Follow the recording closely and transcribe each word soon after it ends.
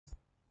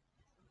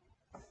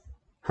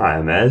Hi,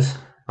 I'm Ez,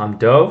 I'm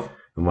Dove.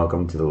 and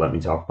welcome to the Let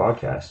Me Talk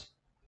podcast.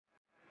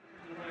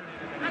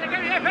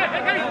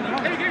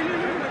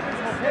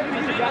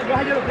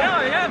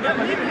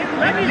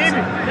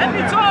 Let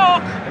me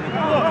talk.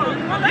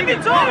 Let me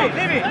talk.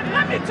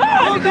 Let me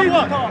talk.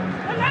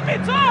 Let me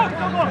talk.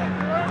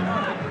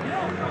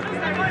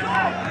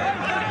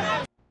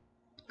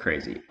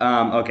 Crazy.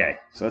 Okay,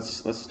 so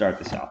let's start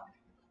this out.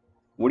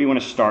 What do you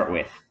want to start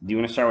with? Do you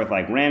want to start with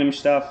like random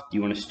stuff? Do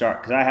you want to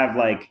start? Because I have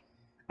like,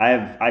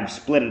 I've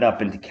split it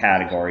up into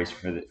categories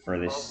for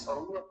this.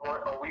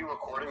 Are we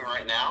recording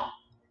right now?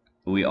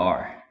 We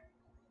are.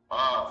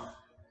 Uh,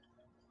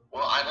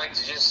 well, I'd like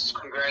to just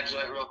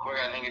congratulate real quick.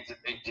 I think it's a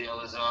big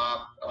deal as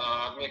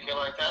Mikel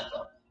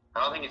Arteta. I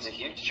don't think it's a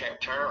huge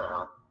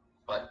turnaround,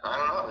 but I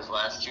don't know. His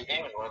last two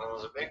games, one of them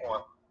was a big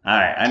one. All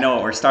right, I know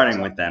what we're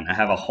starting with then. I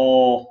have a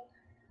whole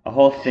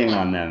thing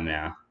on them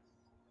now.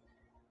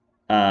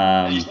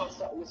 You saw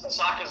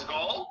Saka's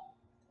goal?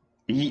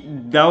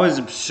 That was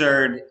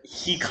absurd.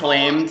 He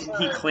claimed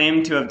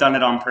to have done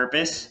it on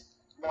purpose.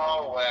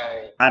 No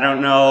way. I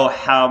don't know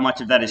how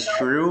much of that is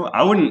true.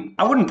 I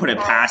wouldn't put it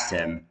past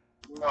him.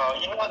 No,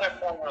 you know their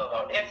formula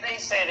though. If they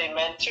say they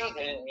meant to,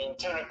 they didn't mean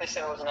to. And if they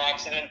said it was an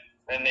accident,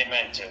 then they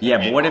meant to. Yeah,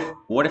 but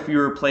what if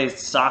you replaced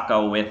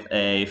Saka with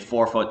a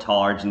 4 foot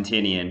tall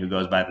Argentinian who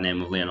goes by the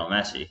name of Lionel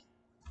Messi?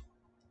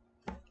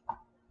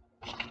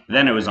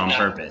 Then it was on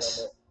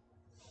purpose.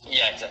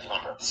 Yeah, exactly. On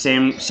purpose.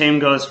 Same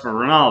goes for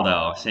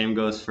Ronaldo. Same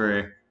goes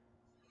for.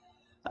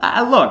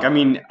 Look, I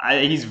mean,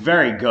 he's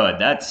very good.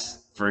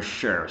 That's for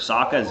sure.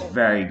 Saka is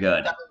very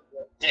good. That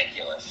was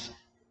ridiculous.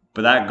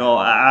 But that goal,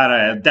 I don't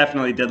know, it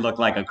definitely did look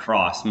like a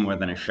cross more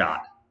than a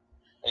shot.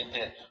 It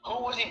did.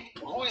 Who was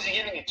he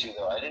giving it to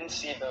though? I didn't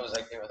see if there was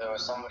there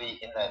was somebody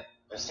in that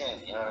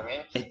vicinity. You know what I mean?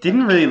 It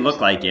didn't really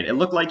look like it. It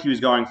looked like he was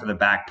going for the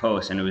back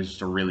post, and it was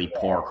just a really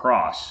poor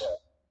cross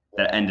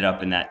that ended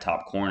up in that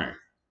top corner.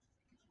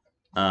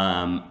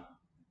 Um,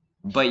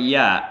 but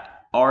yeah,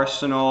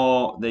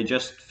 Arsenal, they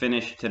just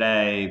finished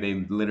today.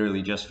 They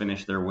literally just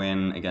finished their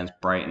win against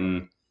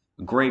Brighton.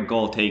 Great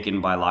goal taken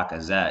by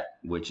Lacazette,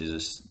 which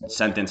is a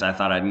sentence I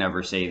thought I'd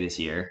never say this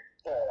year.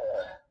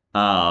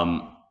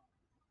 Um,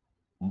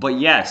 but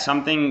yeah,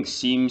 something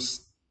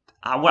seems.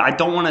 I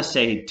don't want to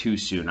say too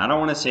soon. I don't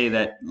want to say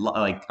that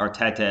like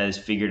Arteta has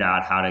figured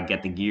out how to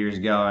get the gears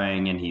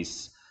going and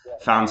he's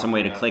found some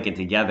way to click it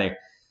together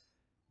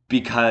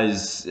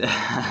because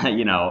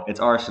it's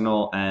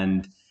Arsenal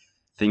and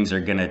things are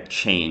gonna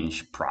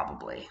change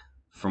probably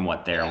from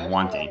what they're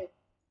wanting.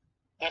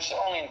 They're still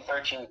only in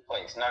 13th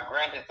place. Now,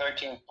 granted,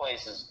 13th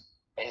place is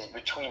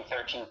between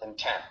 13th and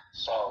 10th,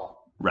 so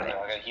Right. I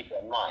gotta keep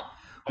that in mind.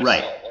 But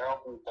Right. still, they're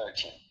only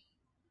 13th,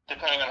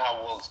 depending on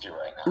how Wolves do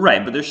right now.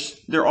 Right, but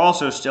they're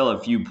also still a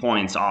few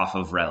points off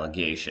of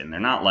relegation. They're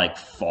not like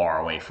far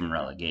away from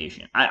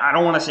relegation. I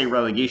don't want to say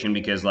relegation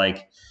because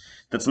like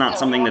that's not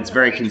something that's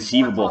very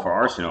conceivable for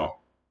Arsenal.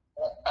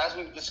 As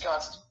we've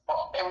discussed,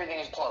 everything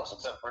is close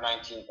except for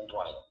 19th and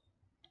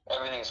 20th.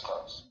 Everything is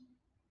close,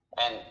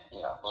 and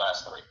the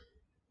last three.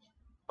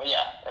 But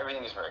yeah,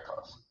 everything is very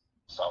close.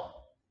 So.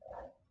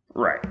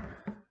 Right.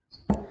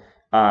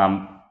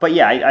 But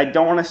yeah, I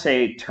don't want to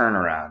say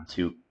turnaround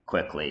too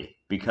quickly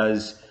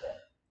because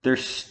they're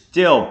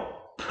still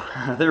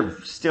they're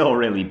still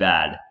really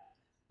bad.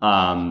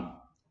 Um,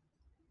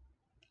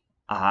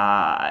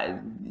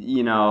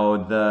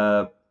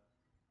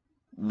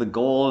 the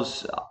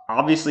goals,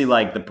 obviously,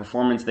 like the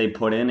performance they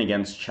put in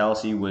against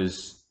Chelsea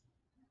was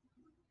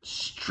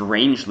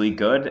strangely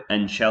good,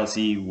 and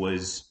Chelsea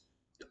was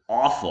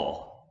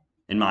awful,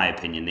 in my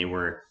opinion. They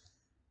were,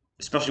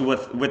 especially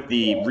with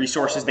the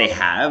resources they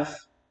have,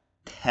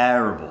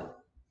 terrible.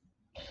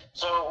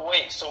 So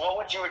wait, so what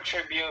would you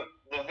attribute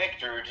the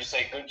victory? Would you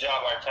say good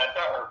job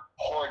Arteta or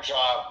poor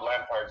job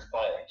Lampard's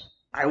players?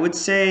 I would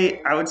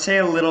say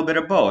a little bit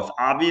of both.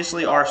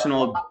 Obviously,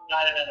 Arsenal No.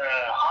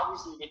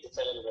 Obviously, you get to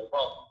say a little bit of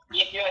both.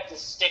 If you had to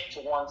stick to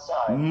one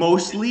side,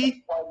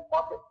 mostly.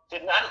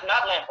 did not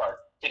Lampard?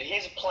 Did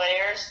his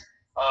players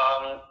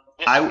I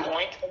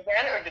disappoint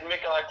again, or did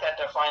Mikel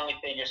Arteta finally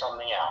figure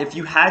something out? If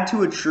you had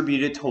to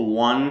attribute it to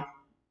one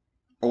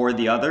or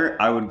the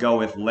other, I would go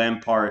with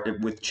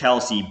Lampard with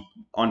Chelsea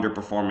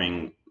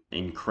underperforming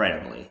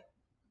incredibly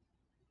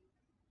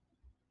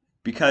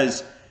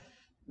because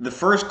the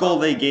first goal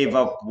they gave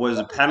up was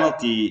a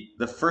penalty.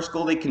 The first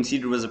goal they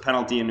conceded was a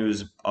penalty, and it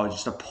was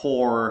just a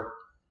poor,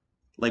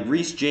 like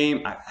Reece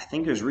James. I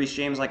think it was Reece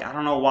James. Like I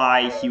don't know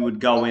why he would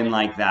go in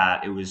like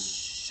that. It was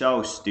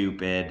so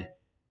stupid.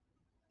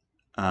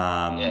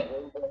 Yeah, Um,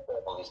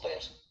 these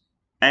days.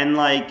 and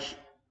like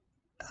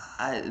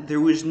there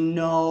was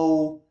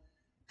no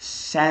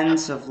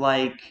sense of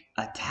like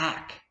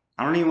attack.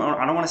 I don't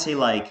want to say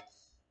like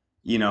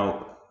you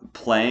know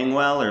playing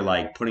well or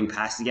like putting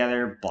passes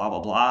together. Blah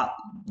blah blah.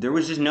 There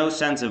was just no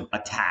sense of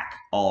attack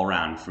all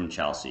around from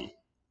Chelsea.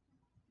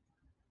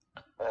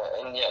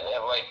 And yeah, they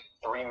have like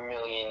 3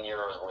 million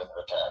euros worth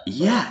of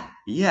attack.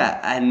 Yeah,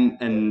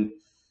 and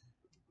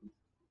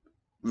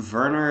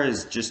Werner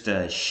is just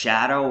a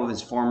shadow of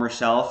his former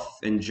self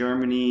in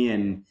Germany,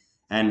 and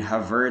and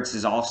Havertz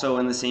is also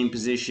in the same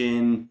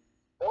position.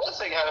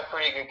 Pulisic had a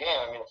pretty good game.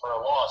 I mean, for a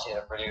loss, he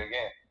had a pretty good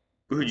game.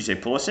 Who'd you say,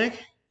 Pulisic?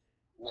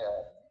 Yeah.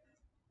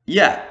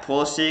 Yeah,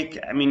 Pulisic.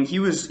 I mean, he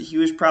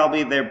was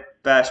probably their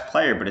best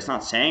player, but it's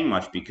not saying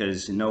much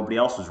because nobody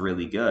else was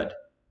really good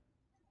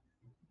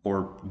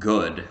or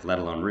good, let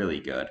alone really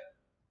good.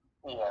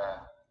 Yeah.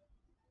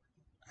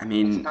 I It's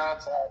mean, kind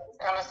of sad. It's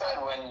kind of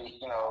sad when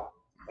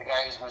the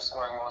guy who's been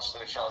scoring most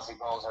of their Chelsea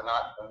goals are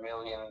not the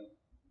millions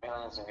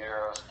of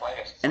euros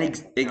players. It's and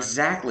like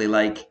exactly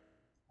like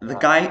the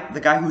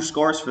guy who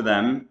scores for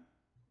them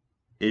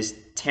is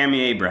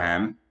Tammy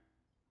Abraham,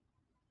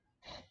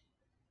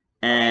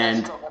 I mean, that's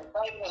and cool. But it's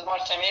not even as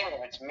much time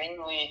Abraham. It's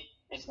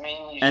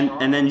mainly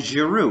and then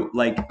Giroud. Giroud,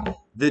 like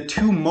the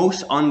two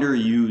most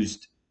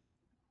underused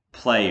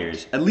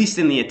players, at least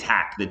in the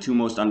attack, the two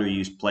most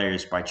underused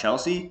players by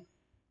Chelsea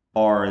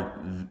are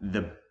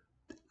the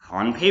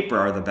on paper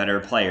are the better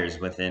players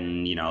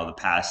within the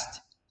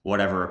past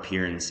whatever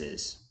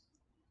appearances.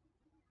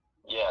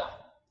 Yeah.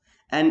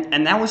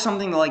 And that was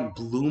something that like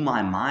blew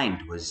my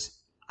mind was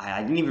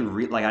I didn't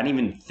even I didn't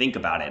even think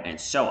about it, and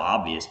it's so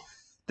obvious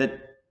that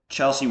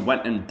Chelsea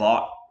went and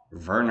bought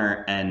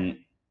Werner and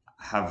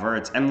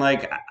Havertz, and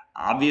like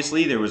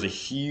obviously there was a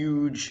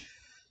huge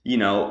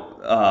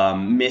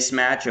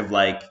mismatch of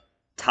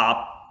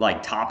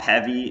top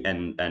heavy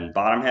and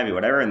bottom heavy,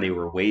 whatever, and they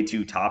were way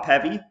too top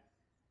heavy.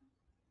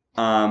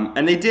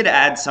 And they did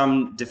add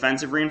some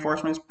defensive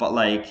reinforcements, but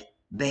like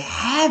they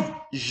have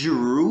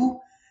Giroud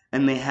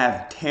and they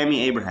have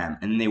Tammy Abraham,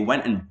 and they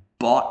went and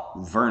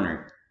bought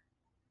Werner.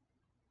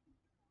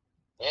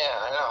 Yeah,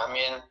 I know. I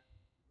mean,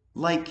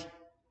 Like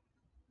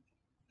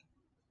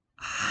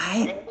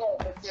I,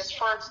 it's his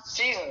first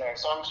season there,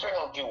 so I'm sure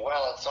he'll do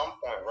well at some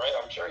point, right?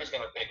 I'm sure he's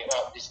going to pick it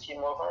up. Just keep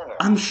him over now.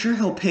 I'm sure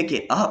he'll pick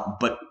it up,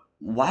 but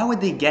why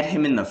would they get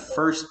him in the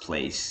first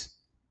place?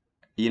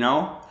 You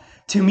know,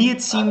 to me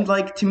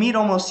it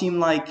almost seemed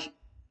like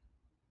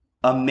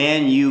a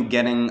Man U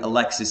getting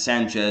Alexis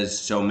Sanchez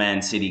so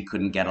Man City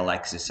couldn't get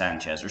Alexis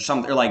Sanchez or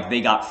something, or like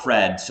they got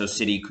Fred so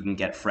City couldn't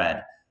get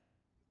Fred.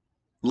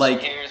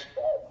 Like Here's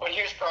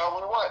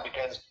probably why,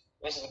 because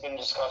this has been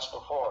discussed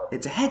before.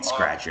 it's a head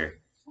scratcher.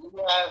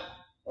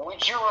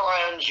 Would you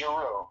rely on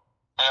Giroud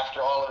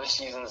after all of the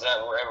seasons that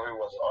wherever he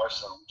was at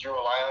Arsenal? Would you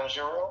rely on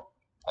Giroud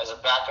as a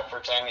backup for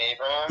Tammy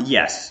Abraham?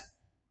 Yes.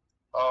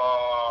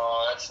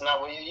 Oh, that's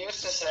not what you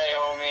used to say,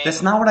 homie.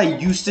 That's not what I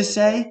used to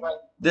say.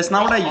 That's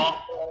not what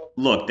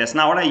look. That's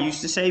not what I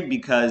used to say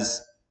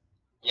because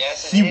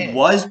Yes, he it is.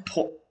 was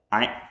poor.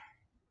 I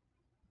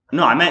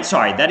meant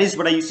sorry. That is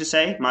what I used to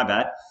say. My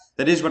bad.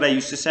 That is what I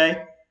used to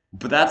say.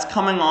 But that's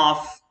coming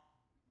off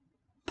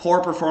poor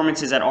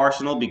performances at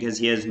Arsenal because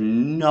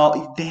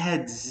they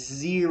had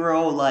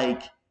zero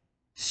like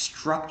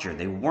structure.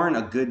 They weren't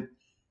a good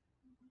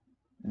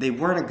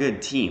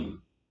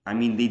team. I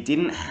mean, they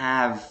didn't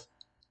have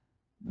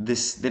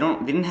this. They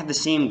didn't have the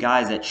same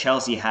guys that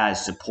Chelsea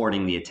has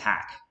supporting the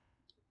attack.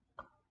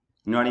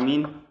 You know what I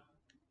mean?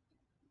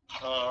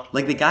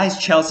 Like the guys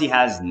Chelsea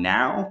have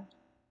now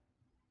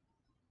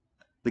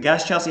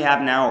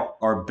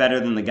are better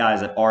than the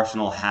guys that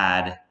Arsenal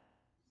had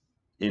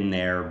in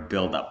their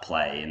build-up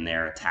play, in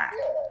their attack.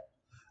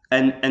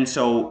 And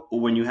so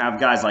when you have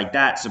guys like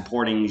that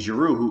supporting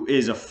Giroud, who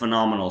is a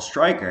phenomenal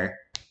striker,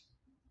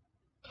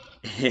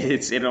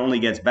 it only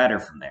gets better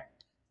from there.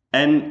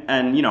 And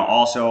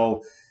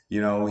also, he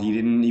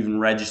didn't even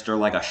register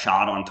like a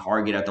shot on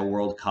target at the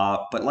World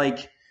Cup, but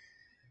like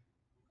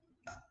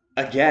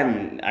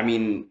again, I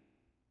mean,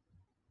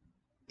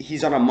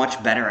 he's on a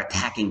much better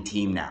attacking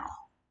team now.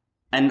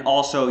 And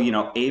also,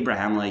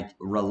 Abraham, like,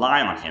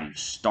 rely on him,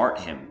 start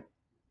him.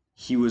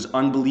 He was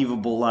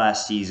unbelievable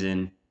last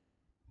season.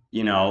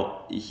 He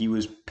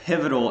was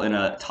pivotal in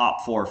a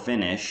top 4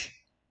 finish.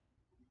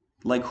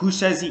 Like, who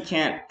says he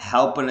can't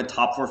help in a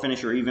top 4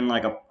 finish or even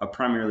like a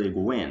Premier League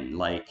win?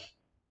 Like,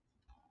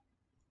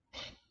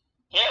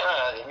 yeah,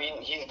 I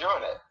mean, he's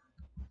doing it.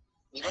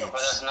 He's doing it,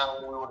 but that's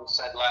not what we would have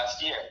said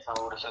last year. That's not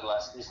what we would have said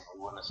last season. We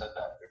wouldn't have said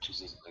that 2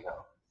 seasons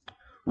ago.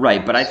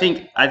 right, but I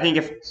think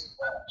if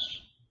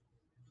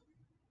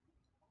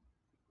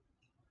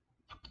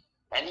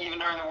and even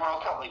during the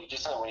World Cup, like you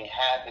just said, when he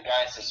had the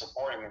guys to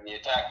support him in the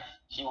attack,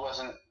 he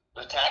wasn't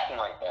attacking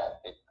like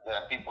that. The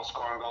people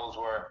scoring goals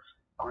were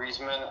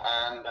Griezmann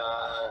and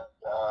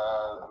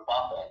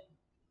Mbappe.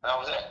 That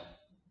was it.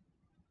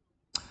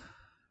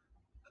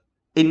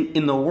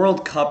 in the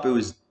World Cup, it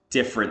was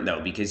different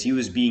though because he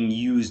was being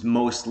used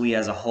mostly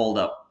as a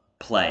hold-up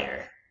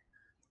player.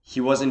 He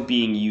wasn't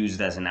being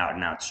used as an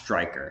out-and-out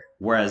striker,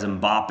 whereas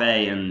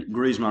Mbappe and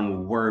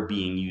Griezmann were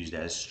being used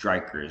as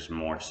strikers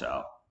more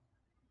so.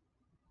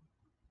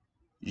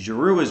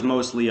 Giroud is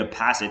mostly a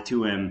pass it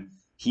to him.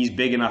 He's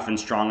big enough and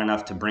strong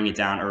enough to bring it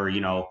down or,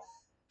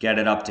 get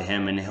it up to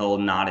him and he'll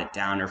knot it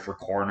down or for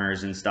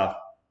corners and stuff.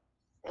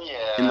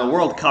 Yeah. In the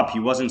World Cup, he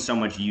wasn't so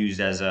much used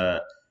as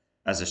a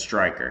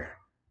striker.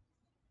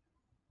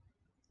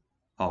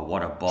 Oh,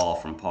 what a ball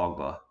from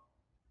Pogba.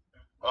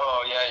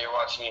 Oh, yeah, you're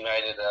watching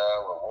United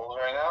Wolves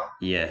right now?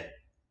 Yeah.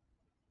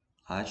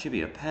 It should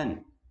be a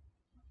pen.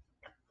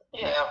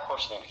 Yeah, of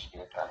course you think it should be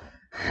a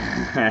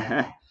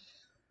pen.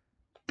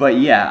 But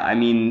yeah, I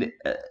mean,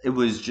 it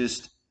was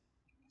just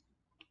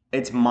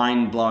it's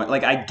mind blowing.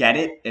 Like I get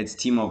it. It's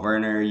Timo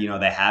Werner.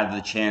 They have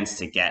the chance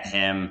to get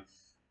him.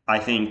 I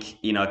think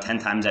 10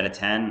 times out of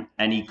 10,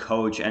 any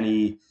coach,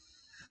 any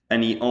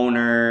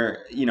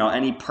owner,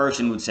 any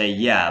person would say,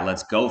 yeah,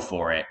 let's go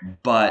for it.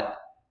 But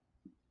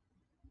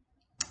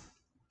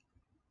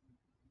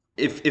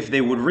if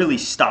they would really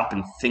stop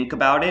and think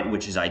about it,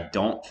 which is I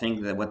don't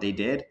think that what they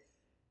did,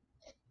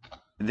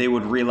 they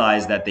would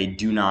realize that they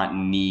do not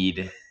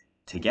need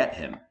to get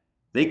him.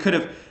 They could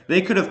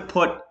have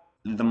put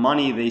the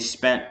money they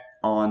spent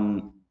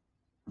on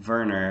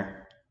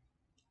Werner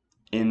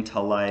into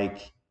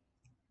like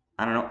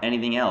I don't know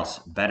anything else.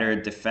 Better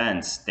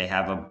defense. They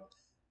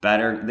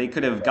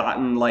could have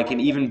gotten like an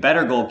even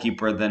better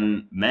goalkeeper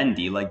than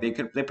Mendy. Like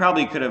they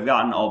probably could have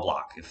gotten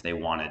Oblak if they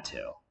wanted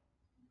to.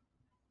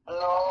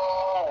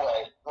 No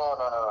way. No,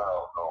 no, no,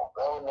 no, no.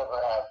 That would never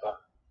happen.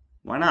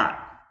 Why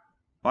not?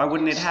 Why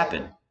wouldn't it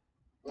happen?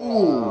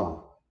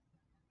 Ooh.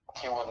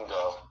 He wouldn't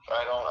go.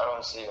 I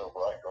don't see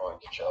Oblak going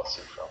to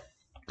Chelsea from.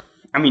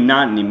 I mean,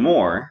 not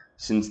anymore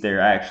since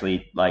they're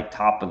actually like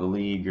top of the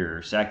league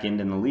or second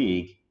in the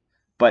league.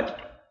 But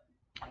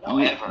No,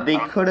 ever. they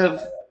could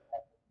have.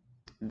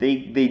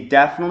 They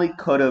definitely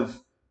could have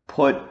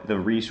put the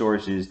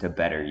resources to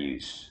better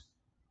use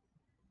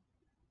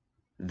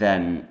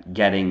than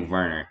getting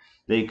Werner.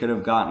 They could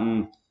have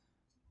gotten.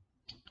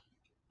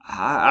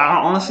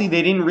 Honestly,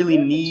 they didn't really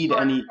need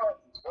any.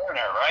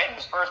 Werner, right?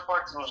 His first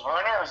person was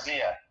Werner or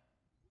Zia?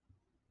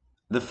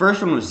 The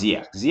first one was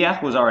Ziyech.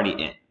 Ziyech was already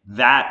in.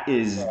 That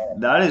is Stop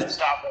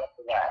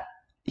after that.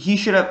 he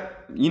should have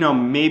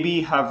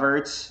maybe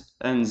Havertz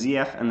and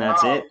Ziyech and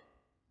that's it.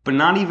 But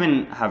not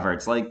even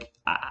Havertz. Like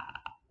Yeah.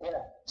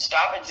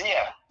 Stop at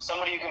Zia.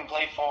 Somebody who can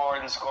play forward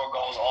and score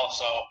goals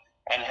also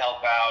and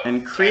help out.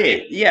 and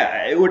create.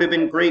 Yeah, it would have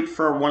been great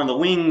for one of the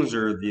wings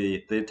or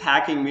the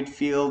attacking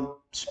midfield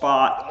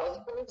spot.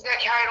 He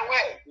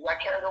got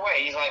carried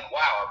away. He's like,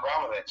 wow,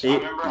 Abramovich. I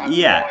remember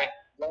Yeah.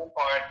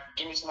 Lampard,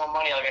 give me some more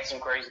money, I'll get some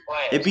crazy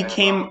players.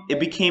 It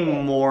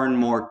became more and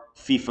more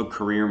FIFA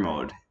career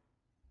mode.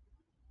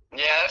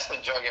 Yeah, that's the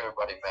joke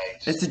everybody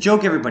makes. It's a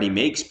joke everybody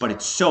makes, but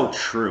it's so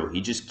true.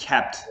 He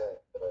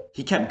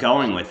kept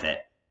going with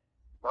it.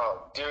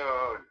 Oh, dude.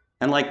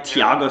 And like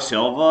Thiago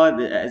Silva,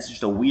 it's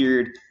just a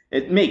weird.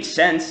 It makes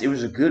sense. It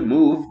was a good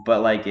move,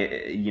 but like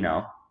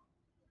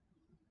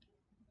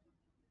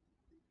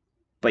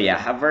But yeah,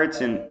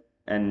 Havertz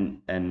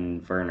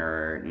and Werner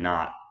are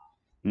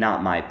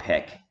not my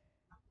pick.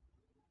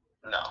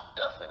 No,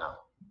 definitely not.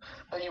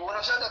 But you wouldn't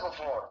have said that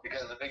before,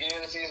 because at the beginning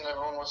of the season,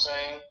 everyone was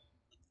saying.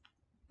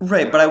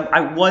 Right, but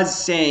I was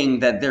saying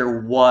that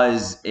there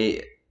was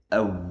a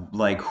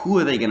like who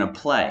are they going to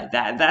play?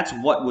 That's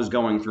what was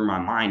going through my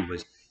mind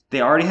was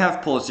they already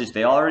have Pulisic,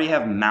 they already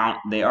have Mount,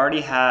 they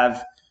already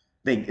have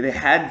they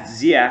had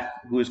Ziyech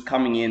who is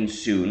coming in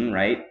soon,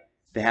 right?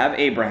 They have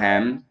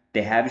Abraham,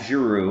 they have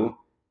Giroud,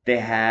 they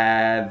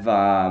have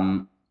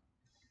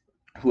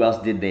who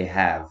else did they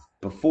have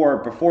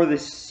before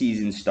this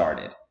season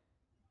started?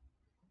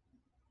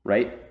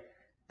 Right?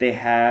 They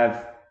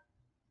have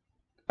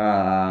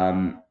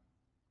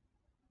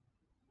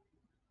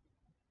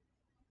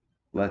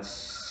let's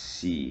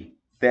see.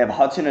 They have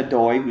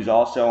Hudson-Odoi, who's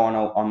also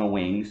on the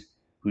wings,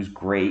 who's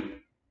great.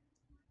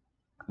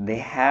 They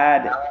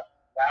had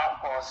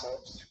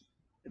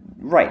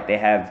right. They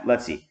have.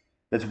 Let's see.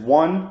 That's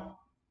 1,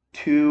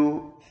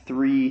 2,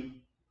 3,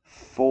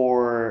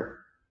 4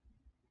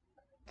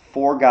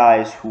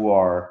 guys who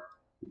are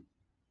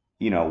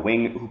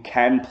wing who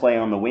can play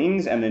on the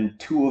wings, and then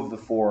 2 of the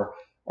 4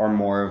 are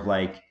more of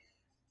like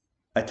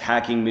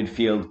attacking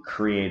midfield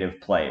creative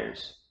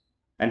players.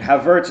 And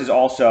Havertz is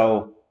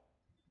also,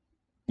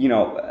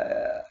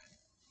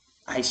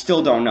 I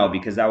still don't know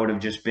because that would have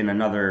just been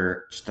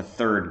just a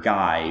third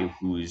guy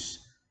who's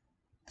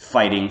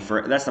fighting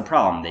for. That's the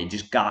problem. They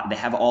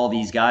have all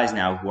these guys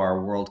now who are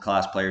world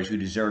class players who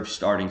deserve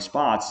starting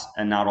spots,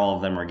 and not all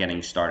of them are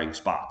getting starting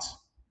spots.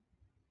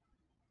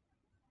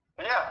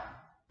 Yeah.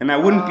 And I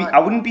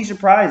wouldn't be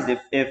surprised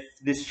if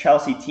this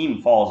Chelsea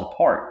team falls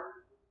apart.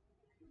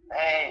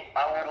 Hey,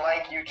 I would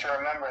like you to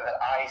remember that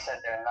I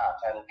said they're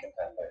not title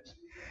contenders.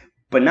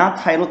 But not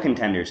title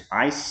contenders.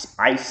 I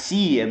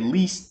see at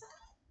least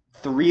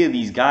 3 of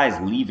these guys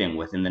leaving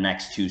within the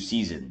next 2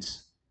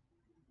 seasons.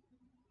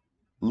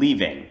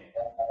 Leaving.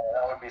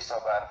 That would be so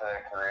bad for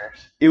their careers.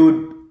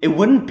 It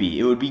wouldn't be.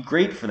 It would be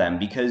great for them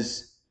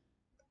because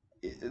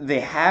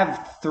they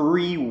have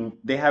 3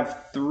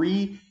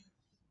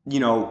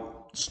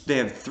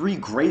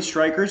 great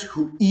strikers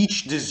who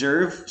each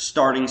deserve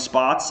starting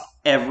spots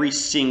every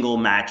single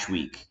match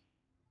week.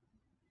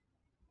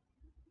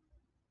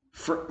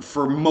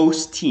 For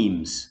most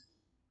teams.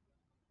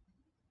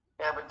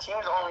 Yeah, but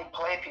teams only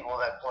play people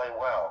that play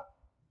well,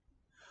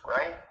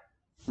 right?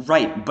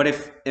 Right, but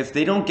if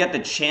they don't get the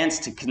chance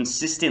to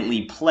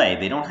consistently play,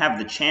 they don't have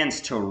the chance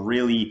to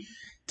really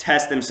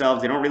test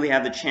themselves. They don't really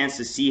have the chance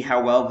to see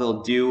how well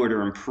they'll do or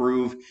to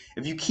improve.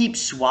 If you keep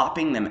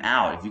swapping them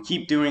out, if you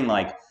keep doing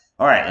like,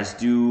 all right, let's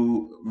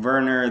do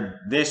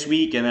Werner this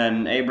week and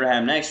then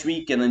Abraham next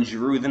week and then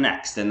Giroud the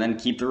next and then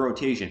keep the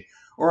rotation.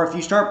 Or if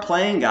you start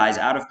playing guys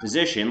out of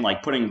position,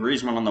 like putting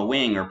Griezmann on the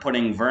wing or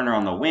putting Werner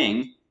on the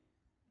wing,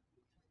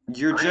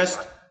 you're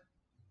just...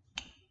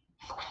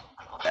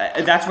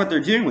 That's what they're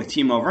doing with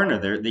Timo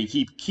Werner. They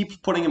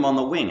keep putting him on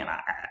the wing, and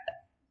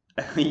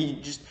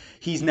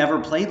he's never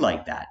played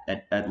like that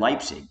at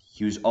Leipzig.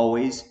 He was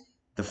always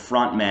the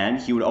front man.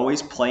 He would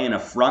always play in a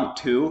front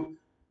two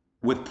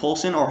with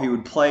Poulsen, or he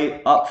would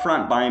play up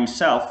front by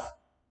himself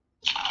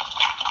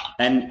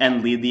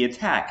and lead the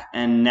attack.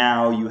 And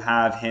now you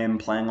have him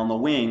playing on the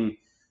wing,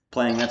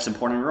 playing that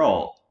supporting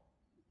role.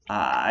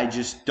 I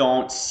just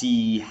don't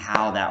see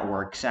how that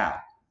works out.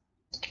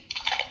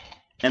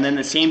 And then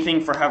the same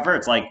thing for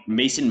Havertz. Like,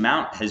 Mason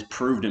Mount has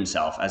proved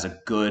himself as a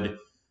good,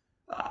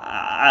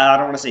 I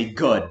don't want to say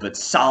good, but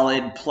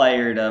solid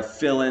player to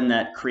fill in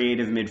that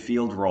creative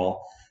midfield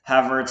role.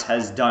 Havertz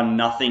has done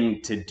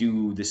nothing to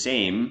do the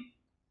same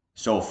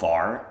so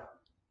far,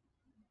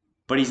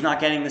 but he's not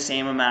getting the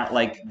same amount.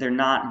 Like, they're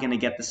not going to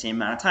get the same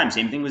amount of time.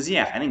 Same thing with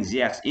Ziyech. I think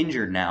Ziyech's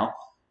injured now,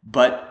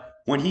 but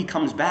when he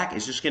comes back,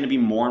 it's just going to be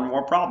more and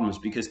more problems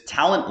because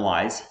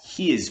talent-wise,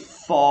 he is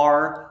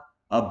far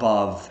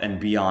above and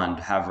beyond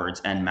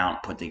Havertz and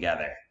Mount put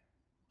together.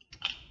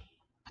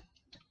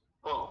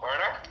 Who,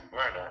 Werner?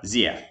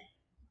 Ziyech.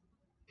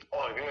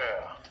 Oh,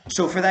 yeah.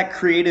 So for that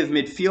creative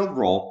midfield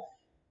role,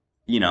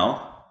 you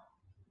know,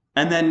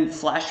 and then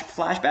flash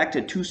back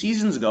to 2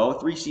 seasons ago,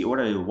 3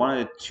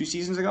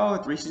 seasons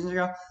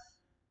ago,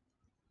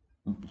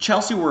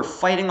 Chelsea were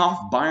fighting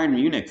off Bayern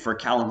Munich for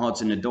Callum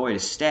Hudson-Odoi to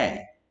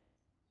stay.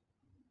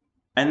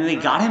 And then they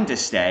got him to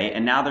stay,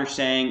 and now they're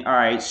saying, all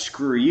right,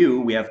 screw you.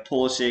 We have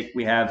Pulisic,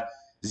 we have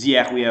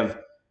Ziyech, we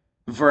have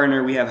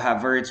Werner, we have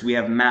Havertz, we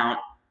have Mount.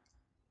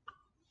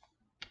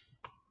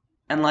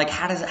 And, like,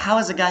 how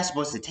is a guy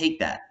supposed to take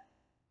that?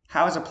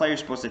 How is a player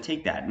supposed to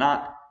take that?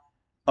 Not,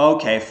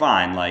 okay,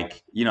 fine,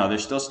 like, you know, they're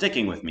still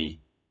sticking with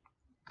me.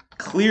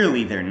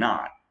 Clearly they're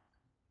not.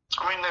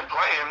 I mean, they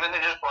play him, then they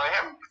just play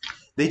him.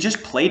 They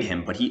just played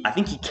him, but I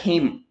think he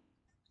came,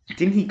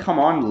 didn't he come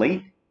on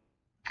late?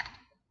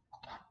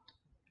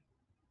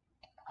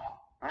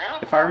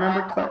 If I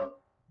remember correctly,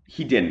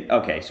 he didn't.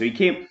 Okay, so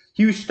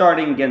he was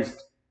starting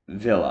against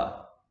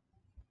Villa.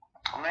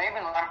 Maybe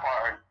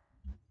Lampard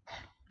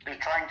is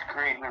trying to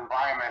create an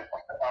environment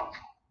of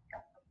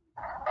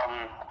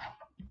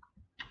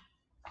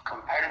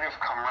competitive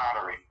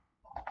camaraderie.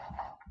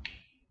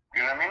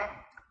 You know what I mean?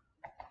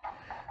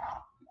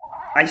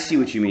 I see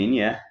what you mean,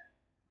 yeah.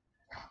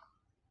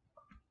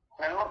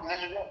 And look, this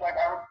is just like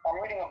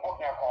I'm reading a book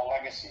now called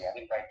Legacy, I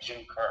think by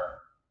Jim Kerr.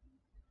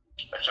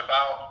 It's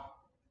about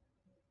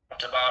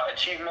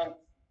achievement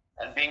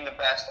and being the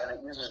best, and it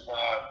uses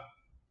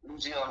New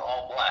Zealand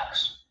All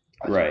Blacks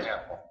as an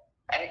example.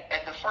 And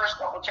the first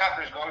couple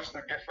chapters goes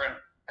through different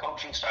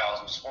coaching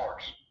styles in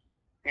sports.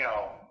 You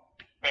know,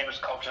 famous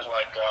coaches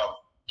like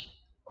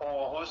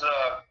who's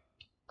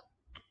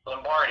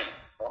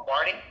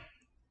Lombardi?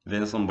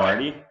 Vince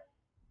Lombardi.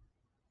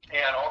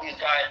 Yeah, and all these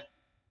guys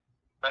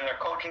and their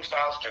coaching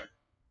styles to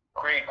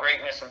create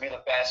greatness and be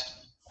the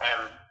best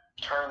and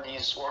turn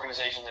these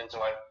organizations into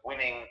like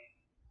winning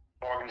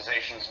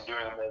organizations and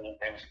doing amazing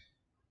things.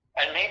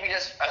 And maybe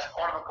just as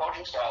part of a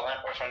coaching style,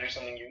 Lampard's trying to do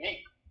something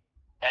unique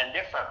and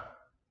different.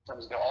 So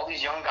he's got all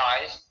these young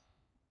guys,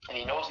 and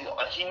he knows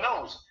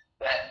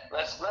that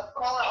let's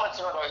call it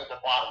Hudson-Odoi at the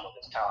bottom of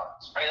his talent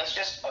list, right? Let's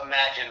just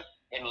imagine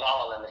in La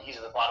La Land that he's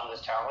at the bottom of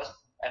his talent list,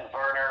 and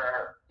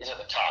Werner is at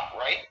the top,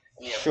 right?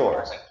 And you have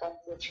sure. Like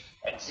Pulisic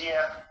and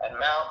Ziyech and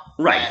Mount.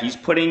 Right, he's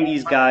putting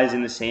these guys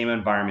in the same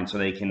environment so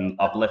they can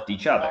uplift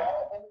each other.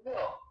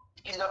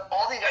 He's got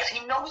all these guys.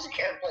 He knows he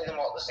can't play them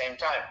all at the same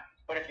time.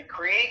 But if he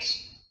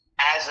creates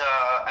as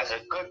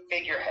a good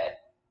figurehead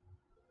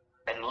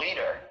and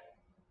leader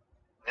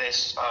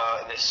this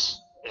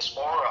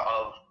aura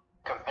of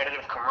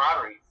competitive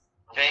camaraderie,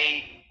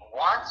 they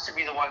want to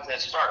be the ones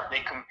that start. They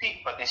compete,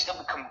 but they still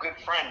become good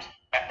friends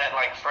at that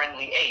like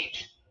friendly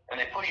age, and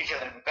they push each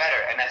other to be better.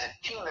 And as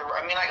a team,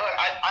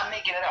 I'm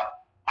making it up.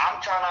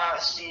 I'm trying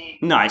to see.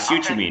 No, I see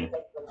what you mean.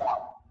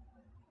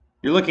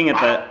 You're looking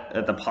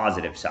at the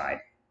positive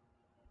side.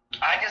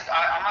 I'm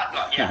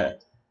not, yeah.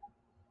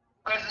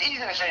 Because it's easy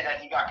to say that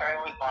he got carried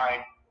away with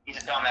Bayern. He's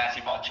a dumbass.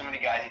 He bought too many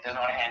guys. He doesn't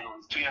know how to handle.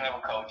 He's too young of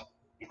a coach.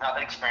 He's not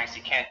that experienced.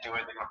 He can't do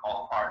it. They're going to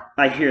fall apart.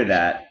 I hear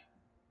that.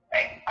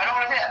 Hey, I don't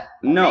want to say that.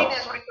 No.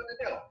 That's what he's going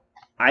to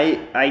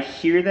do. I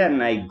hear that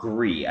and I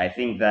agree. I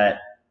think that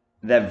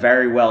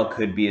very well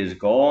could be his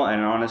goal.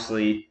 And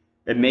honestly,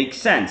 it makes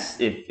sense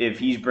if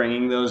he's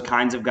bringing those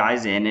kinds of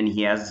guys in and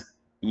he has,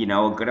 you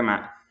know, a good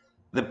amount.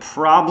 The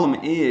problem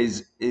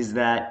is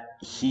that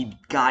he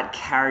got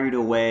carried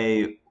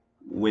away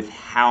with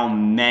how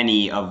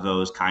many of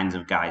those kinds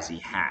of guys he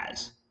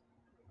has.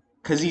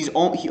 Because he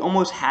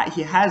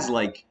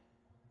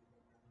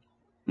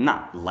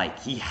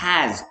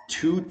has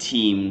 2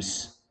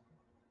 teams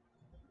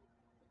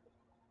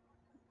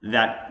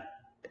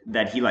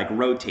that he like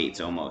rotates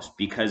almost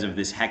because of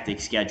this hectic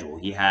schedule.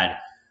 He had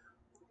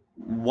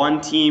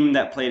one team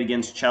that played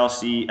against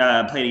Chelsea,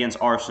 played against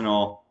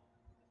Arsenal,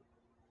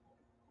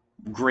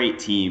 great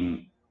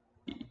team.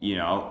 You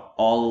know,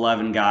 all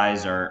 11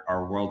 guys are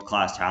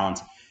world-class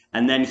talents.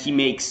 And then he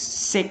makes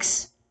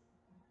six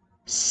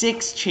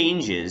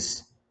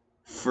changes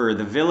for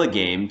the Villa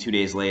game 2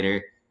 days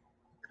later,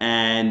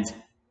 and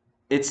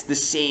it's the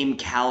same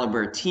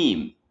caliber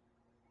team,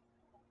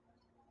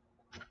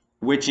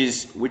 which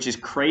is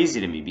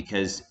crazy to me,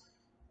 because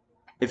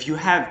if you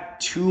have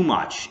too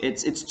much,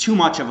 it's too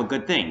much of a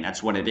good thing.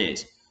 That's what it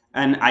is.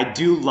 And I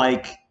do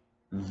like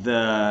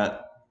the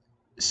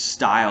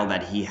style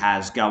that he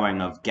has going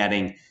of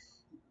getting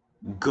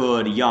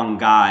good young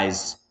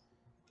guys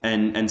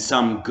and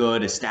some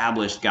good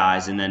established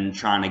guys, and then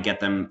trying to get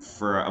them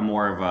for a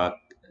more of a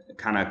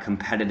kind of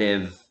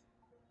competitive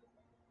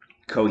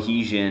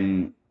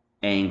cohesion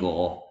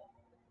angle.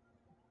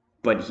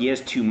 But he has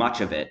too much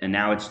of it, and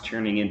now it's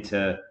turning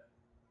into,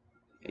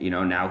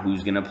 now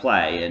who's going to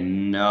play?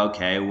 And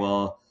okay,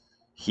 well,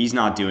 he's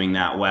not doing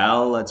that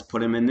well. Let's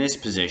put him in this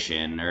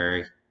position.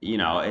 Or,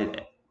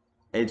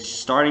 it's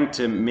starting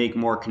to make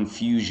more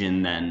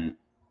confusion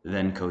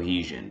than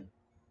cohesion.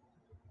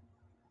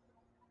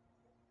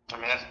 I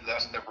mean,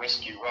 that's the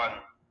risk you run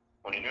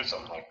when you do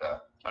something like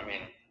that. I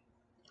mean,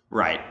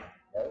 right.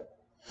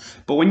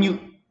 But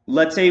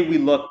let's say we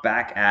look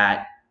back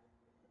at,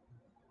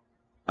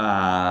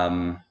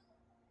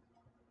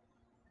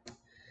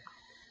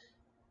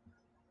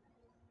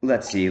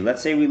 let's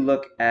say we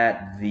look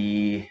at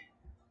the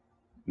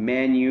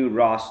Man U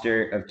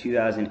roster of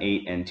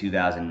 2008 and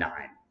 2009,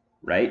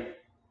 right?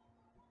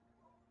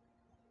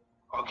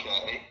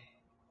 Okay.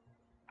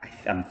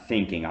 I'm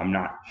thinking, I'm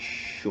not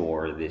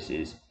sure this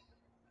is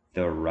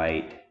the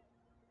right.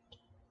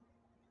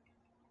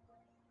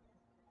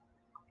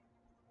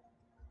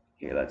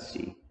 Here, let's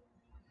see.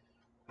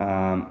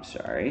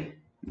 Sorry.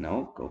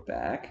 No, go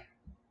back.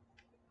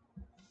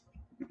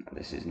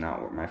 This is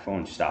not where my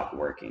phone stopped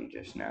working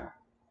just now.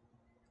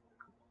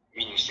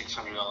 You mean your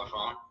 $600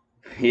 phone?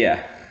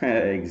 Yeah,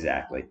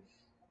 exactly.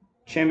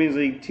 Champions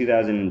League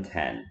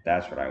 2010.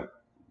 That's what I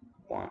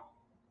want.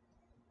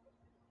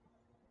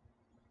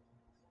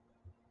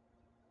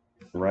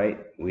 Right?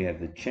 We have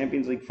the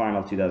Champions League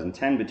final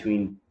 2010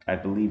 between, I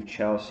believe,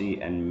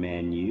 Chelsea and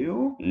Man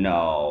U.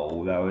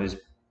 No, that was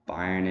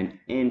Bayern and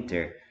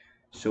Inter.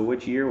 So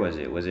which year was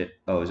it? It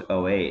was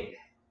 08.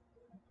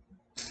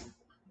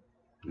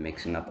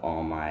 Mixing up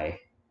all my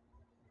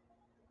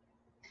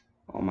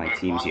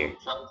teams here.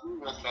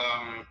 With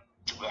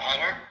the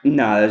header?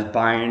 No, it was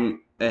Bayern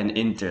and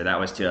Inter. That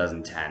was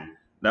 2010.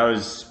 That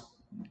was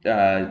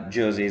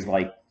Jose's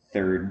like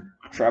third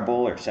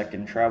treble or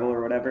second treble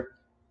or whatever.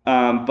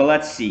 But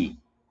let's see.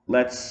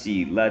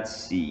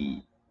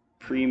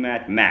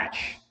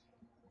 Pre-match.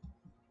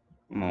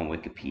 I'm on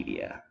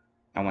Wikipedia.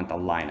 I want the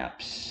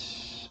lineups.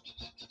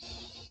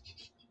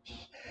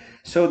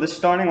 So the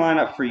starting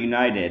lineup for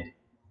United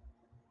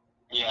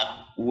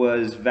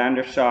was Van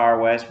der Sar,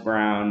 Wes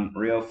Brown,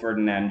 Rio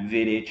Ferdinand,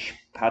 Vidic,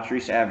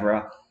 Patrice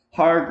Evra,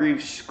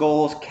 Hargreaves,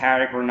 Scholes,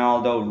 Carrick,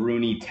 Ronaldo,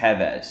 Rooney,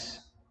 Tevez.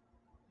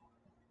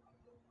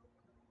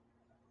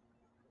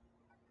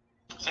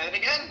 Say it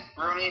again.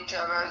 Rooney,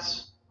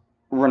 Tevez,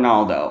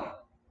 Ronaldo.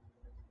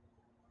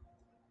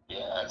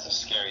 Yeah, that's a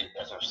scary.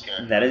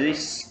 That is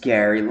a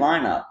scary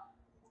lineup.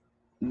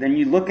 Then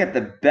you look at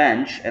the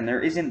bench, and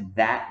there isn't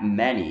that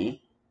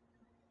many.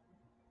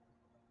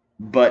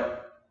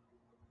 But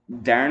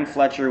Darren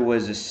Fletcher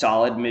was a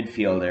solid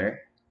midfielder.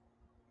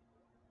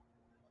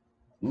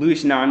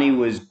 Luis Nani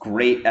was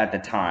great at the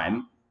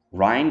time.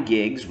 Ryan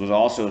Giggs was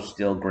also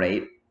still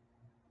great.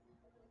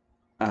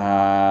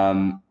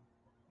 I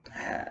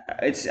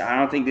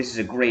don't think this is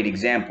a great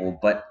example,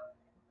 but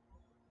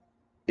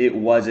it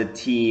was a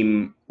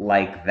team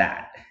like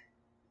that.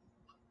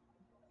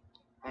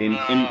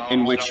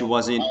 In which it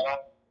wasn't.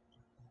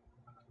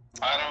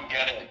 I don't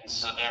get it,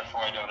 so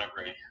therefore I don't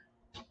agree.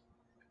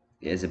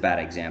 Is a bad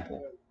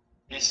example.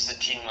 This is a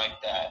team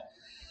like that.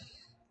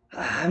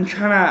 I'm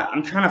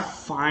trying to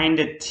find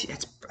it.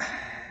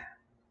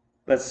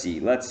 Let's see.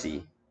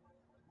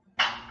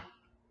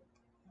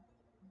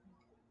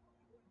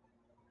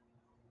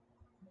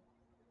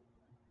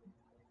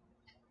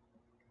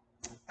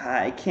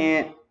 I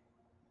can't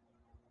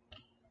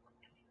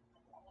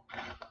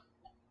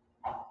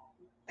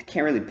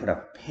really put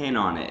a pin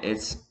on it.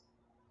 It's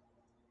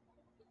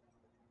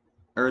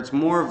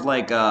more of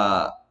like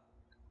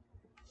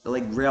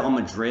Real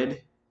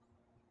Madrid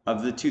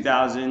of the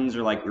 2000s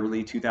or like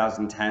early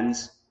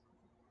 2010s.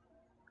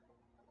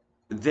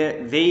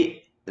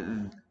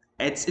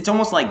 It's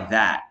almost like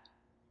that,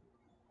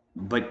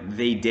 but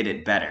they did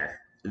it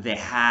better. They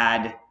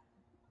had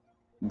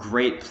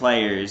great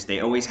players.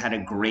 They always had a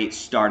great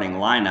starting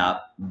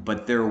lineup,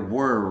 but there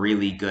were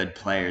really good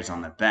players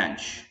on the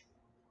bench.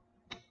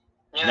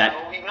 Yeah,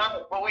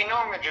 but we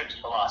know Madrid's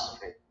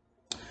philosophy.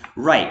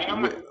 Right.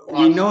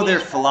 We know their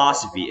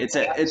philosophy. It's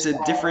a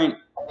different.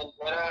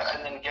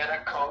 And then get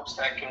a coach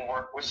that can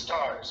work with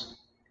stars.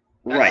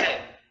 That's Right.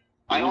 it.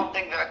 I don't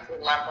think that's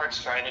what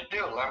Lampard's trying to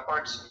do.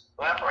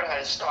 Lampard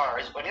has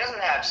stars, but he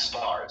doesn't have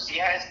stars. He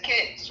has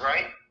kids,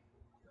 right?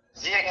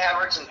 Ziyech,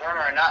 Havertz, and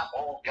Werner are not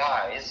old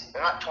guys.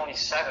 They're not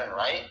 27,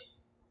 right?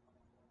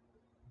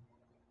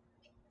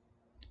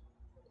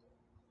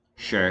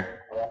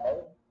 Sure.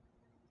 Right.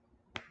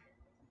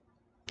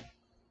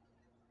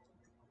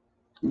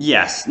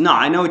 Yes. No,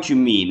 I know what you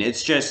mean.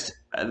 It's just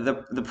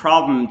the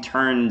problem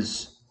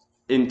turns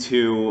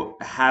into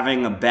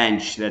having a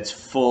bench that's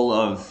full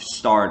of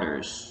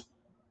starters,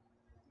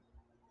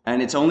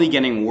 and it's only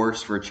getting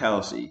worse for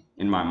Chelsea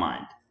in my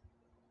mind.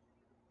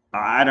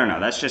 I don't know.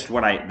 That's just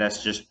what I.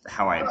 That's just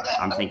how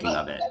I'm thinking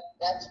of it.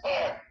 That's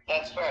fair.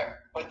 That's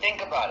fair. But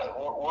think about it.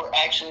 We're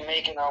actually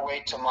making our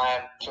way to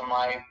my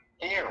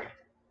theory,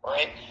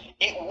 right?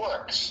 It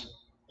works.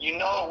 You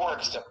know, it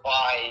works to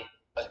buy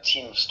a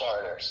team of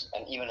starters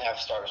and even have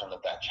starters on the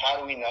bench. How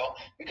do we know?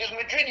 Because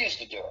Madrid used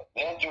to do it.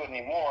 They don't do it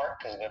anymore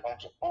because they're a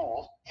bunch of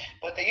fools.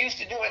 But they used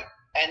to do it,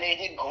 and they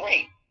did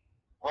great,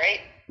 right?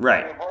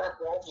 Right. When Roberto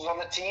Carlos was on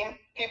the team,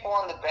 people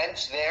on the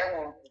bench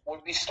there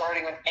would be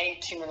starting on any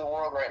team in the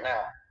world right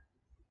now,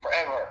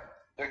 forever.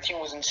 Their team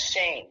was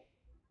insane,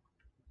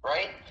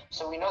 right?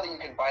 So we know that you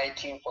can buy a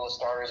team full of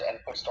starters and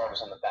put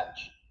starters on the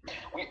bench.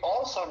 We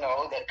also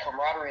know that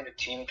camaraderie in the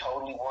team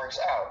totally works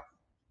out.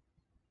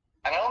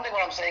 And I don't think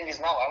what I'm saying is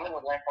novel. I don't think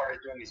what Lampard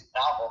is doing is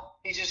novel.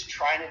 He's just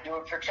trying to do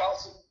it for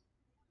Chelsea.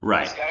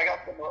 Right. He's got a guy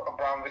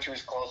Abramovich who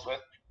he's close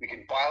with. We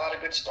can buy a lot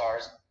of good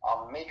stars.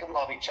 I'll make them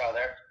love each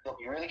other. They'll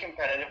be really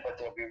competitive, but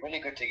they'll be really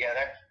good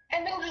together.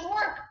 And they'll just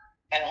work.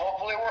 And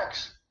hopefully it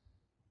works.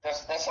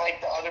 That's like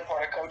the other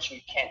part of coaching.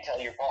 You can't tell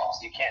your boss.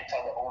 You can't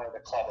tell the owner of the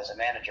club as a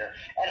manager.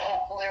 And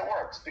hopefully it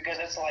works because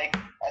it's like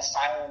a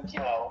silent,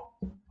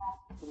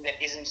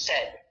 that isn't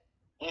said.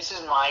 This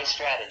is my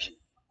strategy.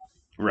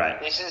 Right.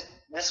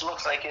 This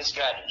looks like his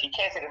strategy. He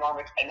can't say the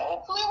moment, and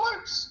hopefully it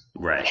works.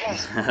 Right.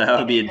 Because That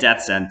would be a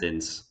death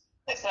sentence.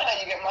 it's not how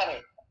you get money.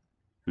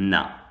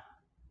 No.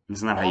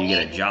 It's not how you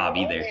get a job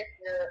either.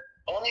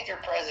 Only if your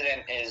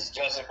president is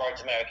Joseph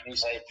Bartomeu can you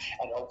say,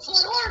 and hopefully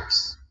it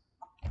works.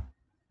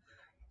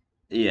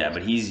 Yeah,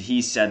 but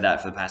he's said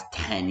that for the past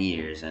 10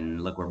 years,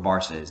 and look where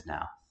Barca is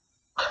now.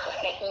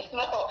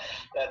 No,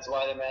 that's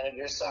why the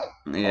managers suck.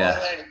 Yeah. All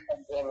the managers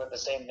come in with the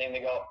same thing. They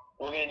go,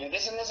 we're going to do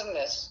this and this and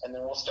this, and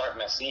then we'll start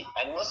Messi,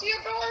 and we'll see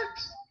if it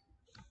works.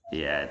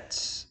 Yeah,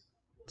 it's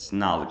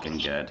not looking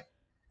good.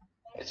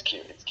 It's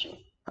cute. It's cute.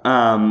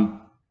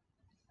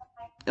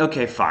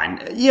 Okay,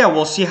 fine. Yeah,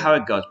 we'll see how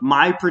it goes.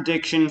 My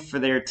prediction for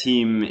their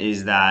team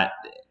is that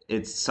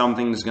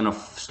something's gonna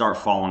start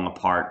falling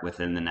apart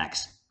within the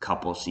next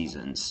couple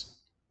seasons.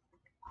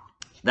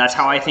 That's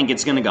how I think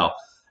it's gonna go.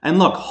 And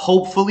look,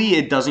 hopefully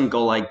it doesn't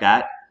go like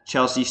that.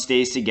 Chelsea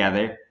stays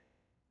together.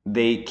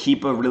 They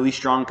keep a really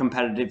strong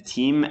competitive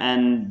team,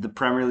 and the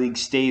Premier League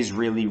stays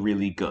really,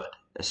 really good,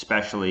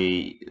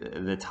 especially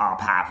the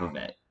top half of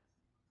it.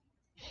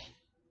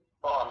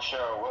 Oh, I'm sure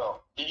it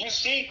will. Did you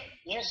see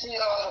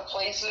the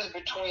places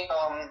between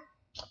what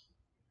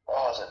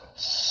was it,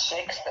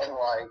 6th and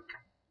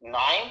like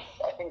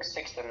 9th? I think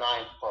 6th and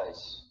 9th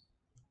place.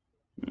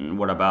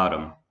 What about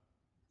them?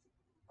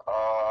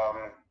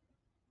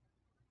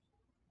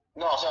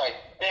 No, sorry,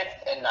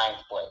 5th and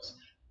 9th place.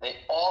 They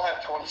all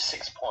have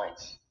 26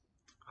 points.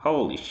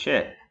 Holy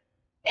shit.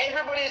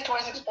 Everybody has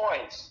 26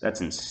 points. That's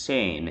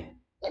insane.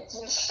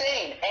 It's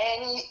insane.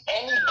 Any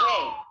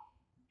game.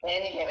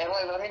 And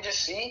let me just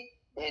see.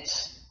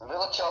 It's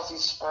Villa, Chelsea,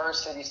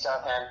 Spurs, City,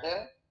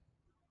 Southampton.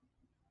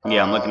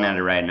 Yeah, I'm looking at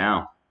it right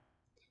now.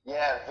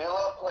 Yeah,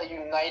 Villa play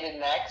United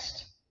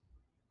next.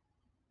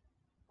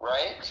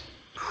 Right?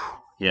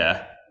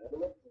 Yeah.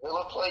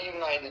 Villa play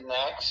United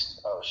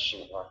next. Oh,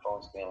 shoot. My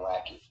phone's being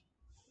wacky.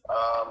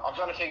 I'm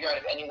trying to figure out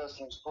if any of those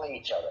teams play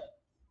each other.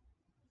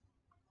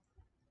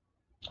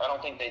 I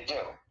don't think they do.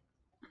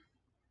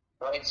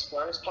 Right?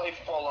 Spurs play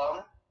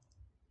Fulham.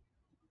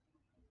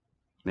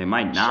 They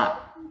might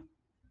not.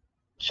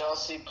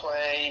 Chelsea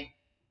play...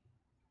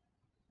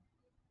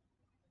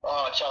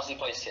 Oh, Chelsea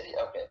plays City.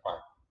 Okay, fine.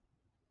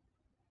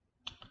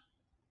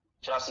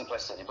 Chelsea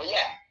plays City. But yeah,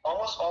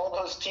 almost all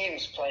those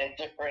teams play a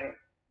different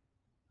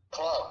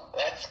club.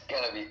 That's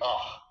going to be...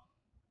 Oh,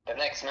 the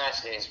next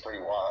match day is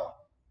pretty wild.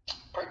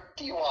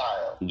 Pretty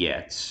wild. Yeah,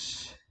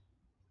 it's...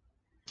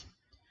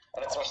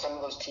 And that's why some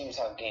of those teams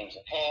have games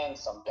in hand,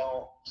 some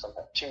don't, some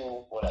have 2,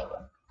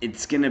 whatever.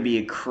 It's gonna be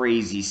a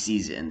crazy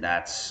season.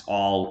 That's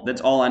all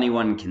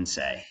anyone can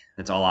say.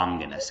 That's all I'm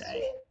gonna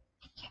say.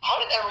 How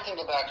did Everton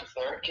get back to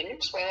 3rd? Can you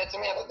explain that to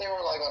me? I thought they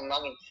were like on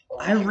 9th.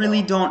 I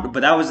really don't, but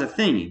that was the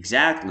thing,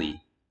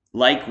 exactly.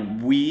 Like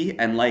we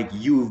and like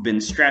you've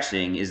been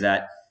stressing is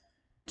that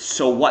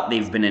so what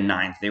they've been in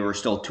 9th, they were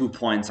still 2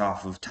 points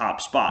off of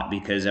top spot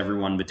because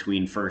everyone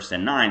between 1st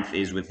and 9th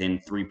is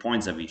within 3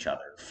 points of each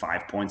other,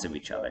 5 points of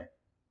each other.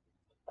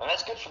 And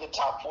that's good for the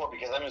top 4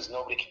 because that means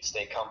nobody can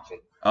stay comfy.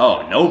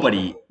 Oh,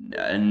 nobody.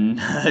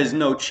 There's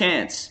no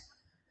chance.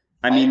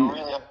 I mean,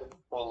 really hope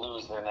people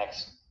lose their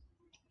next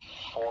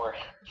four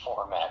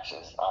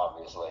matches,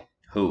 obviously.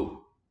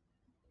 Who?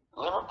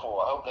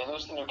 Liverpool. I hope they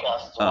lose to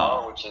Newcastle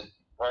tomorrow, which is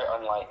very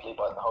unlikely,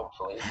 but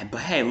hopefully.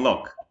 But hey,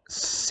 look,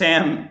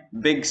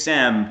 Big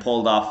Sam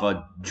pulled off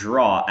a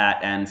draw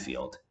at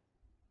Anfield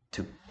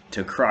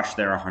to crush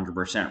their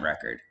 100%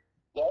 record.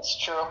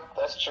 That's true.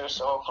 That's true.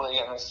 So hopefully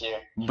again this year.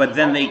 But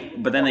then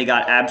they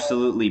got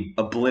absolutely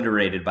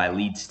obliterated by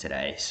Leeds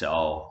today.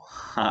 So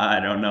I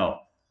don't know.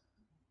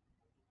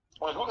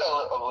 Wait, who got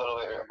a little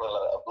bit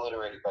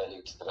obliterated by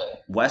Leeds today?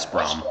 West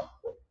Brom.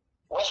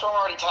 West Brom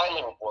already tied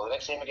Liverpool. The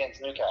next game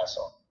against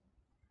Newcastle.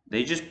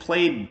 They just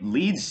played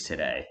Leeds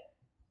today.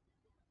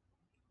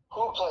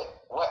 Who played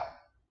what?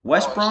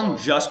 West Brom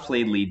just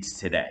played Leeds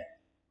today.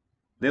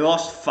 They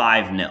lost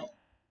 5-0.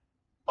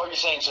 Oh, you're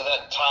saying so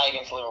that tie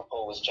against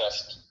Liverpool was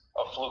just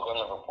a fluke on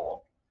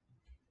Liverpool?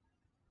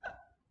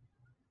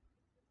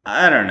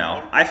 I don't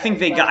know. I think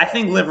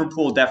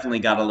Liverpool definitely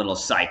got a little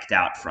psyched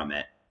out from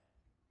it.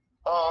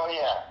 Oh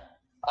yeah.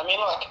 I mean,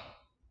 look,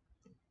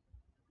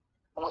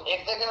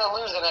 if they're gonna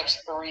lose the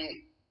next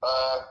 3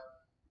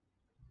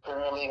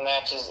 Premier League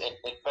matches,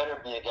 it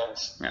better be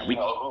against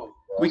who.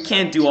 We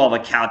can't do all the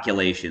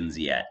calculations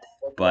yet,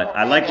 but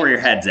I like where your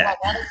head's at.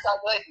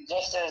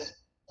 Just as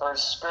for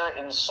spirit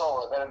and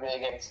soul, they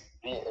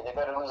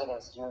better lose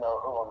against who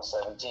on the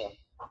 17th.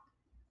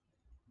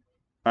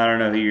 I don't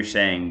know who you're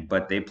saying,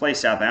 but they play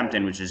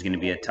Southampton, which is going to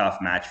be a tough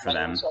match for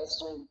them.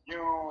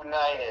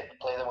 United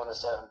play them on the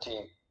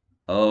 17th.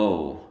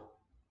 Oh,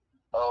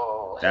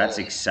 that's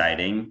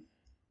exciting.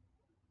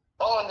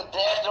 Oh, and the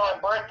day after my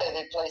birthday,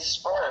 they play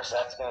Spurs.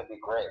 That's going to be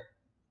great.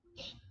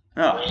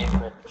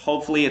 Oh,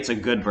 hopefully it's a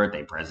good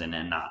birthday present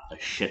and not a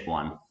shit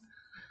one.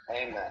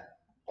 Amen.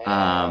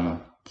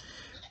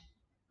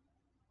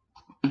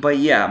 But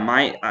yeah,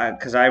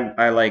 because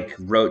I like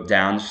wrote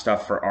down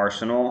stuff for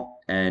Arsenal,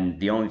 and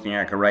the only thing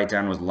I could write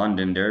down was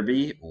London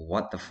Derby.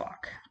 What the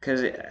fuck?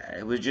 Because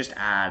it was just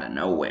out of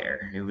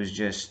nowhere. It was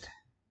just.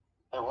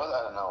 It was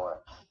out of nowhere.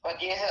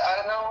 But is it out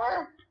of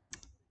nowhere?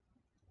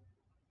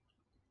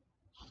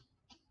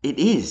 It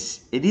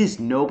is. It is.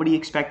 Nobody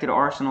expected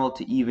Arsenal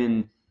to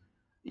even,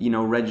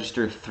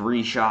 register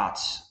 3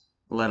 shots,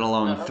 let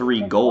alone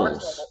 3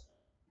 goals.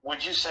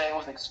 Would you say it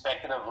was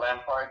expected of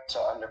Lampard to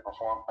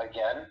underperform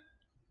again?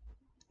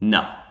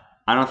 No.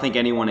 I don't think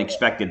anyone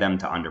expected them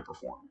to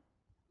underperform.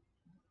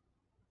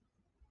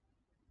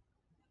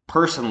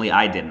 Personally,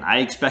 I didn't. I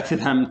expected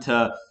them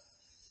to...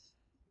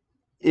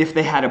 If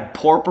they had a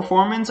poor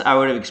performance, I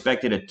would have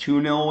expected a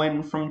 2-0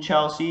 win from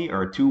Chelsea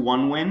or a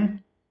 2-1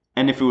 win.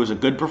 And if it was a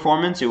good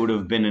performance, it would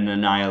have been an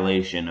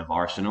annihilation of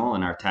Arsenal,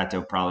 and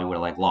Arteta probably would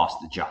have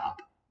lost the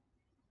job.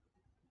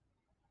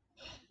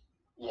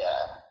 Yeah.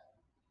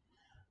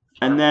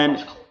 And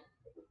then,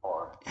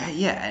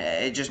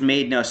 it just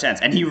made no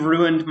sense, and he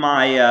ruined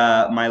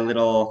my my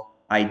little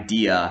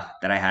idea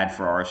that I had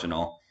for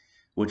Arsenal,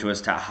 which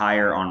was to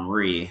hire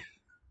Henry,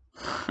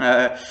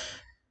 and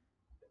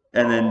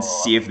then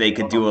see if they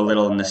could do a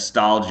little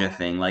nostalgia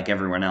thing like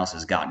everyone else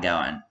has got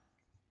going.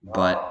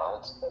 But.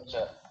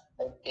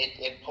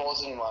 It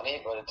pulls in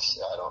money, but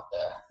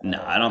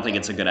I don't think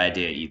it's a good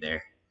idea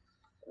either.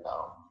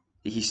 No.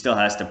 He still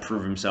has to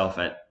prove himself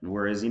at,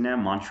 where is he now?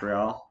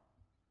 Montreal?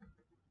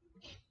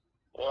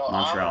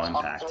 Montreal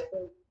Impact.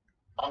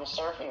 I'm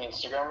surfing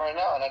Instagram right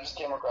now, and I just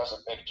came across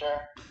a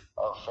picture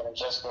of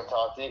Francesco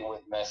Totti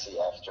with Messi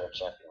after a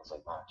Champions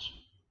League match.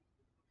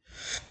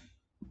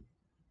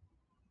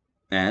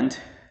 And?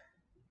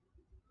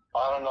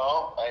 I don't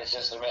know. I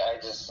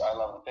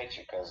love the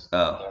picture because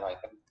they're like...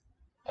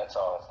 That's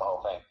all. That's the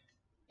whole thing.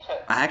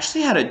 I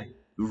actually had a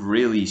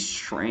really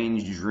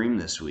strange dream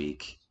this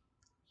week.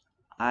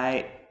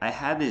 I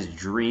had this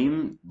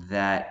dream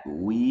that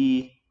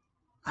I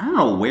don't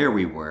know where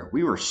we were.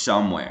 We were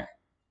somewhere.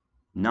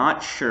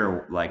 Not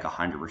sure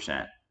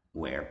 100%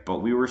 where, but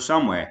we were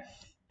somewhere.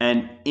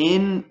 And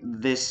in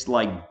this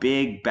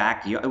big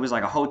backyard, it was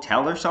like a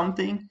hotel or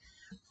something.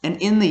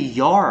 And in the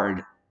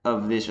yard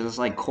of this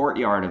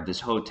courtyard of this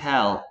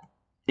hotel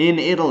in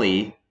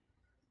Italy,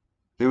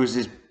 there was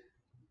this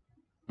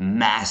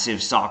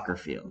massive soccer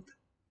field.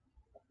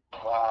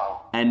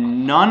 Wow.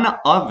 And none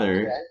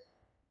other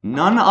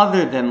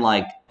than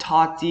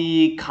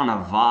Totti,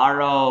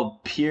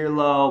 Cannavaro,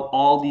 Pirlo,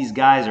 all these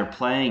guys are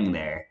playing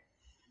there.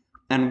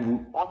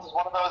 And this is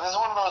one of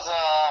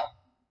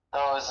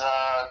those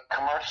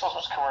commercials.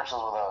 Which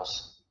commercials were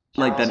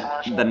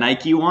those? The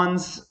Nike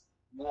ones?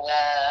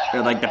 Yeah.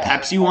 Or the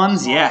Pepsi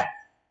ones? Yeah.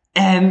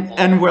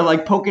 And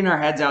we're poking our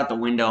heads out the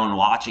window and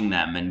watching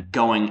them and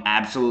going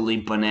absolutely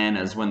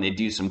bananas when they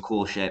do some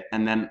cool shit.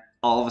 And then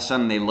all of a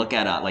sudden they look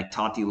at us,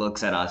 Totti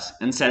looks at us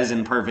and says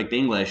in perfect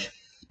English,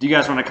 "Do you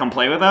guys want to come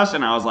play with us?"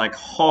 And I was like,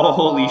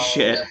 holy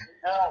shit.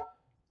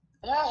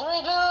 Yes,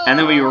 we do. And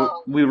then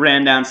we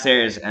ran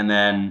downstairs, and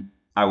then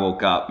I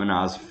woke up and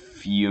I was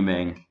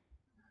fuming.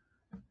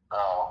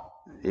 Oh.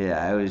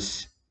 Yeah, it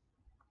was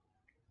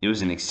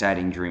an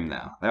exciting dream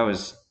though. That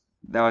was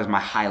my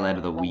highlight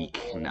of the week.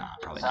 No,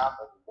 probably not.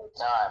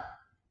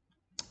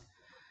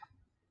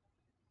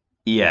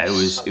 Yeah, it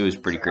was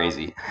pretty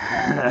crazy.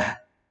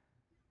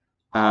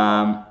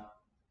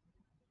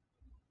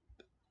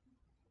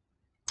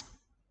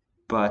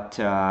 But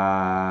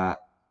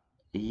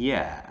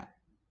yeah,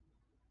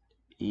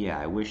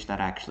 I wish that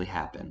actually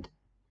happened.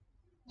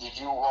 Did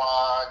you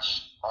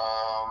watch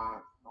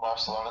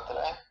Barcelona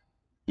today?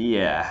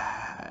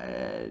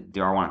 Yeah,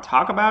 do I want to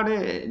talk about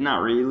it?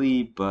 Not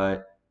really,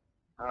 but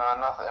No,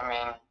 nothing. I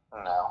mean,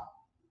 no.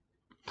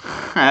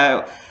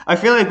 I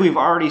feel like we've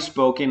already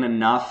spoken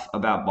enough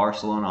about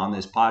Barcelona on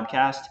this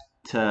podcast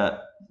to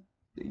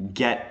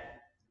get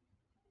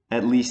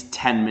at least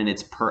 10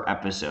 minutes per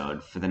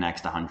episode for the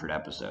next 100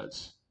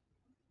 episodes.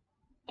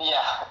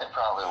 Yeah, it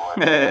probably would.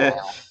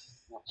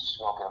 We've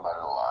spoken about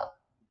it a lot.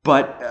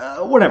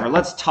 But whatever,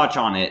 let's touch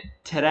on it.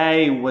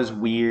 Today was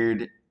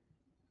weird.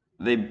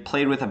 They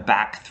played with a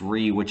back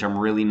three, which I'm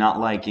really not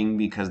liking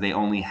because they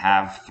only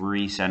have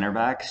three center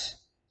backs.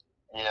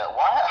 Yeah,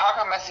 why? How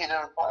come Messi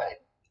didn't play?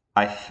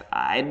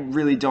 I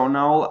really don't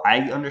know.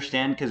 I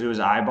understand because it was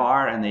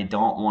Ibar and they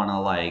don't want to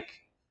like.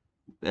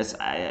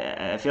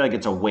 I feel like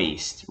it's a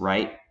waste,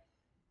 right?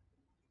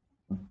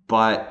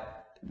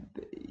 But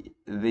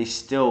they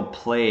still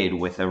played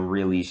with a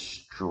really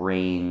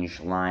strange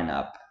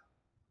lineup,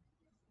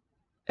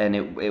 and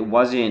it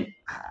wasn't.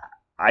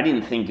 I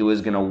didn't think it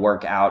was gonna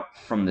work out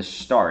from the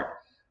start.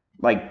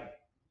 Like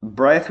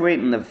Braithwaite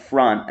in the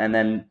front, and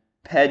then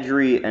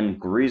Pedri and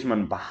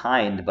Griezmann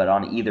behind, but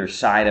on either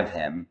side of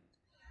him.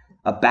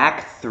 A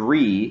back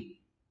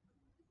three,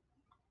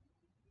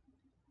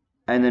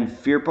 and then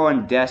Firpo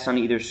and Dest on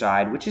either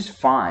side, which is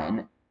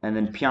fine, and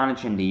then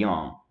Pjanic and De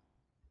Jong.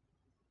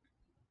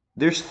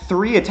 There's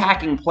 3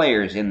 attacking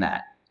players in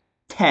that.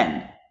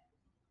 10.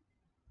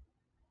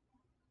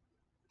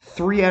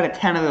 3 out of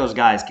 10 of those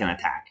guys can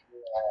attack.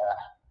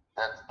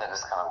 Yeah, that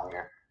is kind of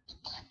weird.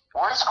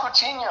 Where's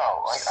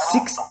Coutinho? Like, I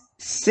don't know.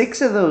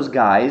 Six of those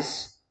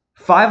guys,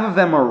 5 of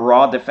them are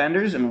raw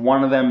defenders, and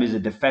 1 of them is a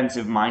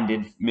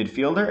defensive-minded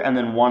midfielder, and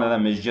then 1 of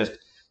them is just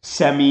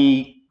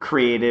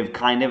semi-creative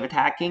kind of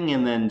attacking,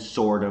 and then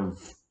sort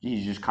of,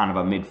 he's just kind of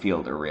a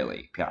midfielder,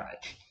 really,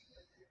 Pjanic.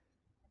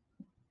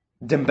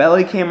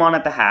 Dembele came on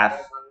at the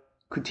half.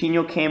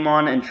 Coutinho came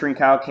on, and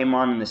Trincao came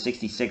on in the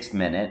 66th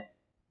minute.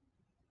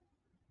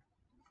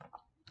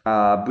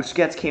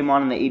 Busquets came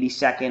on in the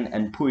 82nd,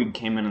 and Puig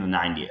came in the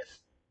 90th.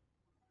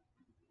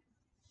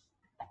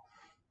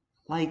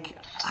 Like,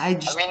 I mean,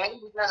 maybe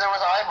because it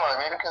was Ibar.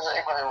 Maybe because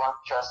everybody wanted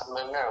to try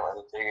something new, and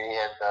he figured he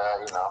had,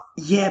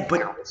 Yeah,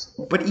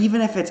 but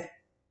even if it's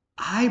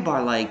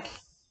Ibar, like,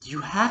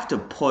 you have to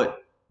put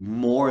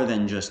more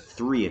than just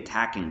 3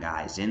 attacking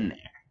guys in there.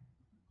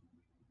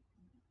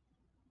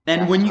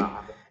 And when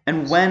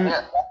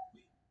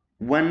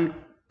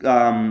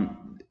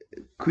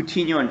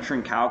Coutinho and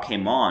Trincao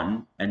came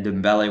on, and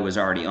Dembele was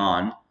already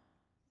on,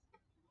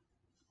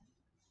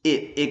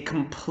 it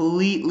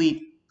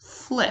completely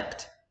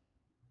flipped.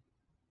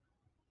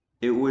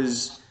 It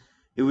was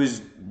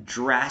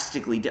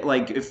drastically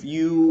like did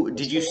you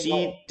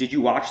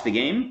watch the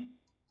game?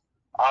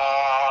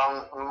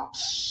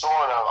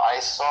 Sort of. I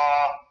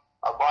saw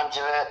a bunch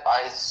of it.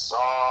 I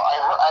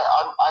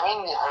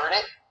mainly heard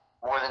it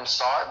more than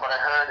saw it, but I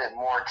heard it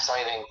more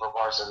exciting for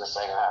Barca in the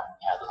second half.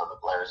 Had the other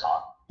players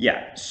on.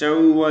 Yeah,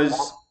 so it was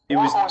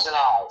More oohs and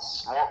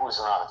ahs. More oohs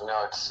and ahs. You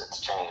know, it's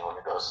changed when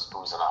it goes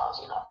oohs and ahs.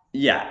 You know.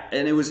 Yeah,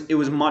 and it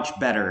was much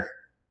better,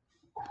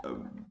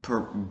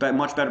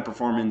 much better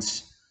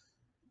performance,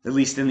 at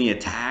least in the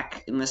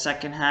attack in the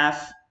second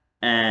half.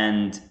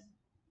 And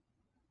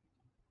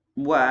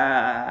well,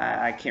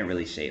 I can't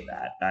really say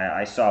that.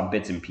 I saw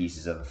bits and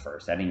pieces of the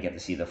first. I didn't get to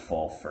see the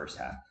full first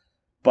half.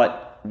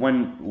 But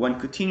when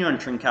Coutinho and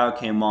Trincao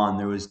came on,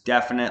 there was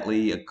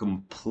definitely a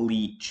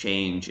complete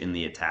change in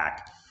the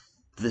attack.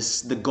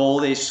 The goal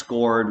they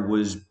scored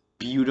was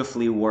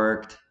beautifully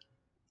worked.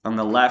 On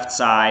the left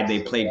side,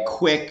 they played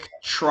quick,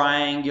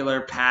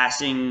 triangular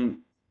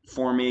passing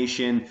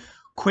formation,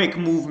 quick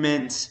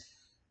movements,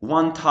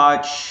 one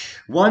touch,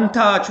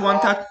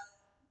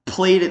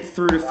 played it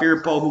through to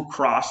Firpo, who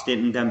crossed it,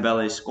 and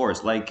Dembele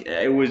scores. Like,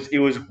 it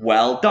was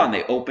well done.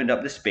 They opened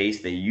up the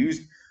space. They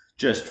used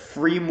just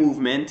free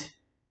movement.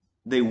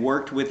 They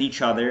worked with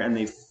each other, and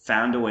they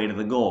found a way to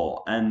the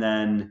goal. And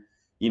then,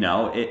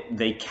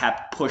 they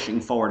kept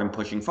pushing forward, and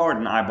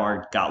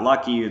Ibar got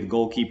lucky. The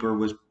goalkeeper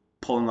was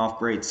pulling off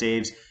great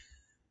saves.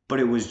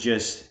 But it was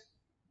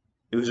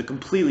a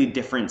completely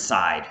different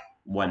side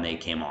when they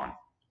came on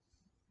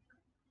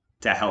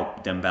to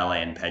help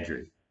Dembele and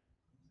Pedri.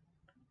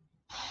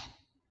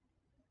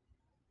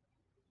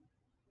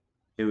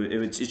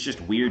 It's just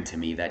weird to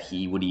me that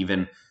he would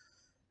even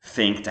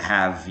think to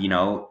have,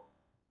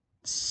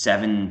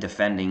 7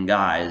 defending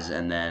guys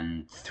and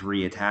then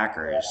 3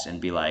 attackers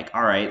and be like,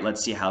 all right,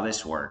 let's see how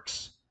this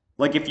works.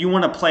 Like, if you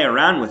want to play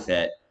around with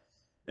it,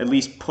 at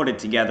least put it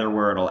together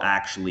where it'll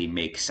actually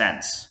make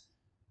sense.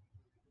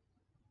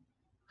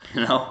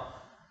 You know?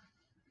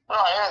 No,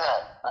 I hear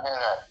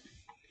that.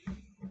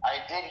 I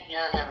did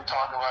hear him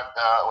talk about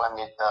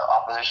when the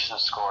opposition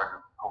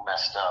scored who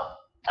messed up.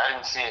 I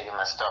didn't see it, he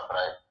messed up, but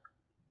I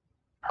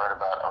heard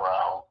about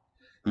Araujo.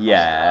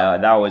 Yeah,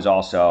 that was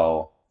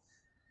also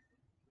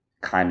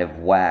kind of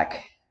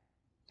whack.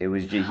 It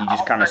was he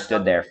just kind of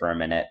stood there for a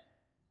minute.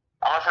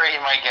 I'm afraid he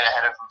might get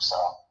ahead of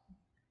himself.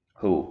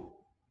 Who?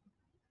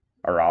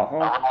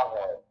 Araujo?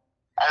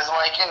 As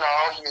like,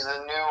 he's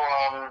the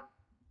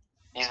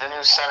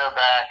new center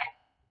back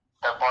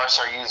that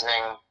Barca are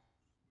using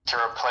to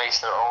replace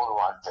their old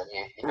ones. And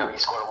he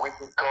scored a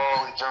wicked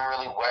goal. He's doing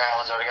really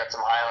well. He's already got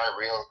some highlight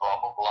reels. Blah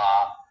blah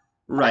blah.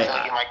 Right. I feel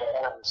like he might get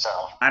ahead of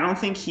himself. I don't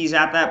think he's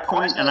at that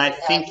point, and I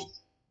think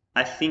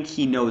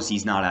he knows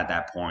he's not at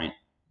that point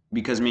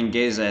because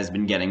Mingueza has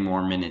been getting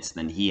more minutes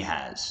than he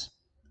has.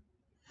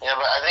 Yeah,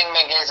 but I think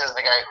Mingueza is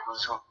the guy who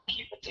can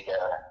keep it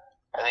together.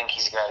 I think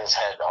he's got his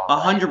head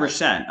on.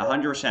 100%,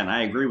 100%.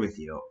 I agree with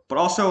you, but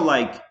also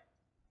like,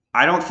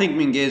 I don't think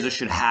Mingueza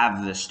should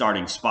have the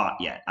starting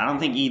spot yet. I don't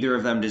think either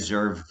of them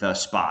deserve the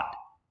spot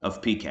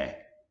of PK.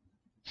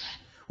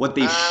 What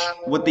they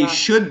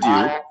should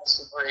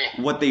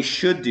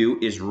do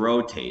is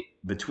rotate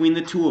between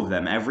the two of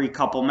them every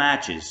couple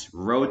matches.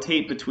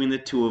 Rotate between the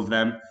two of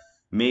them.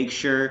 Make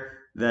sure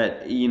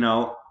that,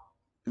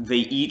 they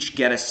each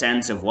get a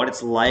sense of what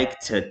it's like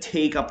to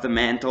take up the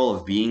mantle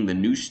of being the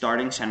new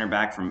starting center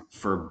back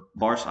for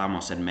Barca. I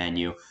almost said Man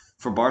U,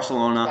 for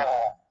Barcelona.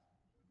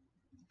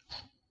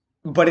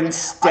 But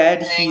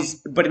instead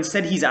he's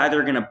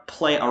either going to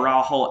play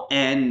Araujo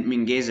and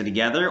Mingueza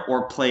together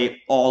or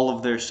play all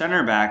of their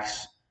center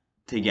backs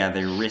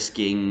together,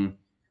 risking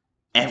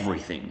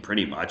everything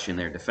pretty much in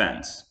their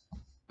defense.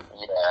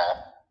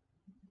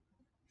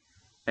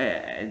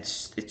 Yeah.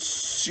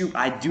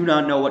 I do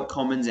not know what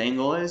Koeman's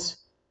angle is.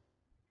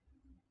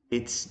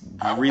 It's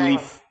really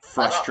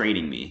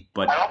frustrating me.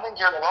 But I don't think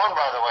you're alone,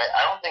 by the way.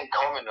 I don't think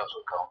Koeman knows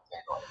what Koeman's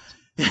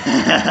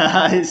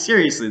angle is.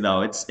 Seriously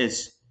though,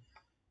 it's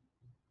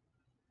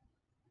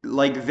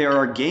like there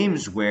are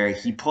games where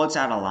he puts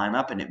out a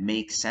lineup and it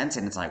makes sense,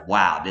 and it's like,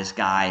 wow, this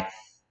guy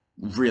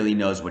really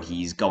knows what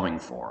he's going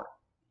for.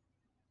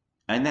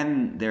 And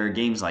then there are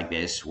games like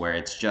this where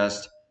it's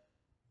just,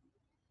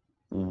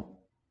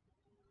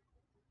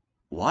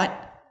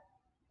 what?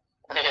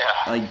 Yeah.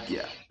 Like,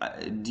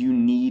 do you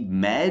need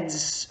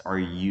meds? Are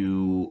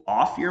you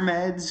off your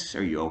meds?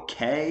 Are you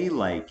okay?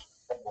 Like,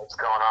 what's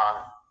going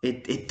on?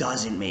 It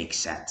doesn't make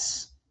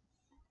sense.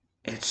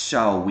 It's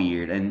so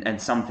weird,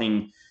 and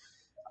something,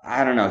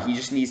 I don't know. He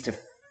just needs to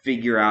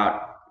figure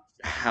out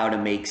how to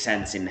make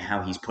sense in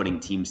how he's putting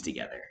teams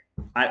together.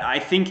 I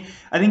think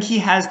he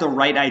has the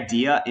right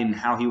idea in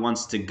how he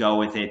wants to go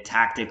with it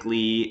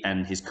tactically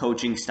and his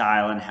coaching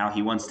style and how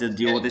he wants to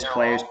deal with his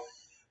players,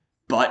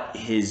 but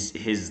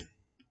his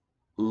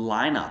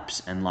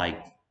lineups and like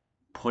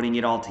putting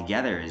it all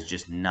together is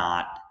just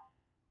not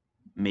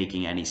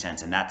making any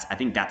sense, and I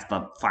think that's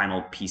the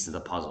final piece of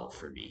the puzzle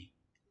for me.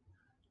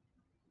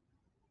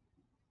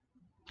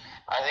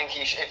 I think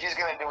if he's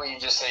going to do what you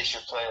just say, he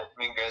should play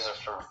Mingueza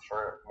for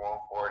more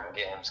important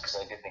games, because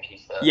I do think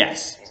he's the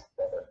yes. He's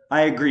better.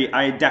 I agree.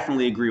 I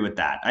definitely agree with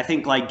that. I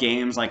think like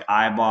games like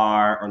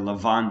Eibar or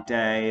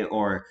Levante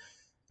or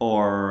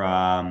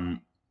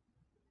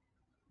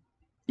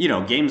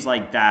games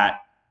like that,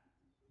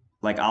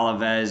 like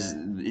Alaves,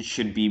 it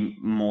should be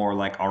more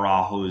like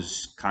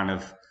Araujo's kind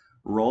of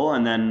role.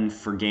 And then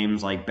for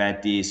games like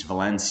Betis,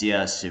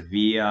 Valencia,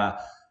 Sevilla,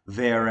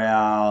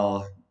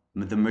 Villarreal,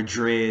 the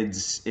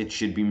Madrids, it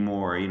should be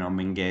more,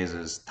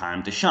 Mingueza's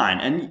time to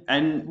shine.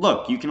 And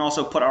look, you can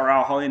also put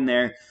Araujo in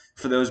there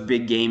for those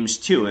big games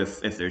too.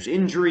 If there's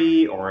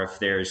injury or if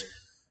there's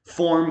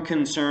form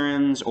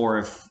concerns or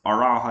if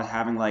Araujo is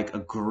having like a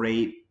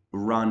great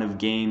run of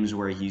games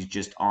where he's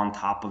just on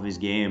top of his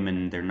game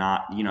and they're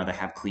not, they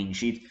have clean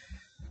sheets.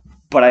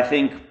 But I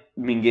think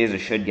Mingueza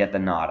should get the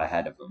nod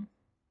ahead of him.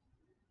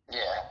 Yeah.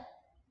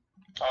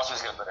 Also,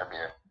 he's got better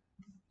beard.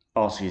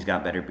 Also, he's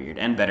got better beard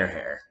and better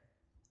hair.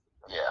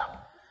 Yeah.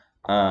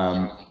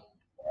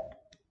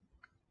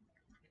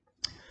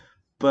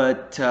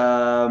 But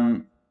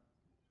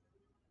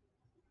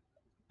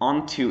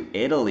on to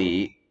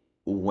Italy,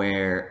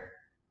 where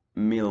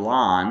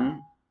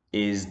Milan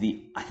is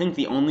I think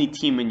the only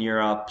team in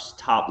Europe's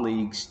top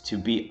leagues to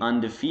be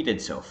undefeated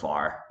so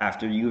far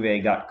after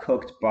Juve got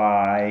cooked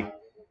by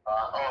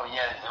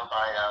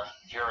by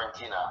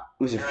Fiorentina.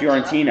 It was a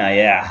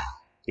Fiorentina,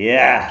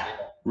 yeah.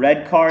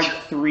 Red card,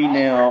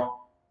 3-0.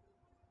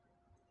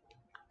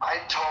 I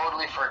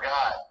totally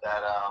forgot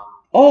that.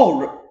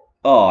 Oh,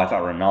 I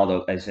thought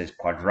Ronaldo. It says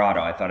Quadrado.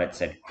 I thought it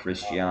said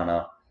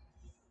Cristiano.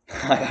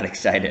 I got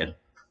excited.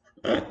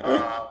 I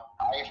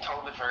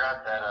totally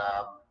forgot that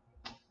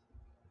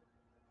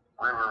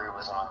Ribery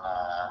was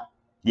on.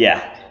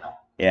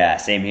 Yeah,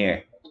 same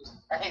here.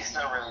 He's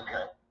still really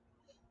good.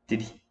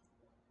 Did he?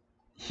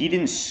 He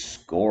didn't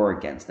score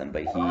against them,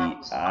 but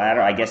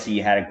I guess he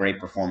had a great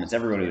performance.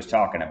 Everybody was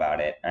talking about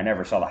it. I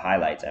never saw the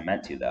highlights. I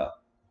meant to though.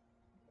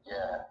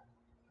 Yeah.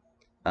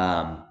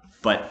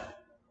 But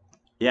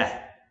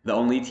yeah, the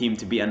only team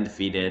to be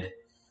undefeated,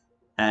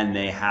 and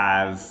they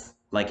have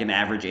like an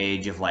average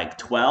age of like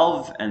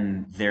 12,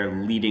 and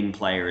their leading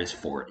player is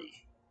 40.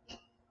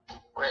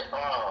 Wait,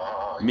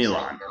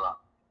 Milan.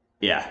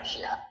 Yeah.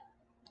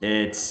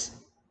 It's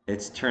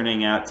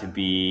turning out to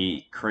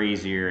be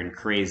crazier and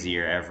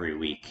crazier every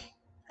week,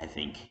 I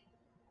think.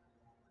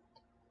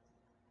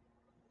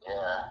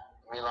 Yeah,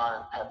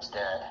 Milan and Pep's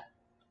dad.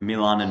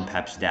 Milan and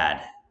Pep's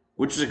dad,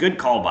 which is a good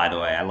call, by the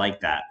way. I like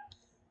that.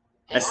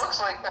 He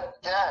looks like Pep's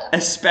dad.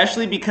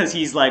 Especially because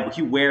he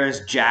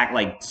wears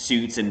like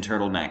suits and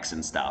turtlenecks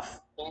and stuff.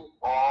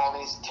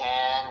 He's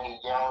tan. He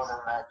yells in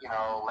that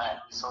Latin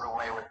sort of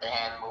way with the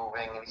hand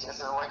moving, and he just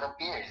has like a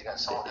beard. He's got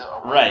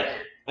a Right.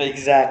 beard.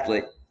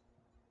 Exactly.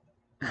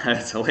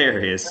 That's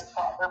hilarious.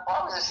 They're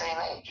probably the same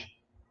age.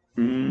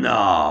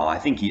 No, I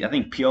think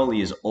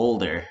Pioli is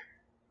older.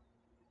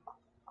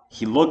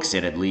 He looks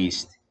it at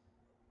least.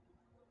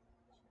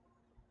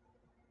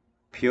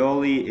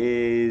 Pioli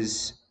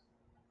is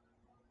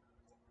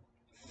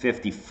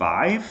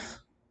 55?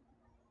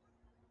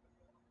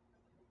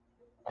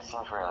 That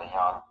seems really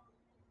young.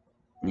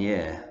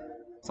 Yeah,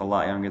 it's a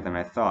lot younger than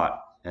I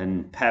thought.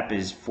 And Pep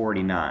is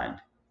 49.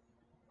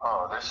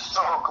 Oh, they're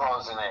so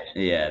close in age.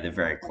 Yeah, they're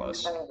very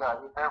close. They're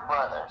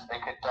brothers. They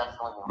could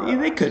definitely be brothers.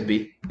 Yeah, they could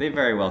be. They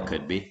very well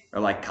could be.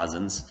 Or like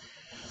cousins.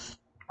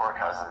 Or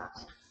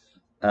cousins.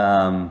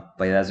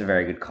 But yeah, that's a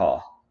very good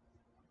call.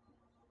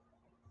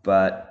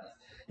 But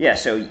yeah,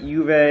 so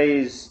Juve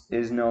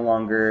is no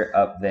longer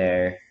up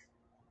there.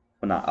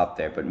 Well, not up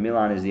there, but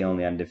Milan is the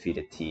only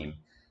undefeated team.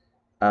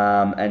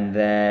 And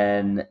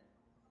then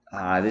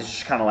this is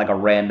just kind of like a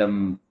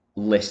random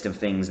list of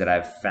things that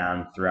I've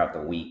found throughout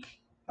the week.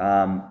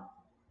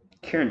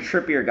 Kieran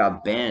Trippier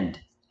got banned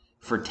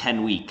for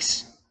 10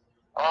 weeks.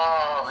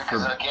 Oh,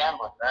 because of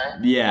gambling,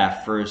 right?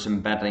 Yeah, for some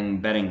betting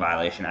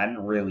violation. I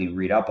didn't really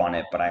read up on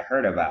it, but I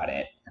heard about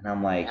it, and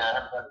I'm like, yeah, I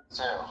heard about it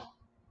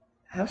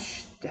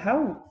too.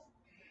 how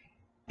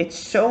it's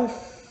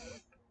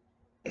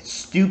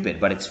stupid,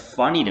 but it's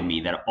funny to me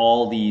that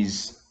all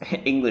these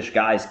English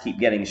guys keep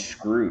getting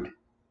screwed.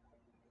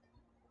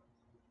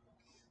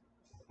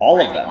 All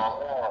of them.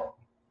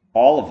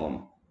 All of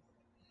them.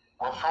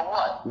 Well, for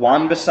what?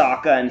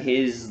 Wan-Bissaka and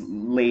his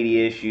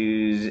lady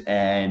issues,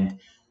 and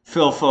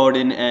Phil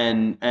Foden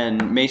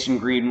and Mason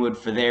Greenwood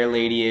for their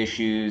lady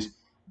issues.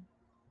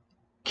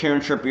 Kieran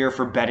Trippier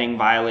for betting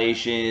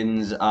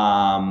violations. There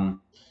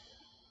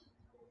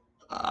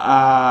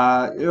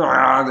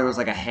was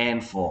like a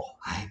handful.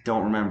 I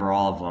don't remember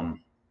all of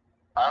them.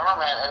 I don't know,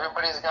 man.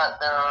 Everybody's got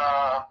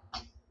their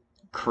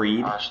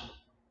Creed.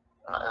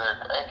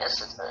 I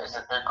guess is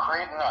it their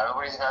creed? No,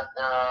 everybody's got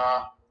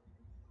their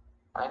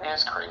maybe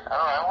it's creed. I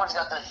don't know. Everyone's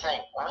got their thing.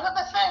 Everyone's got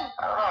their thing.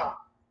 I don't know.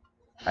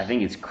 I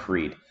think it's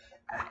Creed.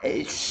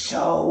 It's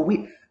so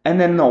weird. And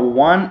then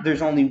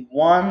there's only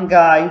one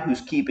guy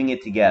who's keeping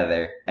it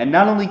together, and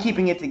not only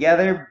keeping it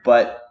together,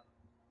 but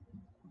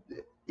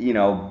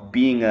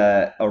being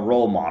a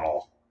role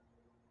model.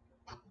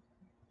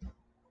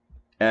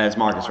 And it's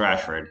Marcus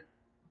Rashford.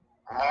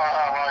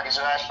 Marcus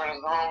Rashford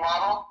is the role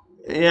model.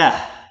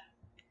 Yeah.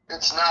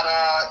 It's not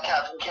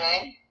Captain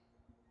Kane.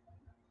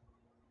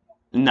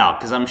 No,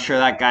 because I'm sure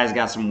that guy's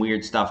got some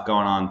weird stuff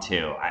going on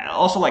too. I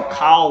also like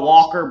Kyle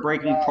Walker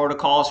breaking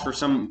protocols for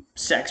some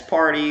sex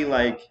party.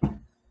 Like,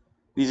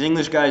 these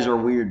English guys are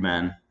weird,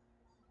 man.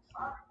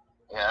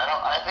 Yeah,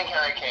 I think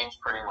Harry Kane's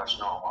pretty much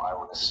normal, I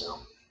would assume.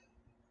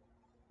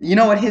 You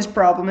know what his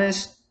problem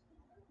is?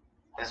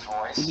 His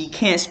voice. He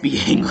can't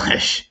speak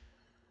English.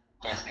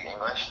 Can't speak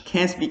English.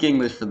 Can't speak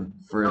English for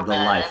the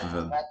life of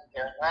him.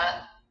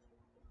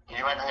 Did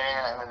you remember hearing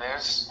that in the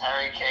news?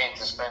 Harry Kane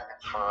suspended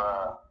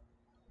for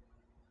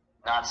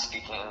not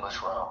speaking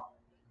English well.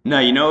 No,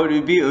 you know what it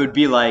would be? It would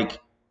be like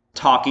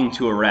talking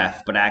to a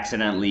ref, but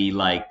accidentally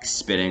like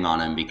spitting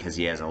on him because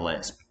he has a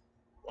lisp.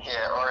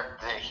 Yeah, or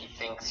he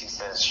thinks he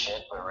says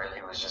shit, but really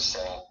he was just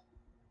saying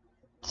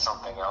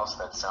something else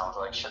that sounds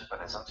like shit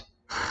but isn't.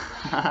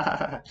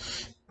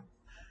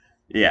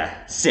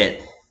 Yeah,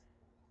 sit.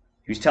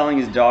 He was telling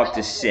his dog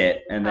to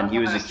sit, and then he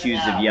was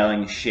accused of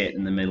yelling shit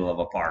in the middle of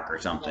a park or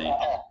something.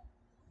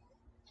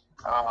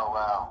 Oh,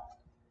 wow.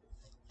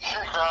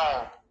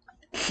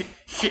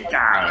 Shit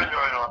down.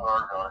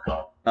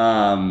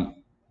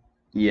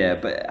 Yeah,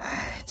 but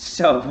it's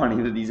so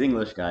funny that these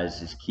English guys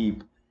just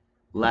keep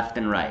left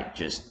and right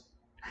just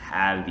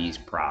have these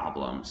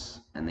problems,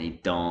 and they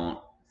don't.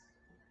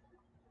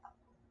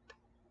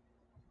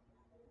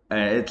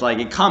 It's like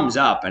it comes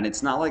up, and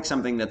it's not like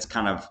something that's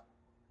kind of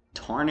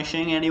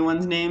tarnishing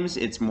anyone's names.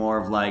 It's more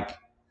of like,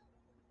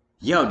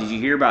 yo, did you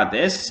hear about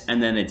this?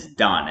 And then it's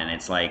done, and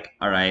it's like,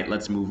 all right,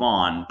 let's move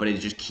on. But it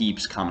just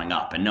keeps coming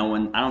up, and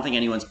I don't think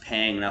anyone's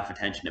paying enough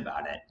attention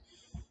about it.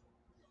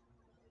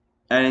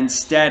 And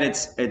instead,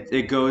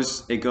 it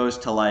goes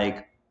to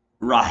like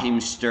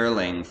Raheem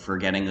Sterling for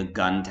getting a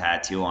gun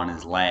tattoo on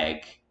his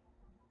leg,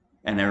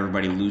 and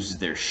everybody loses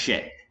their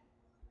shit.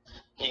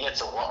 He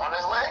gets a what on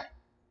his leg?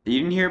 You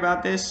didn't hear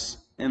about this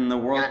in the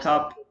World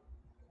Cup?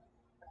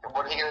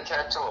 What did he get a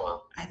tattoo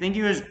of? I think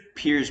it was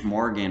Piers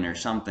Morgan or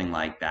something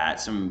like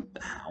that.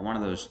 One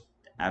of those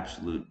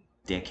absolute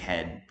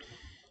dickhead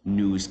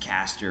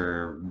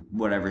newscaster,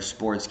 whatever,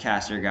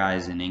 sportscaster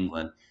guys in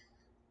England.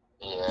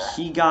 Yeah.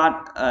 He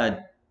got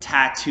a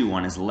tattoo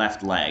on his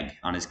left leg,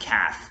 on his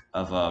calf,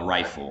 of a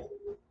rifle.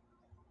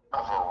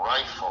 Of a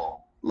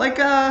rifle? Like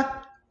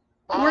a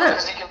Oh,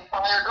 whatever. because he can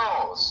fire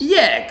goals.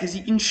 Yeah, because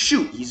he can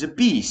shoot. He's a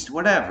beast.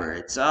 Whatever.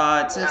 It's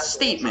a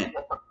statement.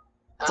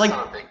 That's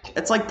not a big deal.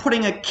 It's like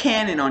putting a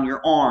cannon on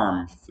your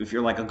arm if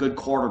you're like a good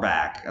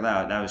quarterback.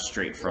 That was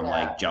straight from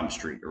like Jump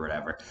Street or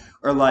whatever.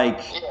 Or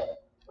like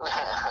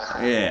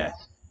yeah.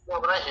 No,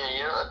 but I hear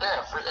you.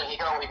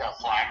 Damn, he got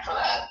flack for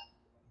that.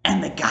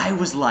 And the guy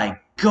was like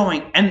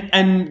going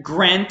and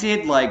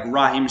granted, like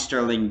Raheem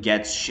Sterling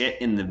gets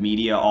shit in the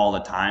media all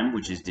the time,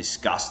 which is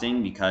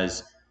disgusting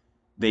because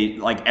they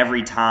like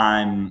every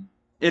time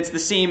it's the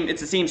same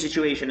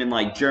situation in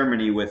like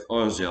Germany with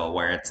Ozil,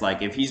 where it's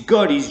like if he's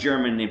good, he's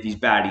German, if he's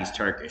bad, he's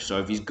Turkish. So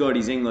if he's good,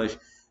 he's English,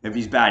 if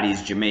he's bad,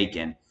 he's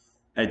Jamaican.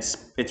 It's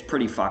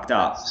pretty fucked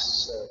up.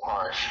 That's so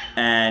harsh.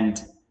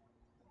 And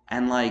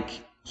like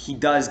he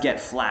does get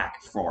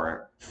flack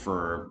for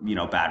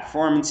bad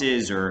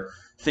performances or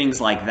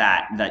things like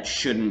that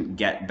shouldn't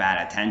get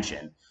bad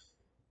attention.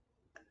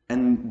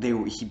 And the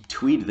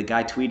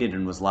guy tweeted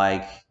and was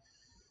like,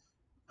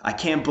 I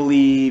can't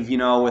believe,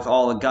 with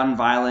all the gun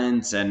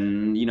violence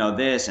and,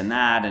 this and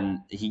that. And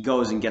he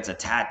goes and gets a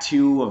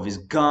tattoo of his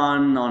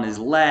gun on his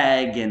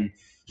leg. And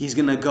he's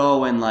going to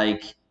go and,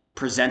 like,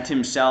 present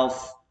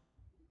himself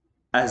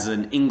as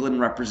an England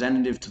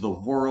representative to the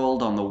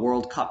world on the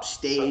World Cup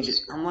stage.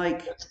 I'm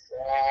like,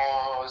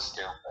 so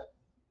stupid.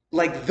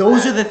 Like,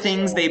 those are the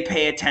things they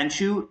pay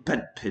attention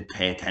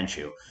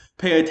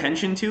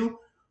to.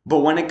 But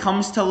when it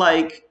comes to,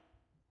 like,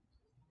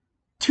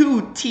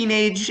 two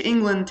teenage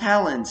England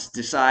talents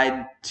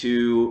decide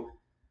to...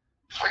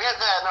 Forget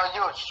that. No,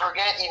 you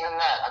forget even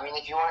that. I mean,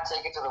 if you want to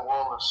take it to the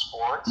world of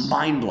sports...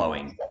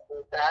 Mind-blowing.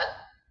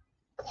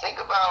 Think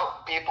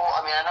about people...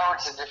 I mean, I know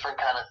it's a different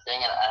kind of thing,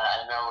 and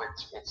I know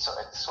it's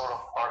sort of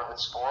part of the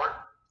sport,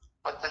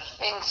 but the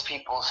things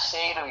people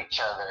say to each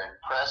other in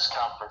press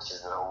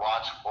conferences that are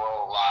watched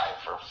world live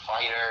for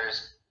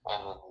fighters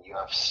and the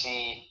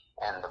UFC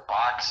and the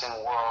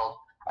boxing world,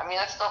 I mean,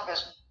 that stuff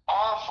is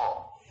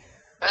awful.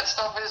 That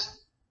stuff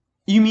is.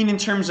 You mean in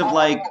terms of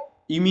like?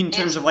 You mean in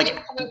terms of like? It's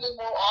infinitely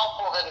more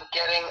awful than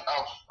getting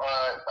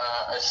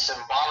a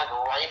symbolic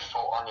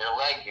rifle on your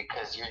leg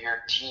because you're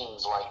your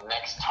team's like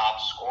next top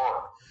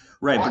scorer.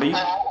 Right, but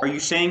are you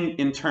saying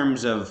in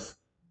terms of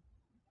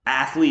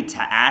athlete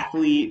to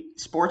athlete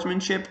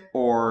sportsmanship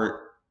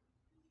or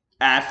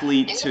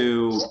athlete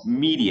to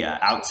media,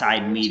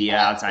 outside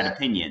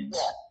opinions?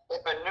 Yeah.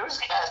 If a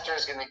newscaster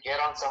is going to get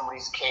on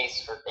somebody's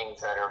case for things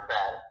that are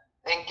bad,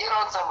 then get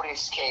on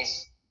somebody's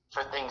case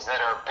for things that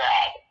are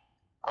bad,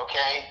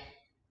 okay?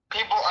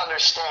 People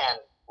understand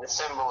the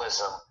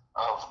symbolism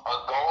of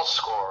a goal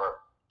scorer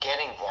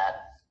getting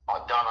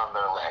that done on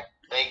their leg.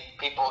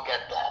 People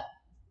get that.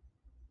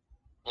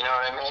 You know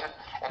what I mean?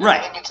 And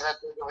right. I think it's that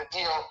big of a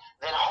deal.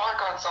 Then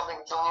hark on something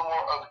that's a little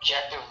more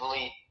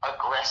objectively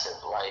aggressive,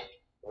 like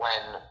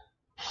when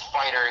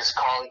fighters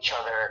call each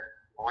other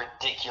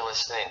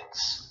ridiculous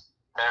things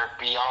that are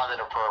beyond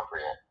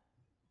inappropriate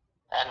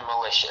and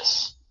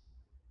malicious.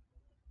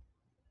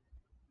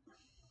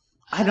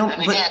 I don't.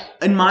 But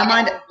in my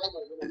mind,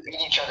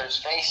 beat each other's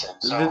faces.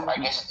 So I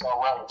guess it's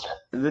all relative.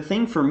 The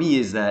thing for me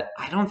is that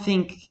I don't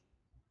think,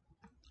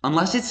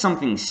 unless it's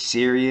something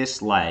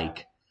serious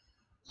like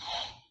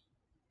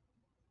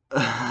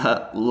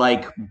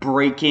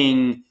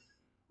breaking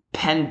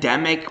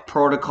pandemic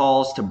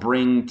protocols to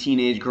bring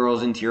teenage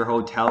girls into your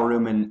hotel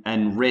room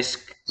and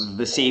risk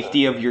the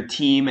safety of your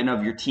team and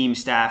of your team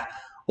staff,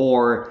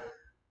 or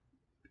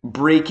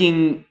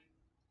breaking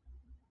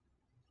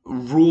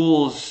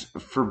rules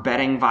for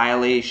betting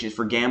violations,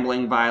 for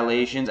gambling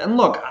violations. And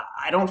look,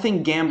 I don't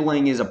think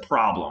gambling is a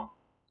problem.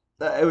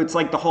 It's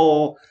like the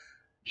whole...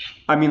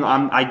 I mean,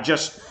 I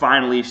just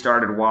finally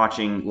started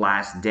watching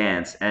Last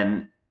Dance,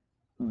 and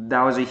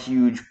that was a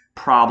huge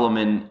problem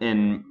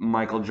in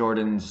Michael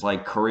Jordan's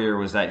like career,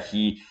 was that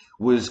he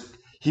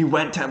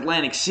went to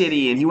Atlantic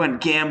City and he went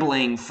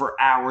gambling for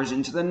hours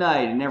into the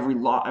night, and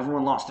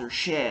everyone lost their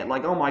shit.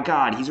 Like, oh my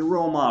God, he's a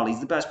role model.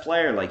 He's the best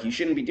player. Like, he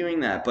shouldn't be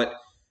doing that. But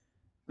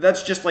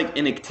that's just like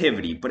an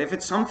activity. But if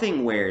it's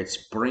something where it's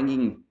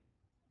bringing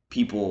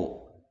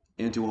people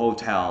into a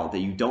hotel that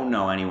you don't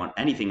know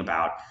anything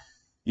about,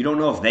 you don't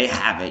know if they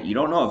have it, you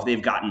don't know if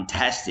they've gotten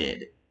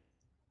tested.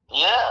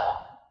 Yeah.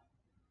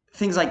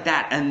 Things like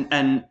that,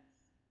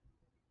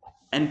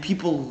 and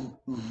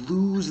people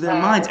lose their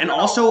minds, and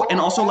also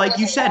like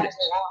you said,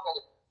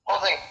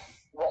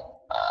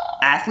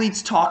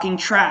 athletes talking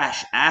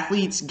trash,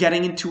 athletes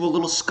getting into a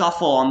little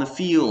scuffle on the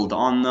field,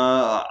 on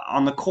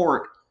the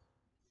court,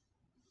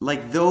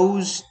 like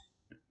those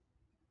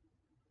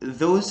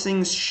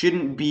things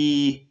shouldn't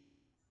be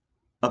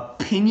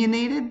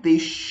opinionated. They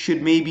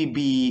should maybe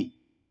be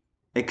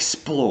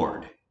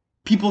explored.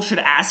 People should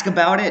ask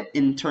about it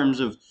in terms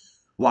of,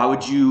 why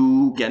would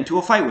you get into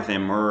a fight with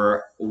him?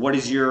 Or what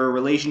is your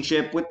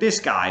relationship with this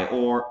guy?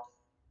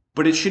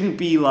 But it shouldn't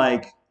be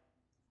like,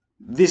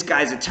 this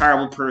guy's a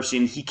terrible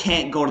person. He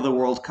can't go to the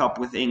World Cup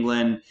with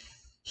England.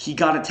 He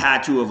got a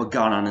tattoo of a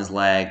gun on his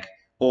leg.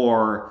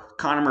 Or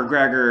Conor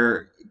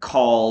McGregor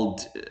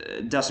called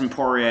Dustin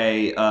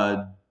Poirier,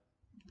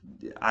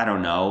 I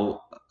don't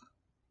know,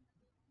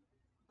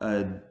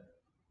 a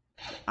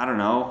I don't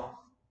know,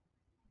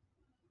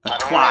 a I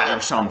don't twat know.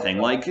 or something.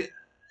 Like,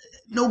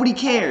 nobody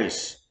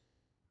cares.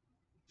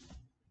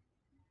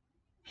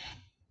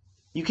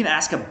 You can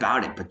ask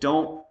about it, but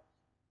don't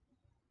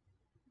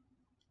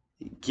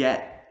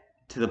get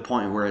to the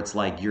point where it's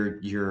like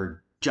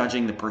you're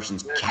judging the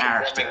person's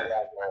character.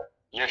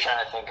 You're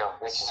trying to think of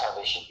this is how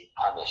they should be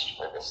punished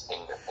for this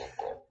thing that they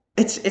did.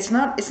 It's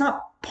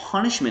not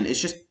punishment.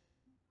 It's just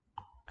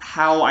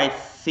how I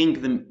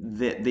think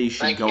that they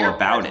should go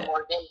about it.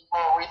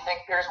 We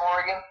think Piers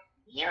Morgan,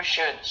 you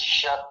should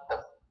shut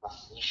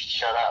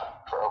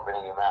up for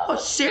opening your mouth. Oh,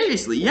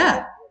 seriously,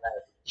 yeah.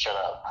 Shut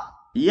up.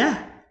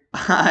 Yeah.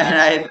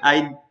 And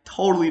I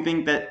totally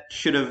think that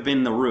should have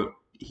been the route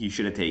he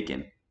should have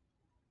taken.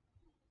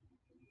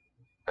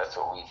 That's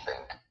what we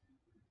think.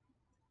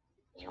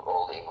 You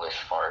old English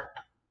fart.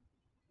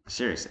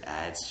 Seriously,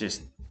 it's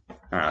just, I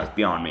don't know, it's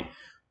beyond me.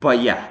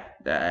 But yeah,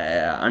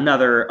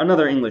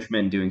 another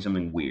Englishman doing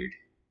something weird.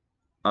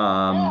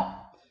 Yeah.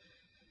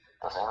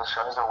 Those English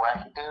guys are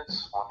wacky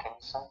dudes. What can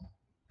you say?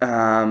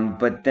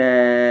 But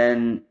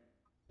then,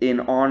 in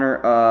honor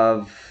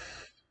of,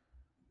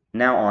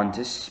 now on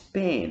to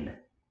Spain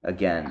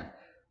again,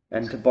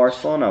 and to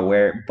Barcelona,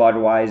 where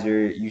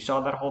Budweiser, you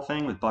saw that whole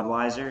thing with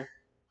Budweiser?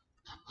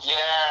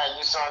 Yeah,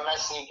 you saw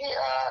Messi.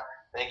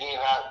 They gave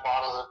out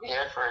bottles of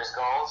beer for his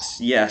goals.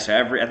 Yes,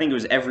 I think it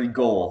was every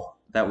goal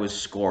that was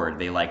scored.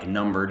 They like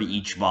numbered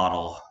each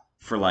bottle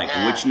for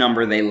which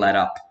number they let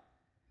up.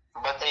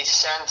 But they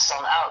sent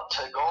some out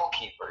to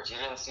goalkeepers. You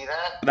didn't see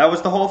that? That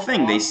was the whole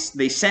thing. They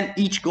sent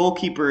each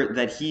goalkeeper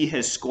that he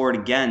has scored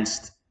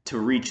against to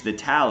reach the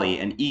tally,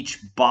 and each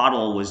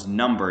bottle was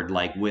numbered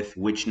with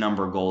which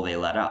number goal they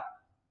let up.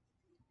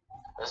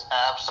 It's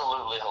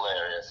absolutely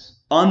hilarious.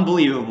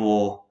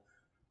 Unbelievable.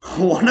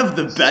 One of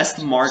the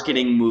best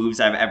marketing moves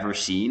I've ever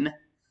seen.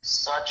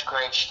 Such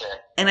great shtick.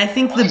 And I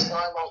think Are they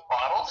selling those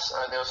bottles,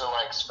 or those are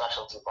like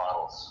specialty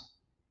bottles?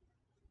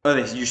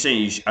 You're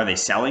saying are they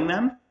selling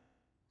them?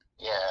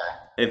 Yeah.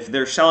 If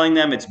they're selling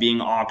them, it's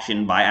being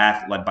auctioned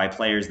by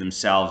players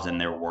themselves,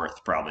 and they're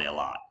worth probably a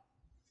lot.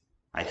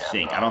 I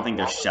think. Probably. I don't think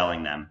they're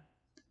selling them.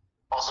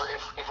 Also,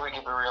 if we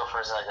can be real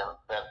for a second,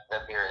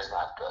 that beer is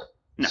not good.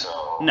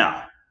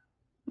 No.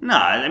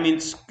 I mean,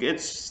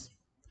 it's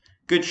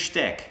good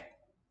shtick.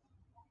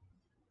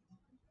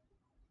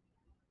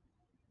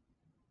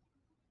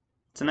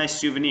 It's a nice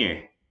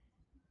souvenir.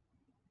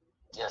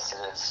 Yes, it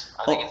is.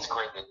 I think it's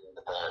great that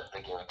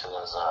they give it to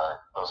those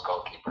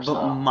goalkeepers.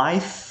 But my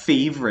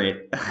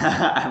favorite,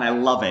 and I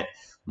love it,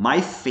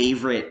 my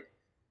favorite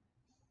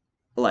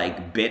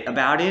bit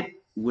about it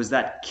was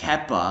that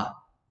Kepa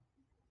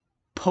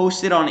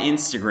posted on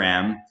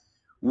Instagram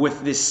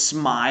with this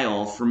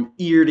smile from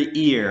ear to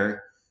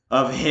ear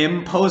of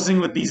him posing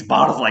with these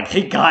bottles like,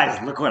 hey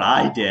guys, look what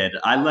I did.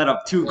 I let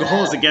up 2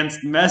 goals against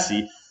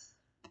Messi.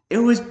 It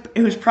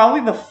was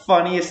probably the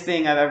funniest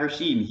thing I've ever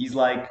seen. He's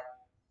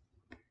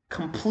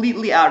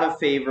completely out of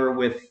favor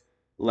with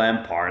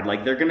Lampard.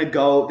 They would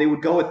go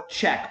with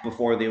Cech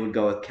before they would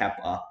go with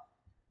Kepa.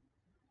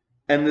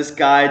 And this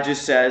guy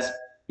just says,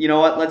 you know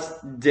what, let's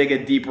dig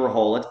a deeper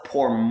hole. Let's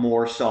pour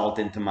more salt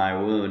into my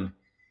wound.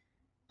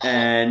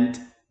 And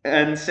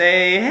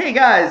say, hey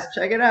guys,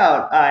 check it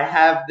out. I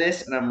have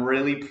this and I'm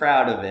really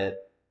proud of it.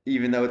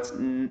 Even though it's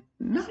not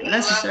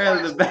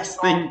necessarily the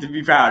best thing to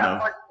be proud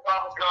of.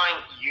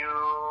 Going, you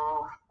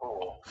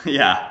fool.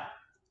 Yeah.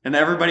 And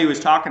everybody was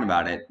talking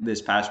about it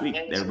this past week.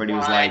 Everybody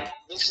was like...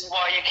 This is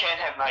why you can't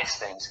have nice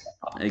things.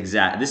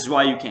 Exactly. This is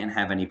why you can't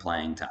have any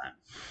playing time.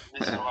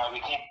 This is why we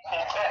can't...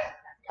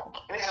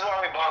 This is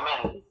why we bought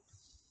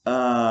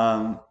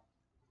Mendy.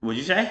 What'd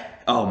you say?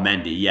 Oh,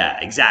 Mendy. Yeah,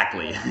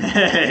 exactly.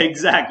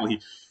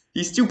 Exactly.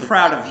 He's too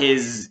proud of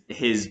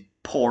his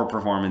poor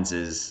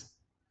performances.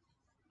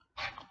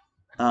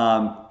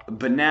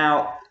 But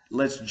now,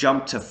 let's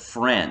jump to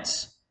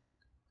France.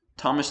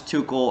 Thomas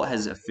Tuchel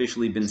has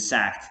officially been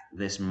sacked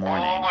this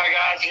morning. Oh my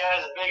gosh,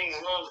 guys, biggest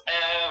moves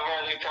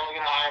ever. They're probably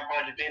going to hire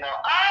Pochettino.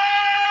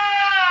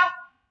 Ah!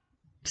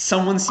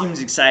 Someone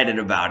seems excited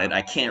about it.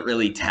 I can't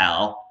really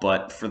tell,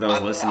 but for those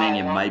listening,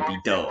 it might be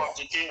dope. I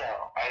think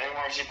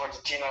Mauricio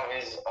Pochettino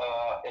is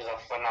a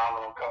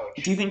phenomenal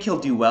coach. Do you think he'll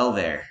do well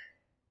there?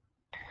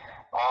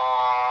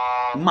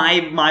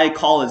 My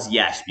call is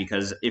yes,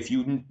 because if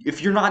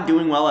you're not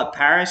doing well at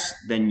Paris,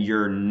 then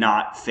you're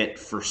not fit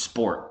for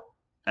sport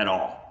at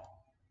all.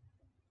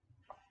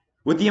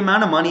 With the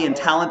amount of money and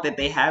talent that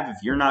they have, if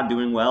you're not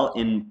doing well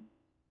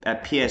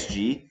at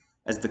PSG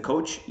as the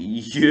coach,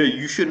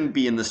 you shouldn't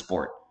be in the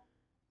sport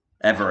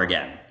ever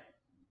again.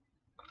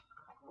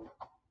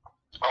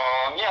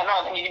 Yeah, no,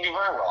 I think he can do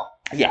very well.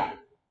 Yeah.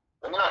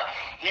 No,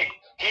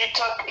 he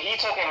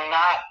took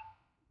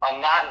a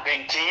not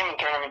big team and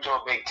turned him into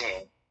a big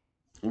team.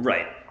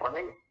 Right.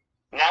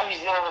 Now he's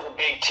dealing with a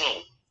big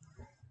team.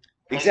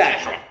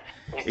 Exactly.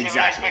 It's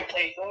different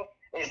expectations.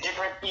 It's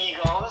different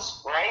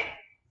egos, right?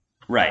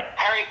 Right.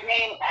 Harry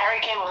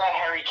Kane was not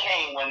Harry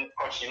Kane when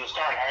Pochettino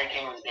started. Harry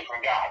Kane was a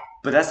different guy.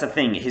 But that's the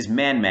thing, his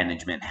man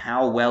management.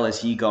 How well is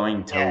he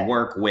going to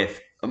work with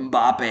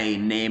Mbappe,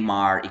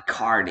 Neymar,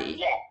 Icardi.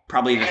 Yeah.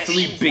 Probably the Because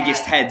three he's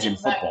biggest got- heads in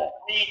he's got football.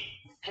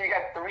 He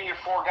got 3 or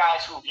 4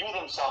 guys who view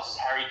themselves as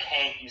Harry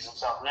Kane views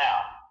himself now.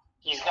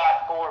 He's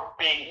got 4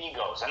 big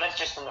egos, and that's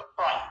just in the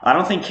front. I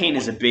don't think Kane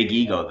is a big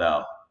ego,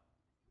 though.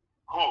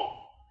 Who?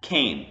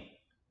 Kane.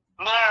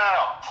 No.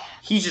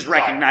 He's just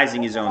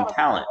recognizing his own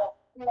talent.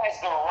 He has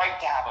the right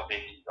to have a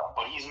big ego,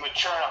 but he's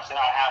mature enough to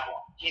not have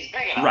one. He's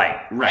big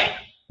enough. Right.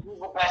 He's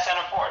the best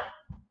center forward.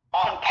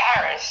 On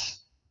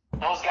Paris,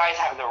 those guys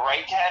have the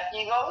right to have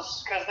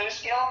egos because they're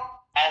skilled,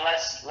 and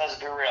let's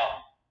be real.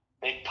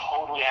 They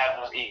totally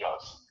have those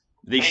egos.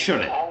 They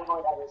shouldn't.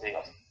 Totally have those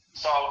egos.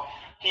 So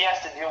he has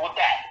to deal with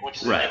that,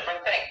 which is Right. a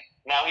different thing.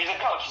 Now he's a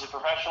coach. He's a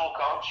professional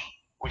coach,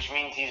 which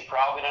means he's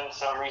probably done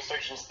some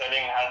research and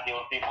studying how to deal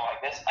with people like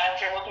this. And I'm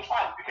sure he'll do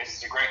fine because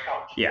he's a great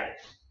coach. Yeah.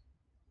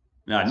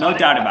 No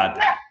doubt about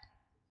that.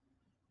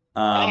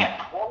 And again,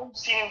 what we've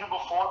seen him do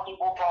before,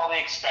 people probably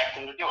expect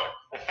him to do it.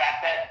 The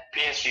fact that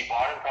PSG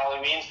bought him probably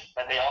means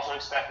that they also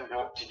expect him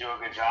to do a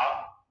good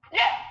job.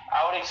 Yeah,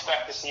 I would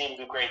expect to see him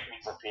do great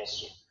things at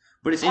PSG.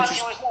 But it's Plus, he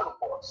interesting. was there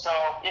before, so,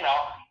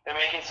 they're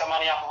making some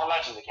money off of a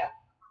legend again.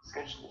 It's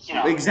good,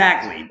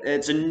 Exactly.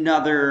 It's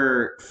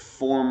another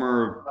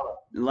former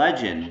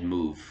legend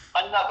move.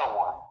 Another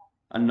one.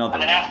 Another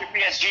And then one. after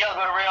PSG, I'll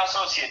go to Real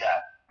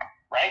Sociedad.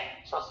 Right?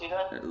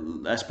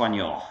 Sociedad?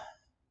 Espanol.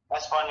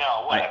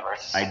 Espanyol, whatever.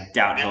 I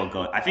doubt he'll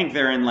go. I think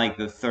they're in like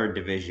the 3rd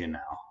division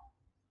now.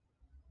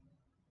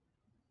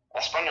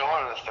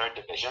 Espanyol in the 3rd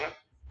division.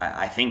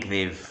 I think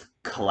they've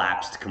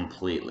collapsed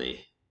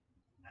completely.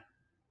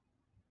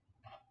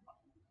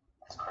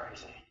 That's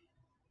crazy.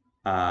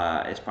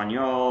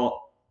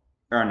 Espanol,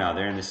 or no,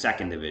 they're in the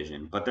 2nd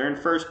division, but they're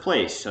in 1st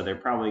place, so they're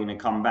probably going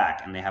to come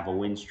back, and they have a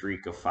win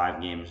streak of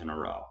 5 games in a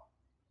row.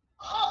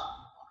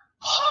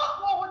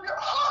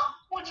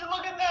 Would you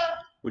look at that?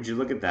 Would you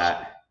look at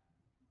that?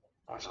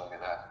 Would you look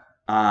at that?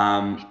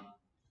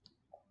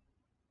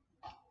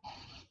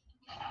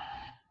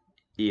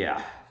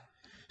 Yeah.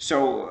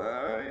 So,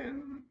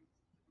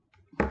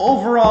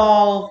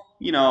 overall,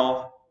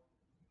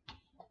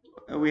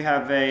 we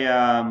have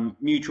a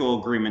mutual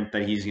agreement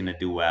that he's going to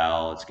do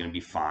well. It's going to be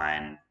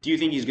fine. Do you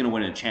think he's going to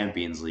win a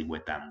Champions League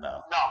with them,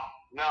 though? No.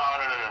 No.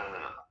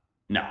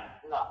 No.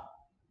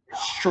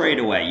 Straight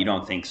away, you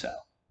don't think so?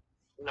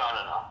 No.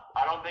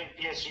 I don't think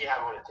PSG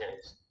have what it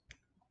takes.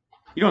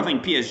 You don't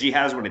think PSG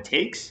has what it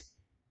takes?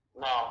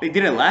 No. They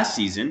did it last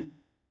season.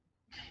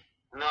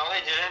 No, they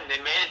didn't. They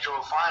made it to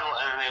a final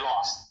and then they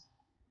lost.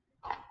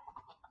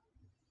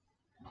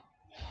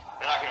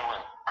 They're not going to win.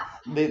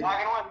 They're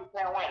not going to win. They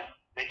can't win.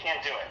 They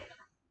can't do it.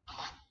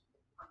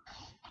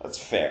 That's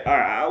fair. All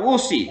right, we'll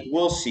see.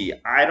 We'll see.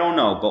 I don't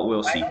know, but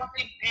we'll see. I don't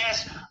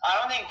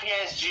think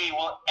PSG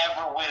will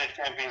ever win a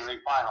Champions League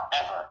final,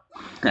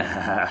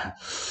 ever.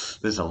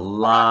 There's a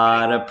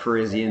lot of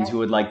Parisians who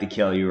would like to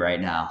kill you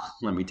right now.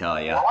 Let me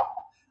tell you.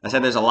 I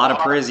said there's a lot of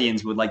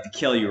Parisians who would like to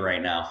kill you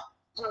right now.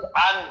 Dude,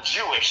 I'm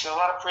Jewish. So a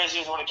lot of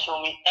Parisians want to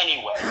kill me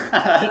anyway.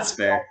 That's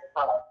fair.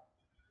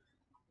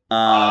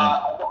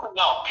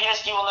 No,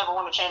 PSG will never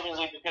win the Champions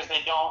League because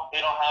they don't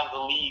have the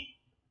league.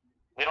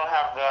 They don't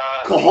have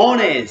the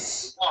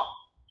Cojones. No,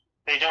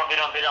 they don't.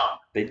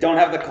 They don't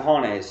have the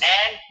cojones.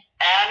 And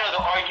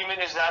the argument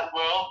is that,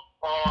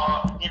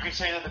 you could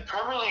say that the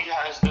Premier League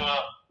has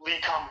the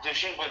league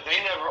competition, but they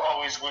never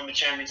always win the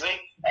Champions League.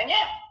 And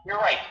yeah, you're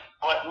right.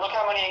 But look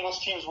how many English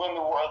teams win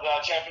the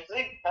Champions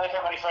League, and look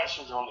how many French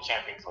teams win the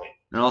Champions League.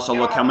 And also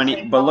look how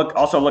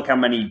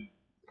many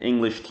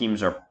English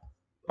teams are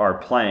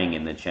playing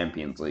in the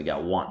Champions League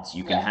at once.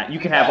 You can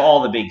have all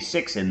the big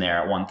 6 in there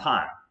at one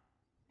time.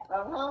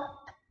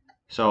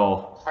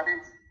 So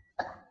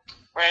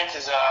France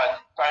is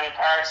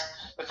Paris.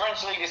 The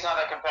French league is not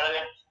that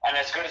competitive, and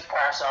as good as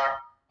Paris are,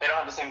 they don't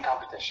have the same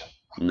competition.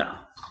 no.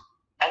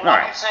 And All I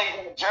right. could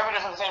say Germany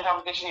doesn't have the same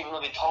competition, even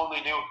though they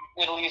totally do.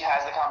 Italy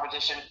has the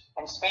competition,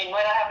 and Spain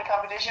might not have the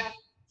competition,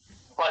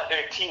 but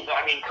their teams.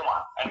 I mean, come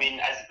on. I mean,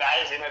 as bad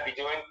as they might be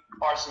doing,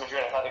 Barca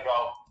Madrid have had to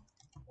go.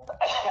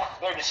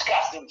 They're a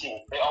disgusting team.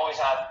 They always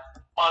have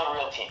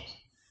unreal teams.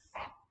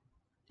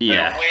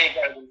 Yeah. They're way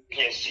better than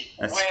PSG.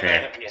 That's way fair.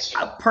 better than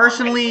PSG.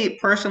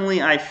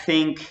 Personally, I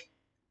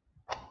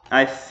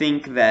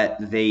think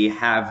that they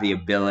have the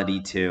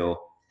ability to,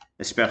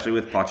 especially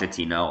with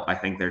Pochettino. I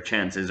think their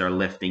chances are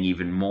lifting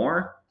even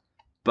more,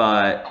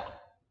 but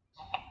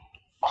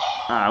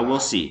we'll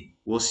see.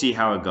 We'll see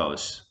how it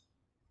goes.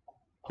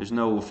 There's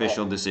no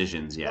official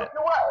decisions yet.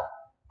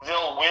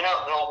 They'll win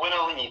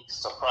a league.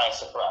 Surprise,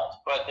 surprise.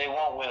 But they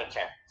won't win a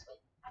Champions League.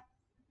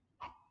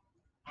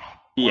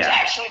 Which Yeah.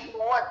 actually, you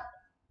know what?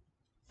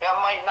 That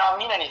might not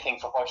mean anything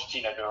for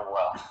Pochettino doing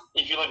well,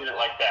 if you look at it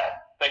like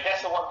that. Like,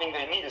 that's the one thing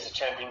they need is a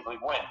Champions League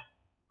win.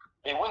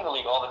 They win the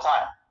league all the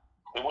time.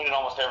 They win it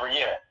almost every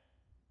year.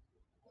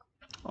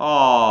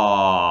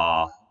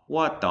 Oh,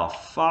 what the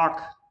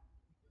fuck?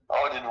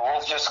 Oh, did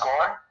Wolves just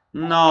score?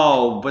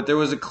 No, but there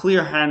was a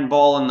clear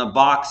handball in the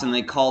box and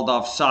they called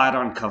offside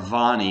on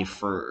Cavani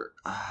for...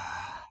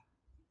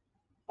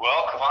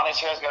 Well, Cavani's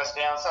hair's got to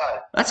stay outside.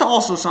 That's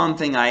also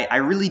something I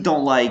really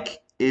don't like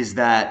is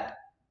that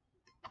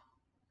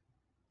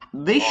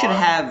they should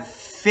have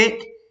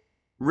fit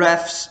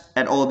refs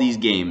at all these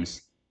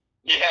games.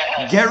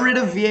 Yes. Get rid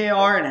of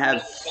VAR and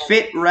have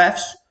fit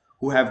refs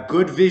who have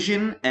good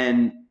vision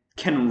and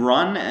can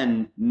run,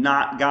 and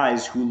not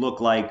guys who look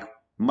like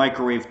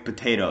microwaved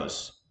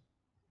potatoes.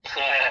 Do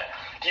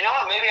you know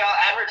what? Maybe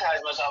I'll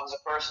advertise myself as a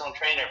personal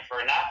trainer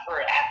not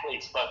for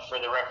athletes, but for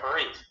the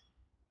referees.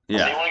 So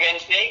you want to get in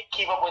shape,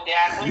 keep up with the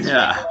athletes.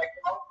 Yeah.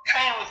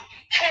 Train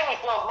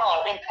with Will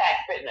Muller,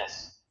 Impact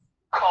Fitness.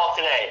 Call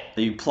today.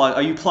 Are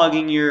you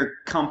plugging your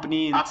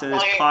company into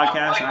this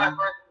podcast? I'm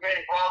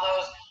plugging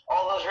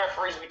all those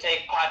referees we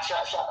take pot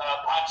shots at.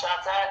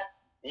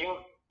 You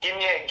give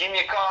me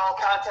a call,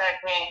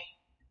 contact me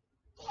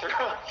through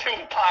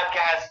the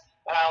podcast,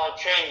 and I will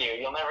train you.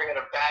 You'll never get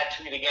a bad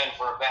tweet again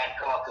for a bad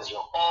call because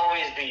you'll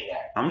always be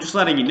there. I'm just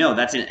letting you know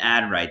that's an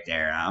ad right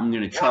there. I'm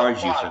gonna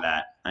charge you for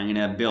that. I'm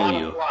gonna bill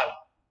you.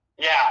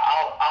 Yeah,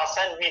 I'll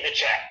send me the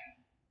check.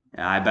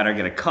 Yeah, I better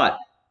get a cut.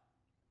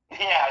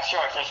 Yeah,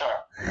 sure.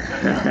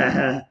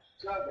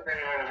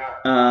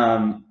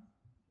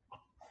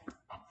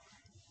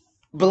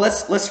 But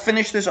let's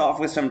finish this off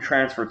with some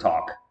transfer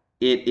talk.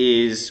 It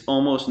is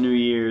almost New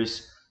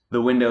Year's.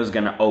 The window's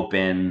gonna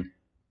open.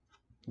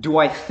 Do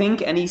I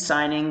think any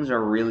signings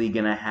are really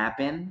gonna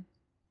happen?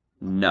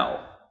 No.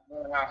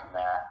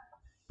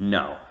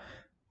 No.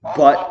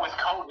 But with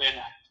COVID.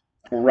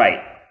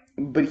 right.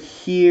 But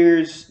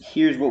here's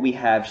what we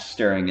have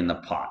stirring in the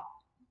pot.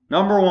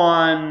 Number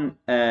one,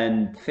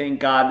 and thank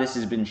God this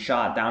has been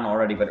shot down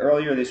already, but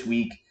earlier this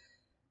week,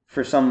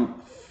 for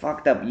some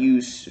fucked up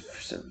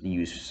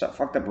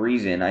fucked up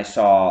reason, I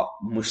saw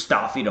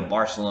Mustafi to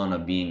Barcelona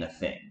being a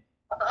thing.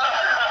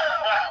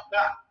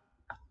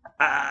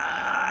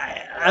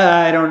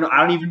 I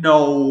don't even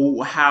know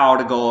how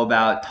to go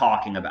about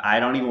talking about. I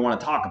don't even want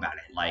to talk about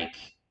it. Like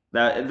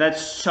that's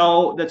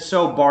so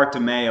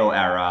Bartomeu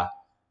era,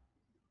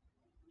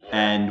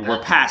 and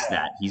we're past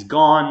that. He's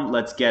gone.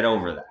 Let's get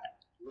over that.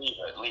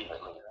 Leave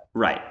it.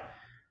 Right.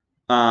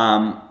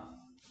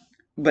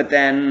 But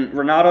then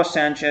Renato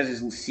Sanchez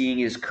is seeing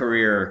his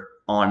career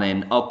on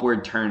an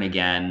upward turn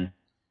again.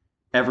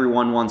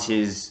 Everyone wants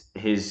his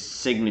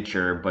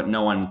signature, but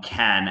no one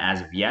can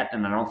as of yet,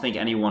 and I don't think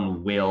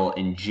anyone will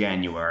in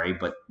January,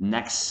 but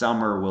next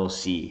summer we'll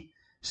see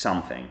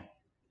something.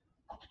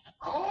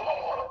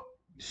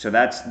 So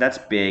that's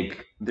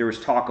big. There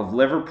was talk of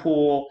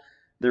Liverpool.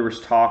 There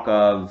was talk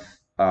of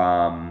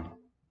other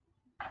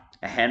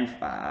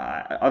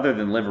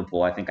than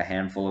Liverpool, I think a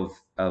handful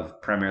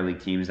of Premier League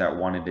teams that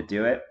wanted to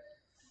do it.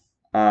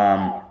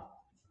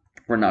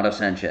 Renato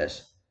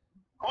Sanchez.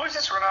 Who is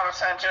this Renato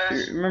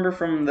Sanchez? Remember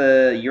from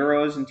the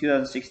Euros in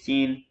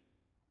 2016?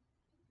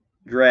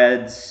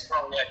 Dreads.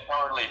 Oh, yeah,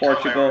 totally.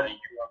 Portugal. Totally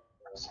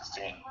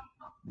 2016.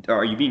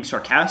 Are you being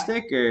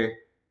sarcastic or?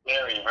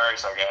 Very, very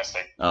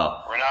sarcastic.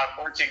 Oh. We're not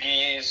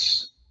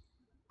Portuguese.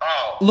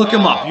 Oh. Look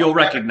him up. You'll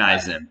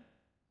recognize him.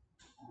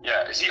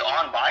 Yeah. Is he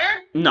on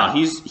Bayern? No,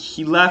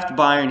 he left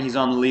Bayern. He's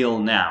on Lille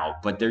now,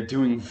 but they're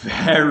doing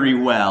very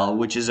well,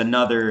 which is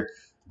another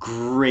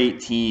great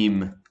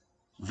team,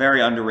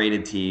 very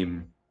underrated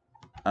team.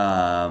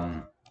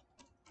 I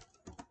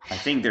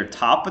think they're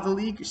top of the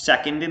league,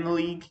 second in the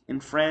league in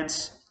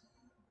France,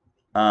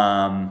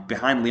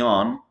 behind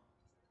Lyon,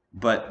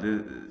 but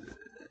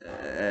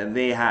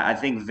I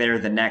think they're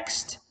the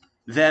next.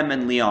 Them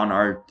and Lyon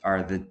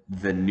are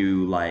the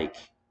new like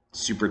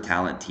super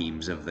talent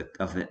teams of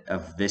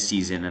this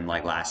season and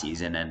like last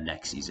season and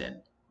next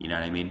season. You know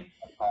what I mean?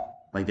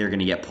 Like they're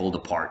gonna get pulled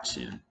apart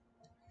soon.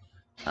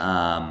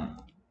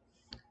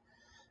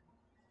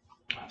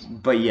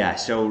 But yeah,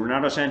 so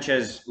Renato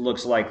Sanchez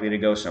looks likely to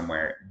go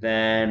somewhere.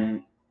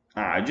 Then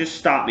just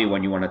stop me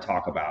when you want to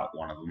talk about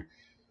one of them.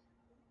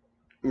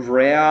 David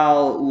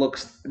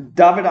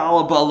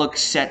Alaba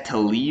looks set to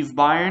leave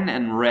Bayern,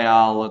 and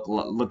Real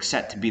looks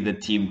set to be the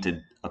team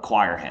to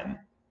acquire him.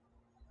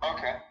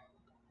 Okay.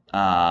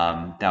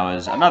 That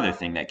was another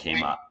thing that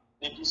came up.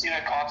 Did you see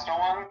that Costa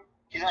one?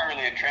 He's not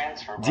really a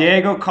transfer.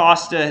 Diego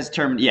Costa has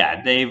terminated.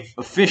 Yeah, they've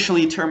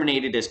officially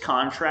terminated his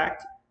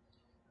contract.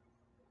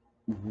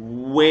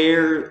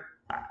 Where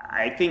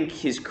I think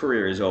his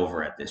career is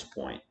over at this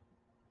point.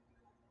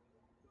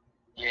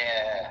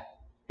 Yeah.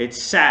 It's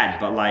sad,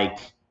 but like,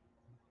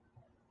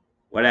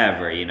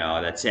 whatever,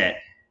 that's it.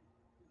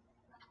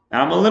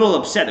 And I'm a little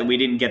upset that we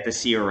didn't get to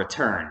see a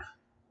return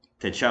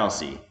to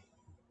Chelsea.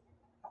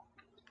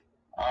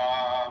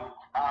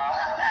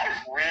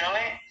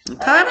 Really?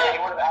 Kind of.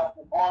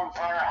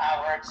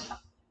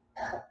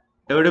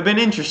 It would have been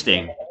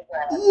interesting.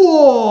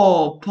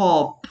 Whoa,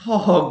 Paul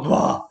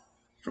Pogba.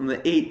 From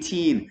the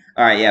 18.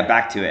 All right, yeah,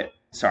 back to it.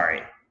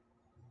 Sorry.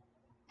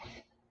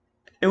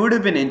 It would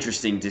have been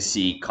interesting to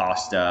see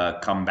Costa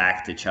come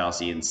back to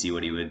Chelsea and see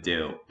what he would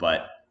do.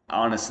 But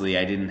honestly,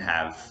 I didn't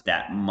have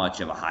that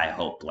much of a high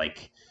hope.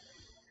 Like,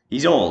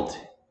 he's old.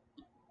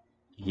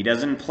 He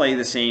doesn't play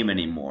the same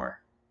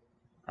anymore.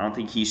 I don't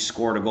think he's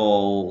scored a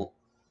goal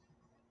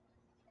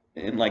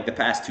in, like, the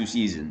past 2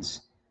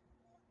 seasons.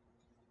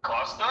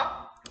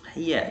 Costa?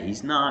 Yeah,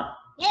 he's not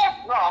Yeah,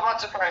 no, I'm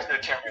not surprised they're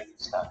Champions League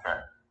stuff,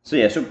 right? So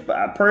yeah, so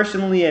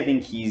personally, I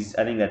think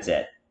that's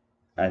it.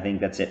 I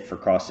think that's it for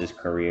Costa's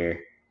career.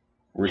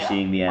 We're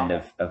seeing the end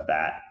of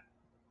that.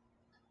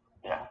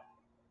 Yeah.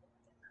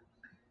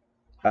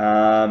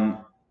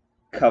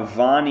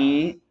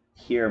 Cavani,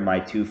 here are my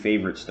two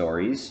favorite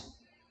stories.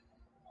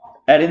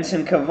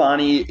 Edinson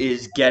Cavani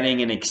is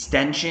getting an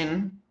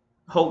extension,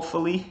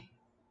 hopefully,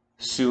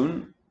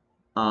 soon.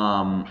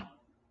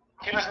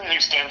 He doesn't need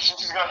extensions.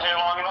 He's got hair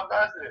long enough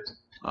as it is.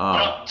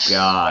 Oh,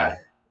 God.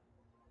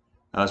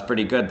 That was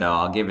pretty good, though.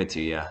 I'll give it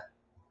to you.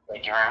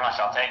 Thank you very much.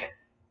 I'll take it.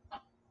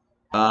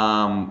 So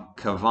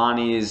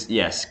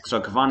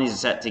Cavani's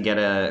set to get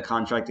a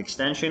contract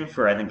extension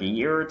for, I think, a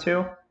year or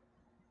two.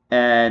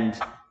 And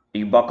are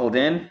you buckled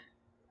in?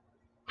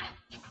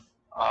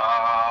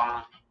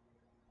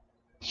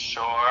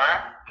 Sure.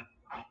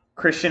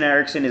 Christian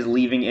Eriksen is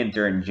leaving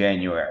Inter in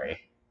January.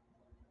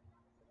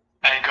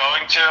 And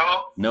going to?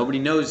 Nobody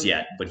knows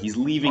yet, but he's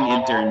leaving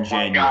Inter in my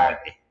January.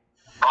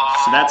 God.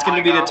 So that's going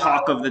to be the God.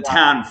 talk of the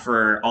town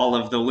for all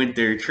of the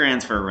winter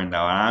transfer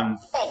window, and I'm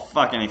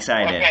fucking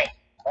excited. Okay.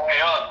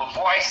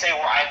 Before I say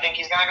where I think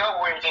he's gonna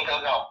go, where do you think he'll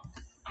go?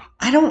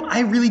 I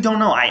really don't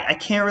know. I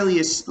can't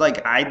really,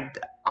 like,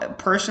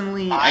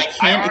 personally, I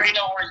can't. I already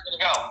know where he's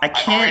gonna go. I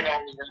can't. I already know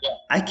where he's gonna go.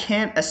 I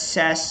can't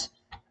assess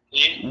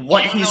You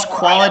what know his where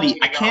quality.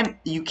 he's gonna go.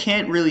 You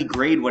can't really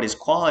grade what his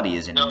quality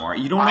is anymore.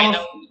 You don't I know.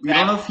 know You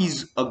don't know if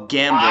he's a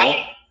gamble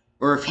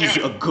or if he's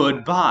a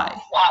good buy.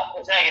 Stop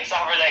for a second.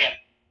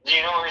 Do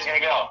you know where he's gonna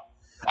go?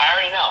 I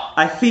already know.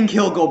 I think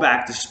he'll go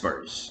back to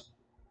Spurs.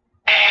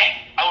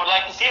 I would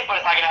like to see it, but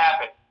it's not gonna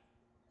happen.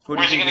 Where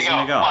do you Where's he think gonna he's go?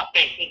 gonna Come go? on,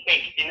 think.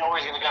 You know where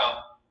he's gonna go.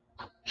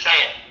 Say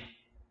it.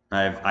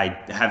 I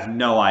have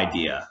no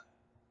idea.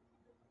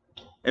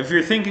 If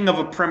you're thinking of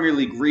a Premier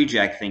League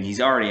reject thing,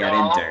 he's already at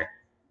No. Inter.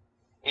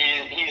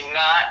 He's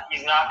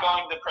not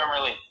going to the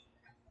Premier League.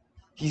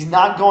 He's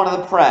not going to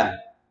the Prem.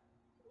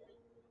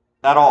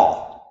 At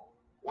all.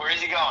 Where is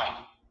he going?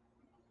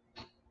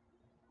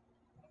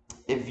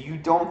 If you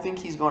don't think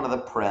he's going to the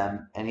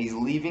Prem and he's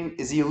leaving,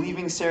 is he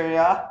leaving Serie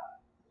A?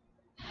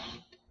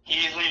 He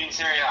is leaving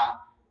Serie A.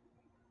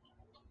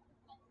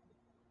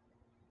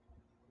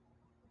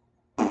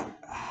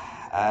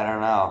 I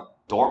don't know.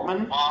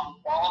 Dortmund?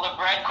 Follow the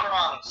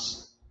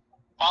breadcrumbs.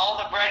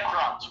 Follow the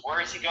breadcrumbs.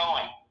 Where is he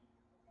going?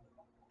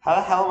 How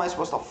the hell am I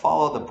supposed to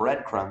follow the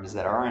breadcrumbs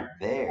that aren't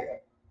there?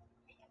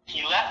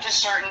 He left a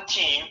certain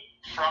team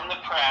from the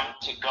Prem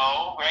to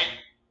go, right,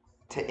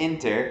 To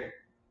Inter.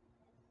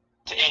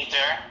 to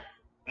Inter.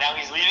 Now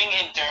he's leaving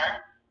Inter.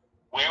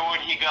 Where would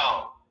he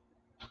go?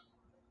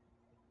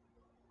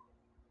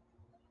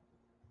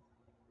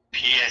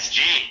 PSG.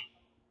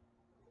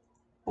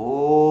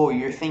 Oh,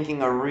 you're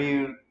thinking a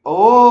reunited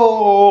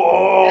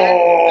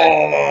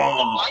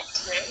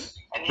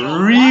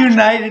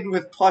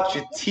with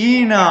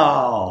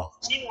Pochettino.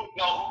 Team would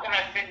go, who can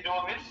I fit into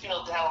a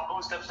midfield to help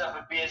boost up stuff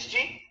at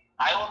PSG?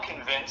 I will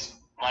convince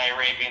my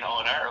Arabian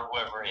owner, or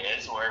whoever he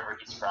is, wherever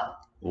he's from,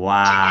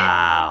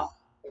 Wow.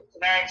 it's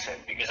an Eriksen,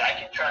 because I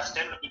can trust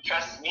him, he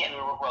trusts me, and we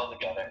work well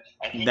together.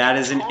 And he That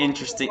can is an totally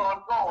interesting- go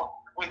on goal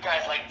with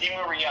guys like Di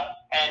Maria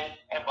and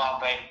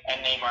Mbappe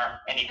and Neymar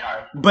and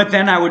Icardi. But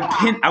then I would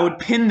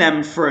pin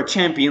them for a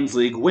Champions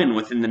League win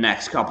within the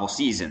next couple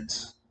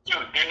seasons. Dude,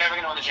 you're never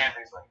going to win the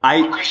Champions League.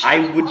 I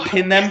would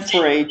pin them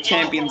for a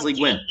Champions League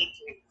win.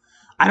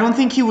 I don't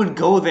think he would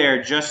go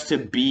there just to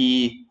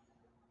be,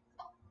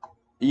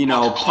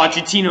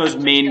 Pochettino's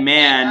main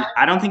man.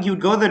 I don't think he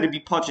would go there to be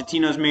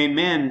Pochettino's main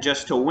man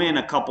just to win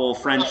a couple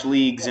French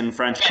leagues and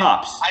French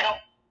cups. I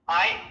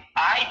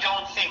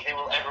don't think they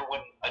will ever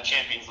win a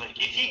Champions League.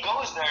 If he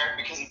goes there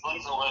because he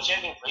believes he'll win a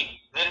Champions League,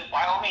 then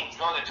by all means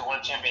go there to win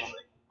a Champions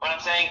League. But I'm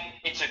saying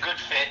it's a good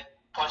fit.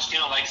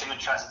 Pochettino likes him and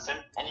trusts him,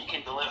 and he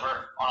can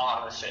deliver on a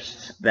lot of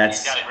assists. He's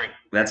got a great.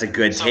 That's a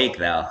good take,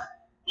 though.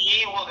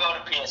 He will go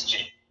to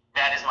PSG.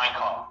 That is my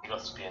call. He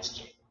goes to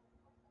PSG.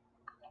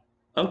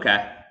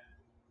 Okay.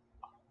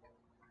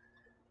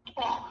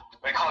 Ooh,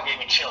 my call gave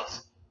me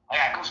chills. I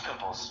got goose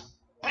pimples.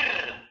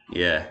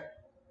 Yeah.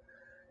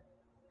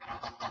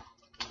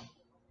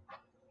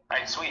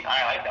 Alright, sweet.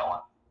 I like that one.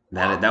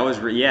 That was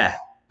yeah.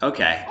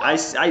 Okay, I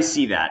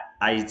see that.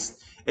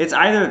 It's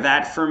either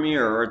that for me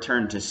or a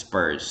return to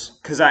Spurs,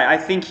 because I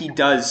think he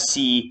does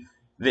see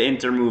the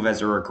Inter move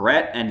as a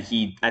regret, and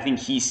I think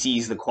he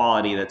sees the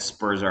quality that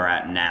Spurs are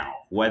at now.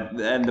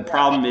 And the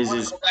problem is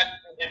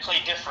they play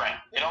different.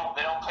 They don't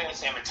play the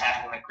same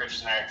attacking that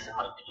Christian Eriksen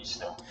might be used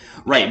to.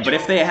 right. But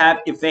if they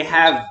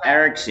have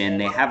Eriksen,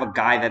 they have a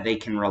guy that they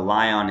can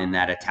rely on in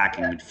that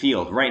attacking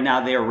midfield. Right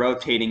now, they are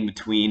rotating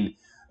between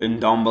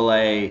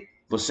Ndombele,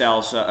 Lo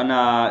Celso,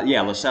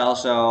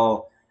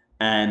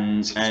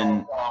 and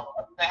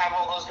they have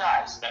all those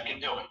guys that can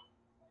do it.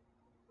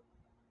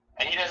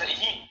 And he doesn't.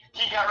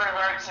 He got rid of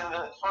Eriksen in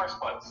the first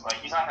place. Like,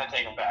 he's not going to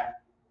take him back.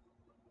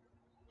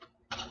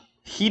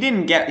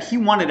 he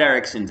wanted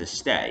Eriksen to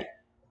stay.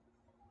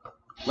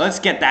 Let's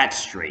get that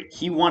straight.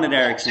 He wanted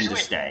Eriksen to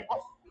stay.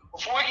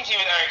 Before we continue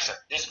with Eriksen,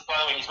 by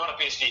the way, he's going to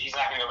PSG. He's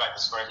not going to go back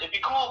to Spurs. It'd be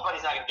cool, but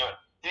he's not going to do it.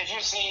 Did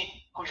you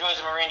see who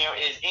Jose Mourinho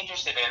is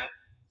interested in?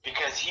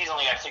 Because he's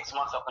only got 6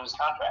 months left on his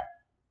contract.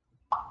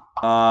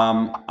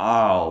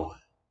 Oh.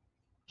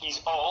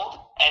 He's old,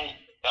 and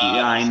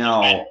Yeah, I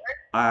know.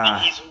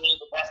 and he's made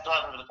the best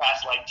 11 for the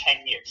past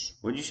 10 years.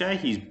 What'd you say?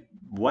 He's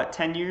what?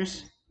 10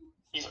 years?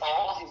 He's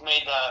old. He's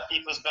made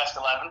FIFA's best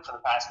 11 for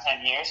the past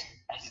 10 years,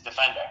 and he's a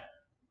defender.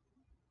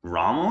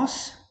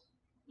 Ramos?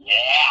 Yeah.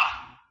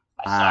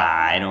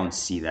 I don't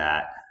see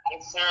that.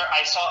 Sir,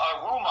 I saw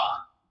a rumor.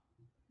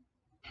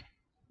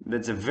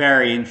 That's a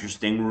very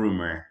interesting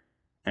rumor,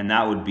 and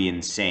that would be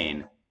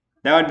insane.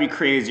 That would be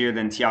crazier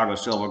than Thiago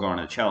Silva going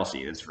to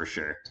Chelsea, that's for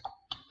sure.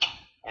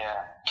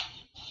 Yeah.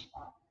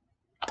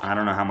 I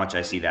don't know how much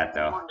I see that,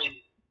 though. You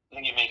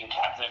think you'd make him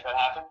captain if that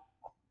happened?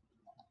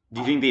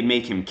 Do you think they'd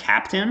make him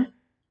captain?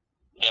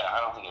 Yeah,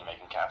 I don't think you'd make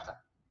him captain.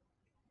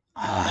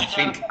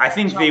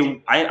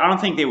 I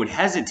don't think they would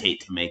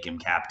hesitate to make him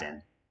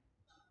captain.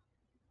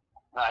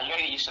 Nah, you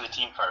gotta get used to the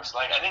team first.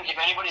 I think if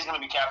anybody's gonna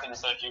be captain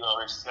instead of Hugo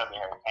Lloris, it's gonna be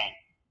Harry Kane.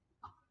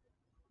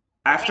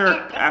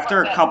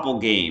 After a couple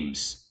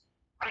games.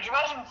 Could you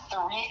imagine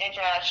 3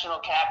 international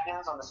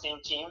captains on the same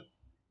team?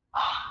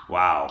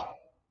 Wow.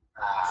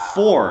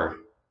 4.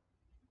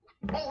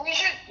 Well, we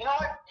should, you know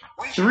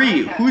what?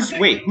 3. Who's the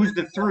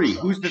 3?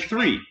 Who's the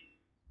 3?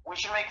 We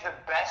should make the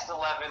best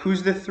 11.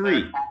 Who's the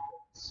 3?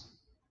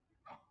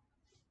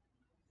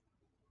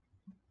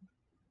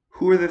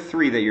 Who are the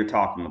 3 that you're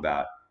talking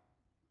about?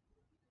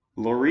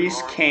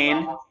 Lloris,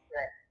 Kane,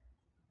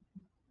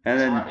 and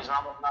then Is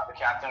Ramos not the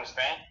captain of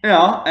Spain?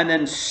 and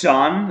then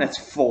Son. That's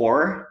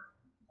 4.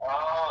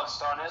 Oh,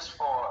 Son is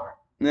 4.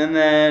 And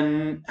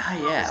then Is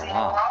he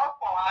wow.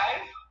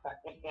 5?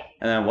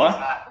 And then He's what?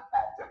 not the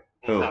captain.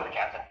 He's Who? not the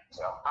captain.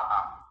 So,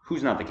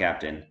 Who's not the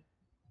captain?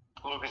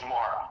 Lucas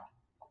Moura.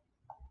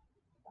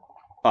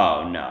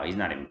 Oh no, he's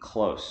not even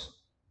close.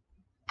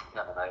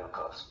 No, not even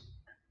close.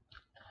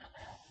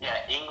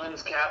 Yeah,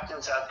 England's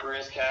captain, South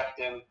Korea's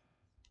captain,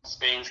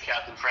 Spain's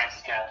captain,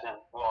 France's captain.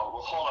 Well,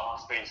 we'll hold up on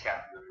Spain's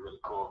captain. It'll be really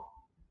cool.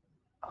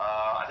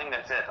 I think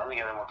that's it. I don't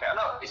think any more captain.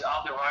 No, is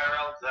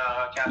Alderweireld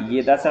the captain?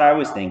 Yeah, that's what I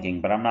was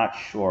thinking, but I'm not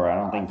sure. I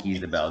don't think he's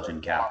the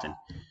Belgian captain.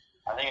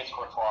 I think it's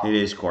Courtois. It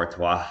is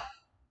Courtois.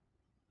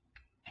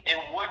 It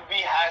would be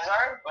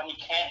Hazard, but he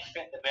can't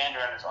fit the band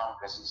around his arm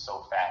because he's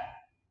so fat.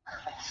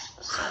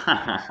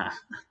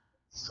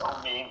 So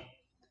mean.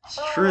 It's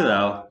true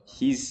though.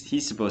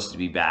 He's supposed to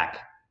be back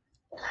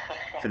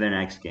for the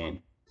next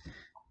game.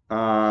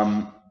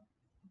 And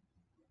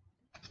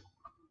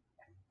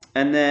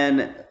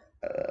then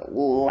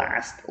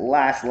last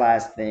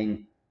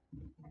thing.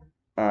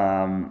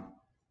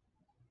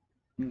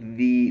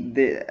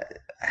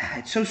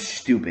 It's so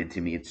stupid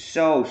to me. It's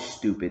so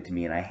stupid to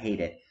me, and I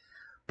hate it.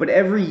 But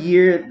every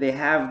year they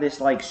have this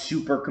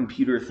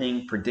supercomputer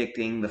thing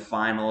predicting the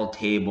final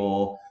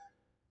table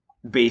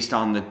based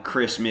on the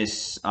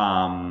Christmas,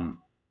 outcomes.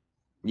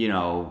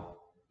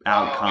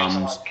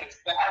 It's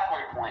the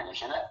halfway point,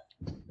 isn't it?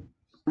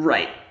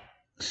 Right.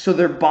 So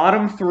their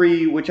bottom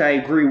 3, which I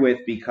agree with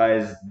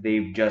because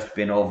they've just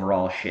been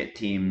overall shit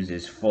teams,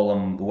 is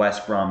Fulham,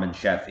 West Brom, and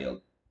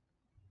Sheffield.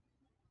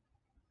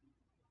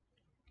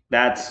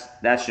 That's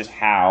just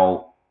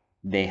how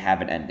they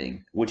have it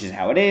ending, which is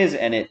how it is,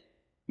 and it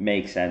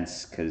makes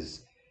sense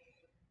because...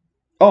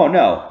 Oh,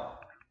 no.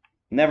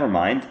 Never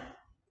mind.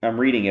 I'm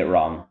reading it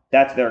wrong.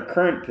 That's their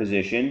current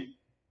position.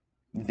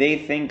 They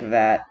think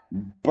that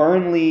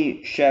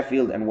Burnley,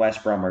 Sheffield, and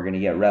West Brom are going to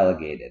get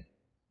relegated.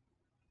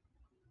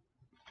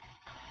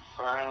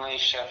 Burnley,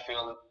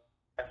 Sheffield,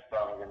 West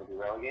Brom are going to be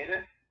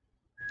relegated.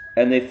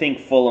 And they think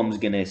Fulham's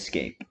going to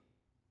escape.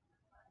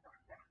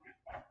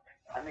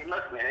 I mean,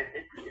 look, man,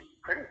 it's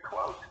pretty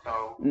close.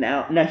 So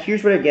Now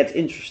here's where it gets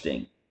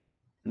interesting.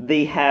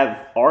 They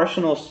have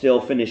Arsenal still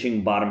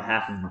finishing bottom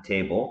half of the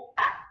table.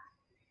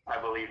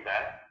 I believe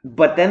that.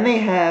 But then they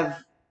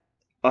have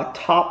a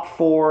top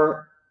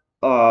 4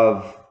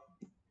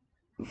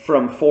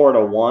 from 4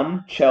 to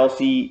 1,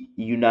 Chelsea,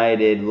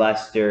 United,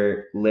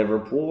 Leicester,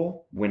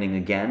 Liverpool winning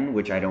again,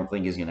 which I don't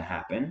think is going to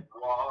happen.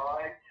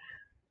 What?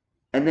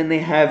 And then they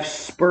have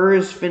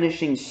Spurs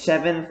finishing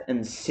 7th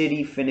and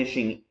City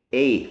finishing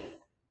 8th.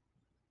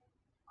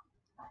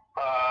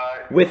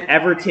 With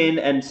Everton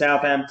and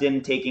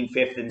Southampton taking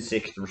 5th and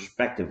 6th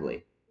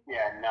respectively.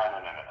 Yeah, no.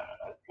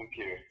 The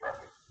computer's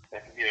perfect. The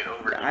computer's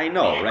over. I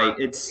know, right?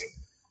 It's...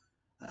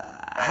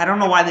 I don't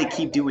know why they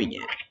keep doing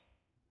it.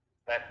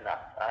 That's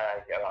not.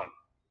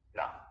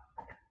 No.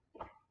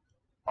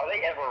 Are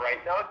they ever right,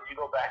 though? Did you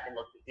go back and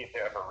look to see if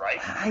they're ever right?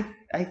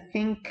 I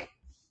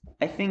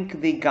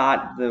think they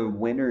got the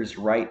winners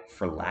right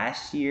for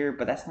last year,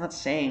 but that's not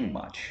saying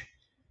much.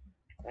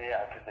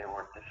 Yeah, because they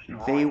were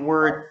destroyed. They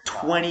were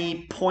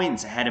 20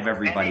 points ahead of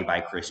everybody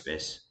by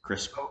Crispix.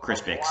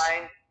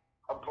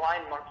 A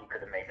blind monkey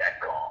could have made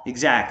that call.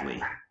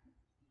 Exactly.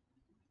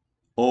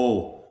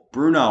 Oh,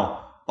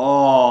 Bruno.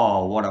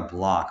 Oh, what a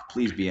block.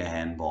 Please be a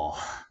handball.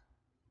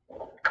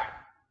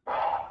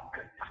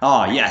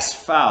 Oh, yes,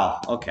 foul.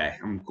 Okay,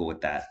 I'm cool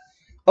with that.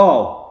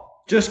 Oh,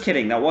 just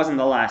kidding. That wasn't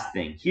the last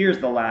thing. Here's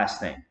the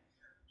last thing.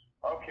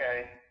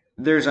 Okay.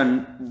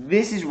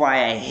 This is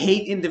why I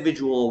hate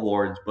individual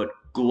awards, but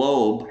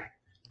Globe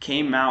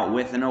came out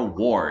with an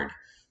award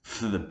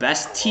for the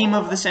best team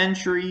of the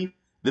century,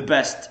 the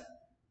best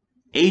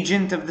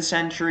agent of the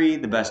century,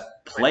 the best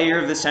player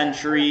of the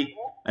century,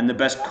 and the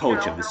best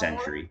coach of the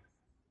century.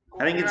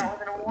 I think it's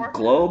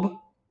Globe.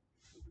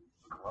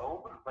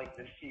 Globe? Like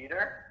the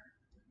theater?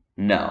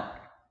 No.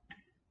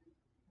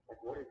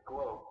 Like, what is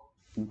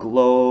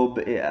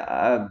Globe?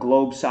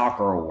 Globe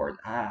Soccer Award.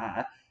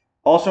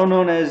 Also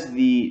known as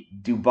the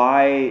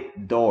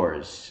Dubai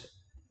Doors.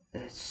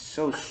 It's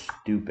so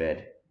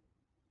stupid.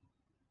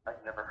 I've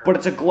never heard But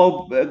it's a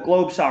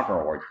Globe Soccer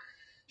Award.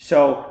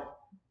 So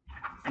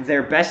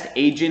their best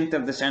agent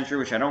of the century,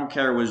 which I don't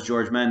care was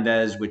George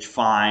Mendes, which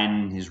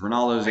fine, he's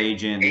Ronaldo's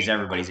agent, he's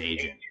everybody's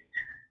agent.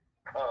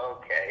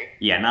 Okay.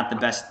 Yeah, not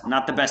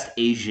the best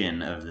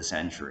Asian of the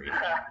century.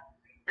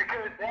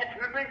 Because that's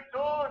who they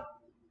saw.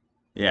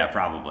 Yeah,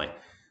 probably.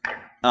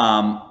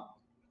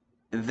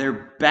 Their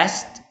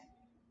best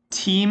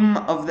team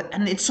of the,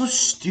 and it's so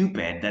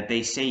stupid that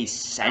they say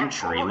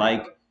century.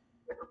 Like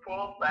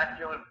Liverpool, last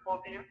year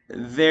Liverpool team.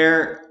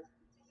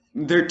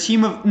 Their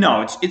team of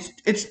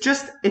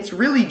it's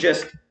really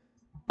just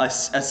a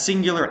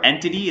singular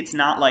entity. It's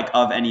not like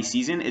of any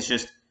season. It's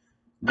just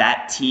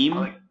that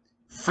team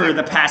for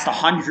the past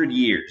 100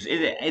 years.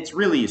 It's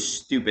really a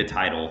stupid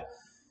title,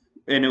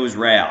 and it was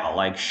Real.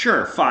 Like,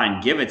 sure,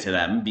 fine, give it to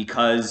them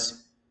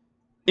because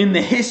in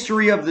the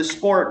history of the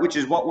sport, which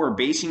is what we're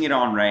basing it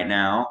on right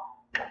now,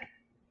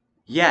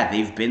 yeah,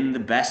 they've been the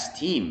best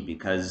team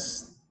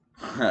because,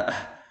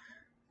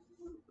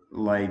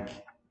 like,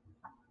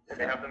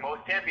 they have the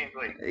most Champions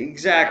League.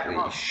 Exactly.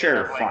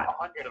 Sure, like fine.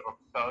 100 of them,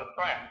 so it's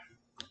fine.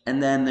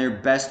 And then their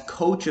best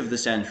coach of the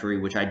century,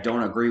 which I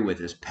don't agree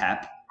with, is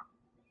Pep.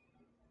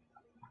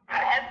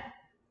 Pep?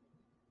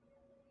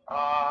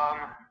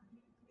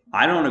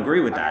 I don't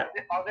agree with that.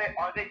 Are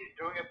they just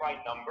doing it by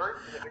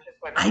numbers? If it's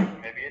just by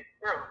numbers, maybe it's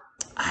true.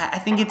 I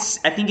think it's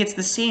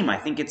the same. I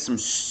think it's some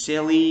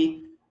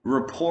silly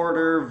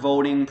reporter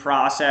voting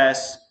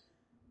process.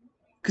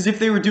 Because if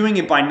they were doing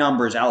it by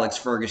numbers, Alex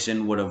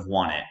Ferguson would have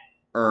won it,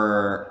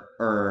 or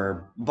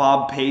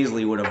Bob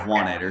Paisley would have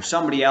won it, or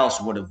somebody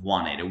else would have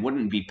won it. It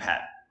wouldn't be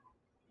Pep.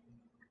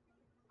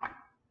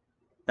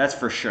 That's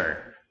for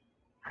sure.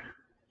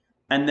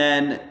 And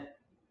then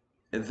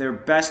their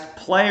best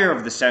player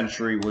of the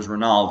century was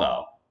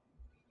Ronaldo.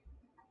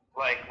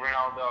 Like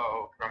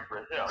Ronaldo from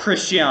Brazil.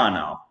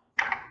 Cristiano.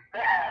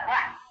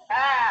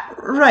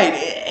 Right.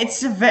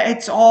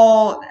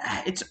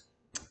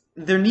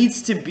 There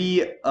needs to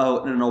be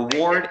an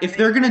award. If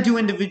they're going to do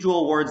individual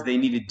awards, they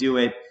need to do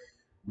it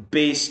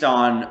based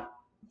on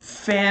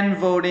fan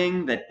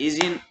voting that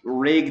isn't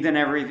rigged and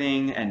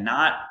everything, and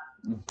not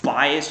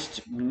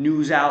biased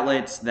news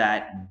outlets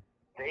that...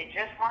 They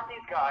just want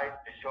these guys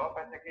to show up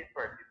at their kids'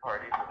 birthday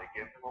party so they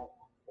give them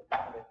a...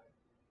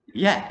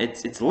 Yeah,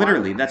 it's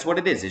literally, that's what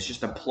it is. It's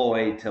just a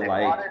ploy to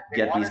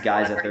get these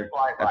guys at their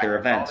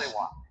events.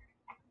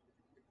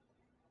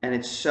 And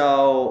it's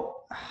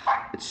so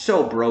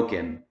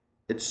broken.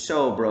 It's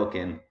so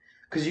broken.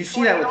 Because you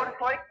see that with... You know what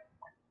it's like?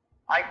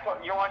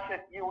 Did you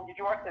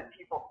watch the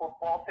FIFA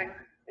football thing?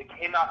 It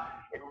came out,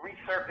 it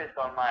resurfaced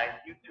on my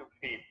YouTube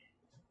feed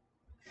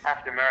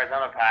after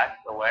Maradona passed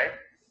away.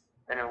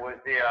 And it was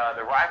the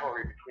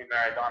rivalry between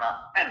Maradona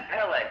and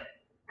Pele.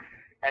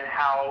 And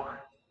how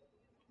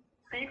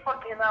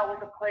FIFA came out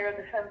with a Player of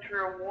the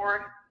Century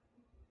award,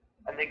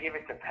 and they gave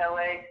it to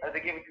Pele, or they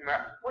gave it to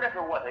whatever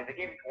it was. Like, they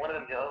gave it to one of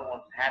them, the other one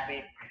was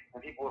happy,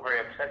 and people were very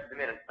upset. They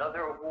made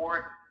another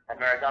award, and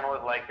Maradona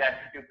was like, "That's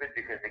stupid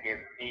because they gave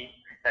it to me.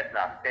 That's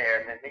not fair."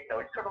 And then it's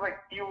sort of like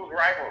fuels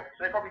rivalry.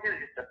 So they probably did it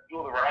just to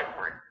fuel the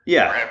rivalry.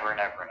 Yeah. Forever and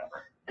ever and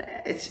ever.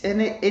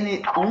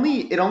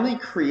 It only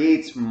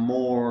creates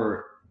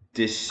more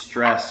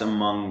distress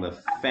among the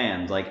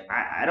fans. Like,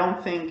 I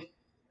don't think...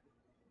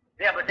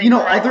 Yeah, but they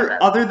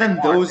other than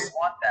those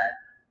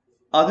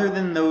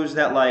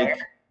that like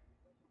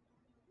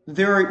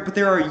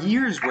there are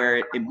years where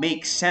it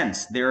makes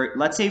sense.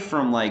 Let's say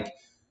from like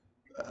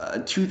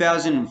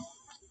 2000,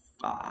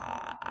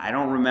 I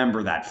don't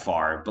remember that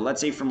far, but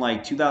let's say from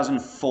like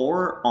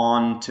 2004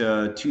 on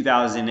to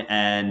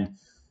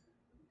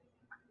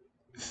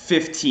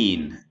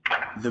 2015,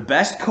 the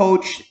best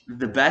coach,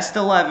 the best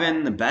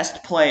 11, the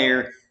best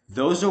player,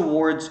 those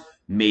awards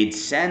made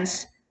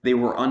sense. They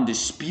were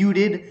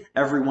undisputed.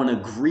 Everyone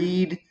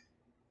agreed.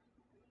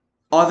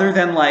 Other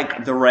than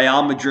like the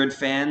Real Madrid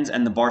fans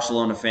and the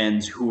Barcelona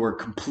fans who were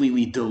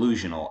completely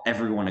delusional,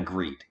 everyone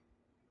agreed.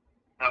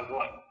 About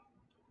what?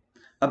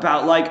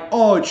 About like,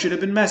 oh, it should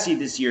have been Messi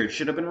this year. It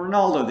should have been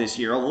Ronaldo this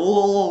year.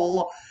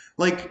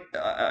 Like,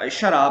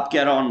 shut up,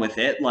 get on with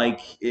it. Like,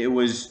 it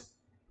was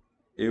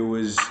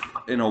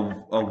an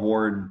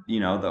award. You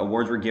know, the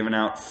awards were given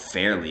out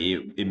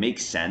fairly. It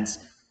makes sense,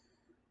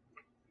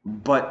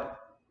 but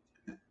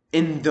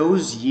in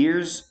those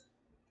years,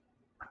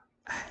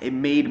 it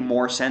made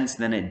more sense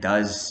than it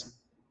does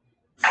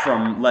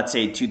from, let's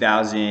say,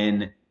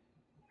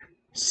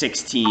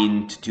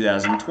 2016 to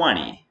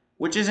 2020,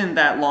 which isn't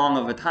that long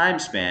of a time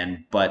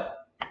span,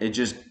 but it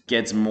just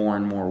gets more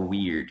and more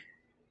weird.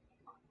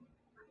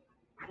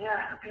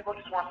 Yeah, people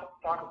just want something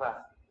to talk about.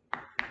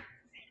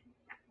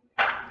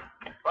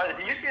 But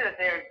did you see that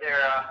their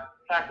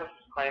Santos is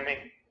claiming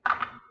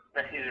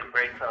that he's a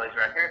break Pellé's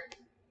record?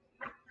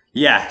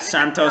 Yeah,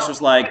 Santos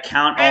was like,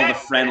 count all the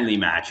friendly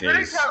The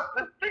matches.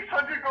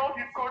 600 goals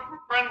he scored from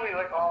friendly,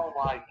 like, oh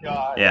my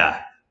god.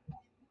 Yeah.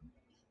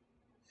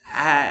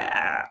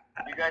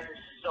 You guys are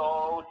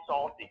so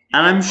salty.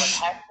 And I'm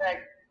hashtag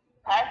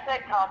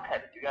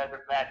contest. You guys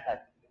are mad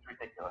heads. It's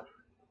ridiculous.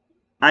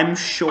 I'm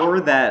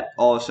sure that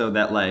also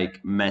that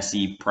like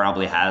Messi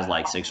probably has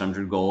like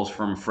 600 goals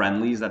from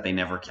friendlies that they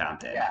never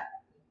counted. Yeah.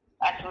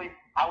 Actually,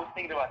 I was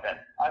thinking about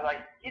that. I was like,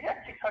 he's got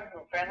 600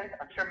 from friendlies.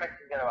 I'm sure Messi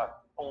can get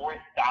about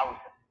 4,000.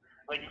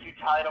 Like, if you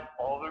tied up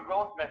all their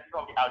goals, Messi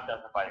probably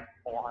outdoes them by like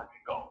 400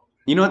 goals.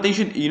 You know what they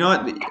should? You know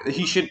what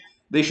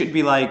They should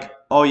be like,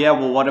 oh yeah,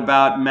 well what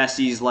about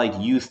Messi's like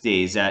youth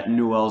days at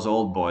Newell's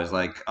Old Boys?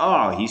 Like,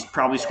 oh, he's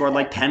probably scored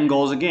like 10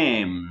 goals a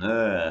game.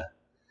 Yeah,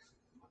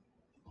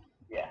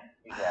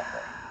 exactly.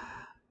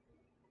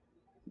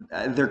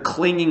 They're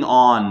clinging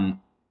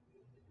on.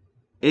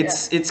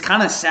 It's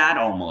kind of sad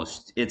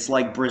almost. It's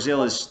like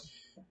Brazil is,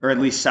 or at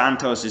least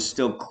Santos is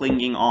still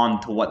clinging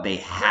on to what they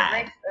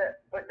had.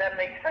 But that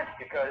makes sense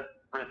because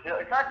Brazil,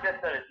 it's not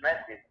just that it's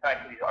Messi, it's the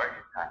fact that he's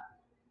Argentine.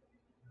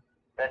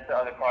 That's the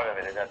other part of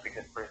it, is that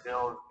because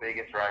Brazil's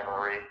biggest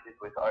rivalry is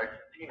with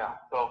Argentina.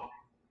 So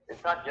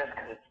it's not just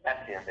because it's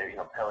Messi and they're,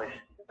 Pellé's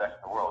the best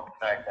in the world. The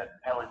fact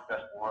that Pellé's the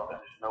best in the world, and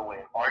there's no way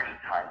in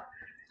Argentine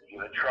you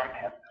would trump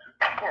him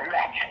for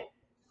matches.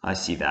 I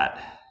see that.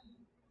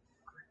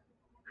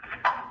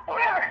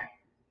 Whatever.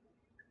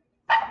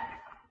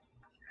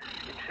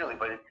 It's silly,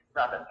 but it's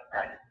not that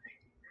surprising.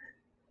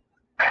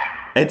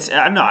 It's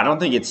no, I don't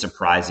think it's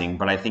surprising,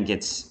 but I think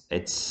it's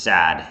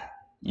sad.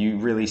 You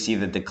really see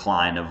the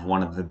decline of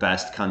one of the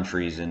best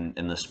countries in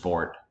the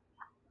sport.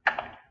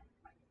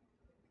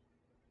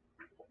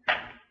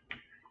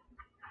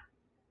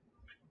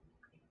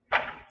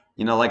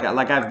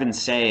 Like I've been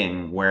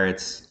saying, where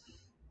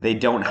they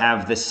don't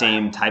have the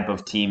same type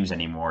of teams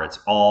anymore. It's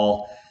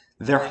all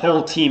their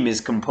whole team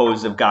is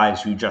composed of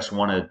guys who just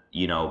want to,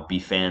 be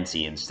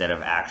fancy instead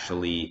of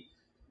actually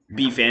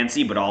be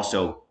fancy, but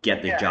also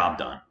get the job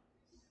done.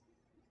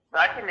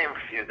 I can name a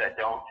few that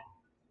don't.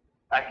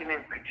 I can name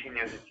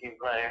Coutinho as a team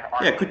player.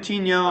 Yeah,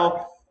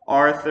 Coutinho,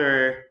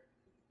 Arthur,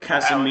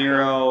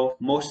 Casemiro,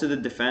 most of the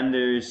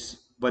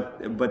defenders, but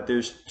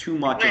there's too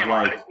much of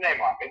like. It's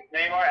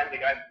Neymar and the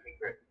guy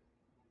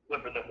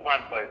from the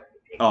front player.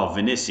 Oh,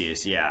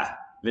 Vinicius, yeah,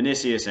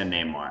 Vinicius and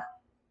Neymar.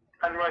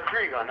 And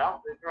Rodrigo,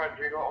 no? Is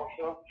Rodrigo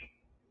also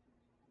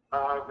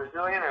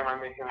Brazilian, or am I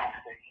making a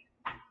mistake?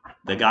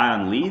 The guy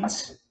on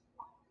Leeds?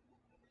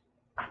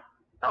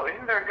 No,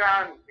 isn't there a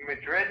guy on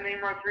Madrid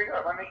named Rodrigo?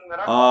 Am I making that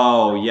up?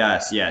 Oh,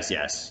 yes. He's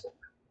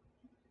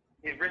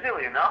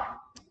Brazilian, no?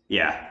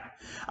 Yeah.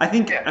 I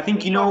think do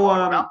you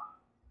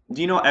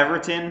know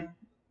Everton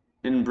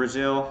in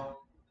Brazil?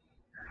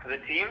 For the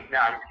team? No,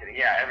 I'm kidding.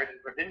 Yeah, Everton.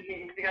 But didn't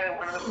he's the guy that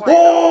won the play?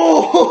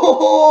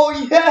 Oh,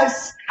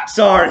 yes!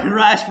 Sorry,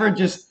 Rashford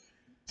just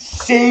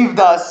saved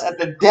us at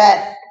the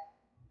death.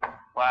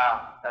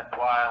 Wow, that's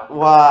wild.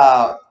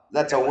 Wow,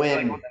 that's a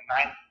win. win.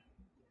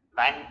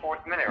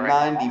 94th minute,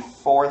 right?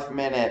 94th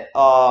minute.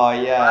 Oh,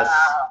 yes.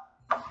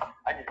 Wow.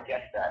 I just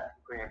guessed that.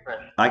 Pretty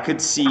impressive. I could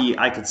see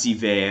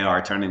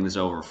VAR turning this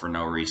over for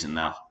no reason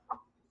though.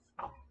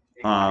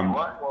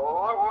 What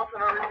for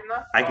no reason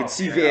though? I could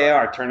see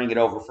VAR turning it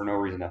over for no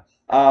reason though.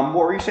 What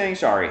were you saying?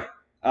 Sorry.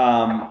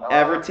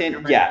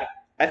 Everton. Yeah,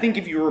 I think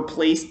if you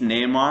replaced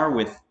Neymar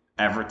with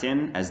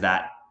Everton as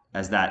that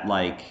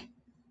like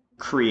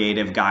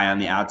creative guy on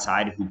the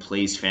outside who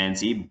plays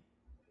fancy,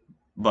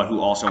 but who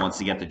also wants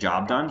to get the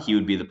job done, he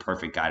would be the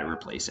perfect guy to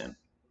replace him.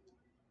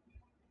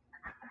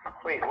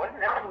 Wait,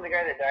 wasn't Everton the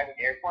guy that died in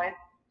the airplane?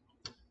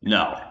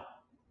 No.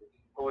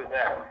 Who was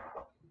that?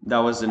 That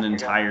was an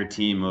entire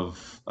team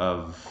of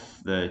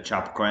the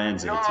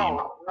Chapecoense team.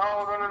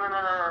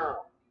 No.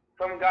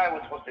 Some guy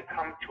was supposed to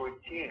come to a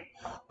team.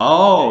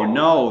 Oh,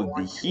 no.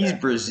 He's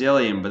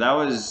Brazilian, but that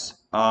was...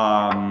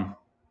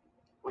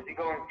 Was he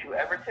going to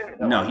Everton?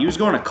 No, he was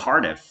going to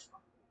Cardiff.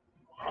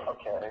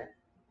 Okay.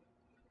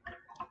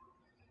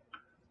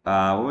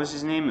 What was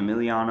his name?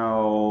 Emiliano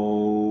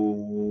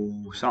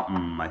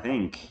something, I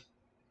think.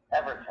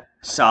 Everton.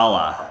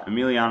 Sala.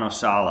 Emiliano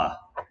Sala.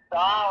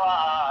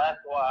 That's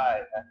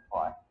why.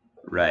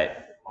 Right.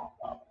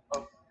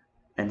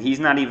 And he's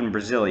not even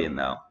Brazilian,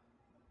 though.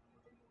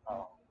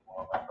 Oh,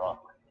 well, that's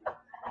awkward.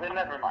 Then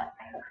never mind.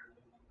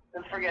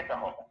 Then forget the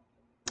whole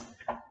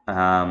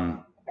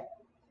thing.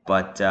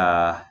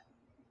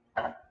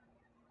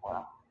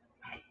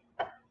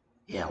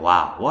 Yeah,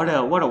 wow.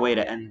 What a way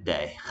to end the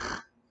day.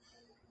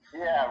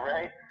 Yeah,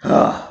 right?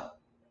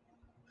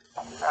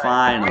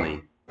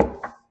 Finally.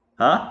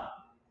 Huh?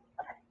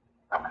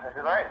 Is it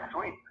alright?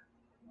 Sweet.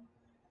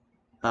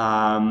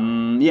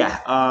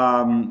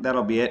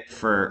 That'll be it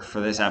for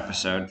this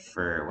episode.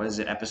 For what is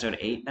it, episode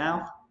 8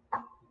 now?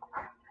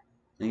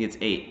 think it's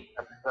 8.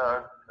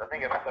 Episode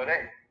 8.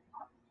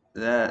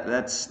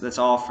 That's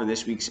all for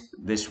this week's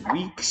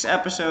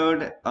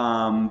episode.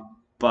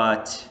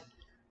 But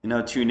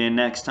tune in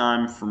next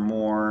time for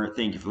more.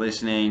 Thank you for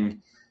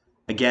listening.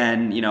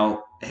 Again,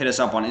 hit us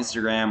up on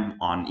Instagram,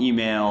 on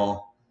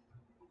email.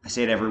 I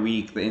say it every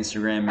week. The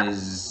Instagram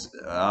is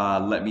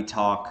Let Me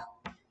Talk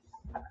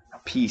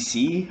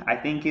PC, I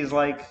think is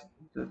like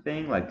the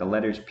thing, like the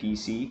letters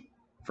PC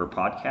for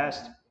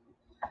podcast.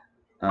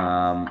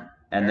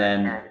 And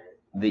then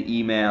the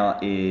email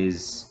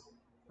is,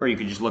 or you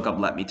could just look up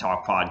Let Me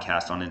Talk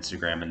Podcast on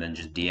Instagram and then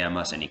just DM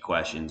us any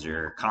questions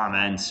or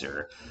comments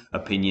or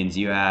opinions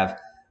you have.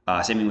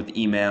 Same thing with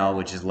the email,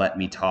 which is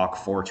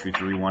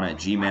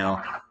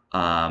letmetalk4231@gmail.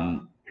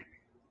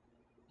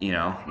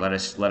 Let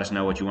us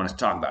know what you want us to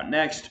talk about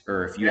next,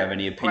 or if you have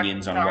any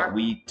opinions on what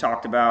we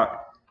talked about.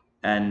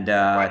 And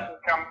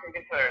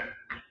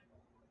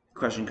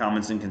questions,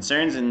 comments, and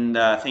concerns. And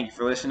thank you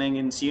for listening,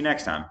 and see you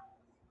next time.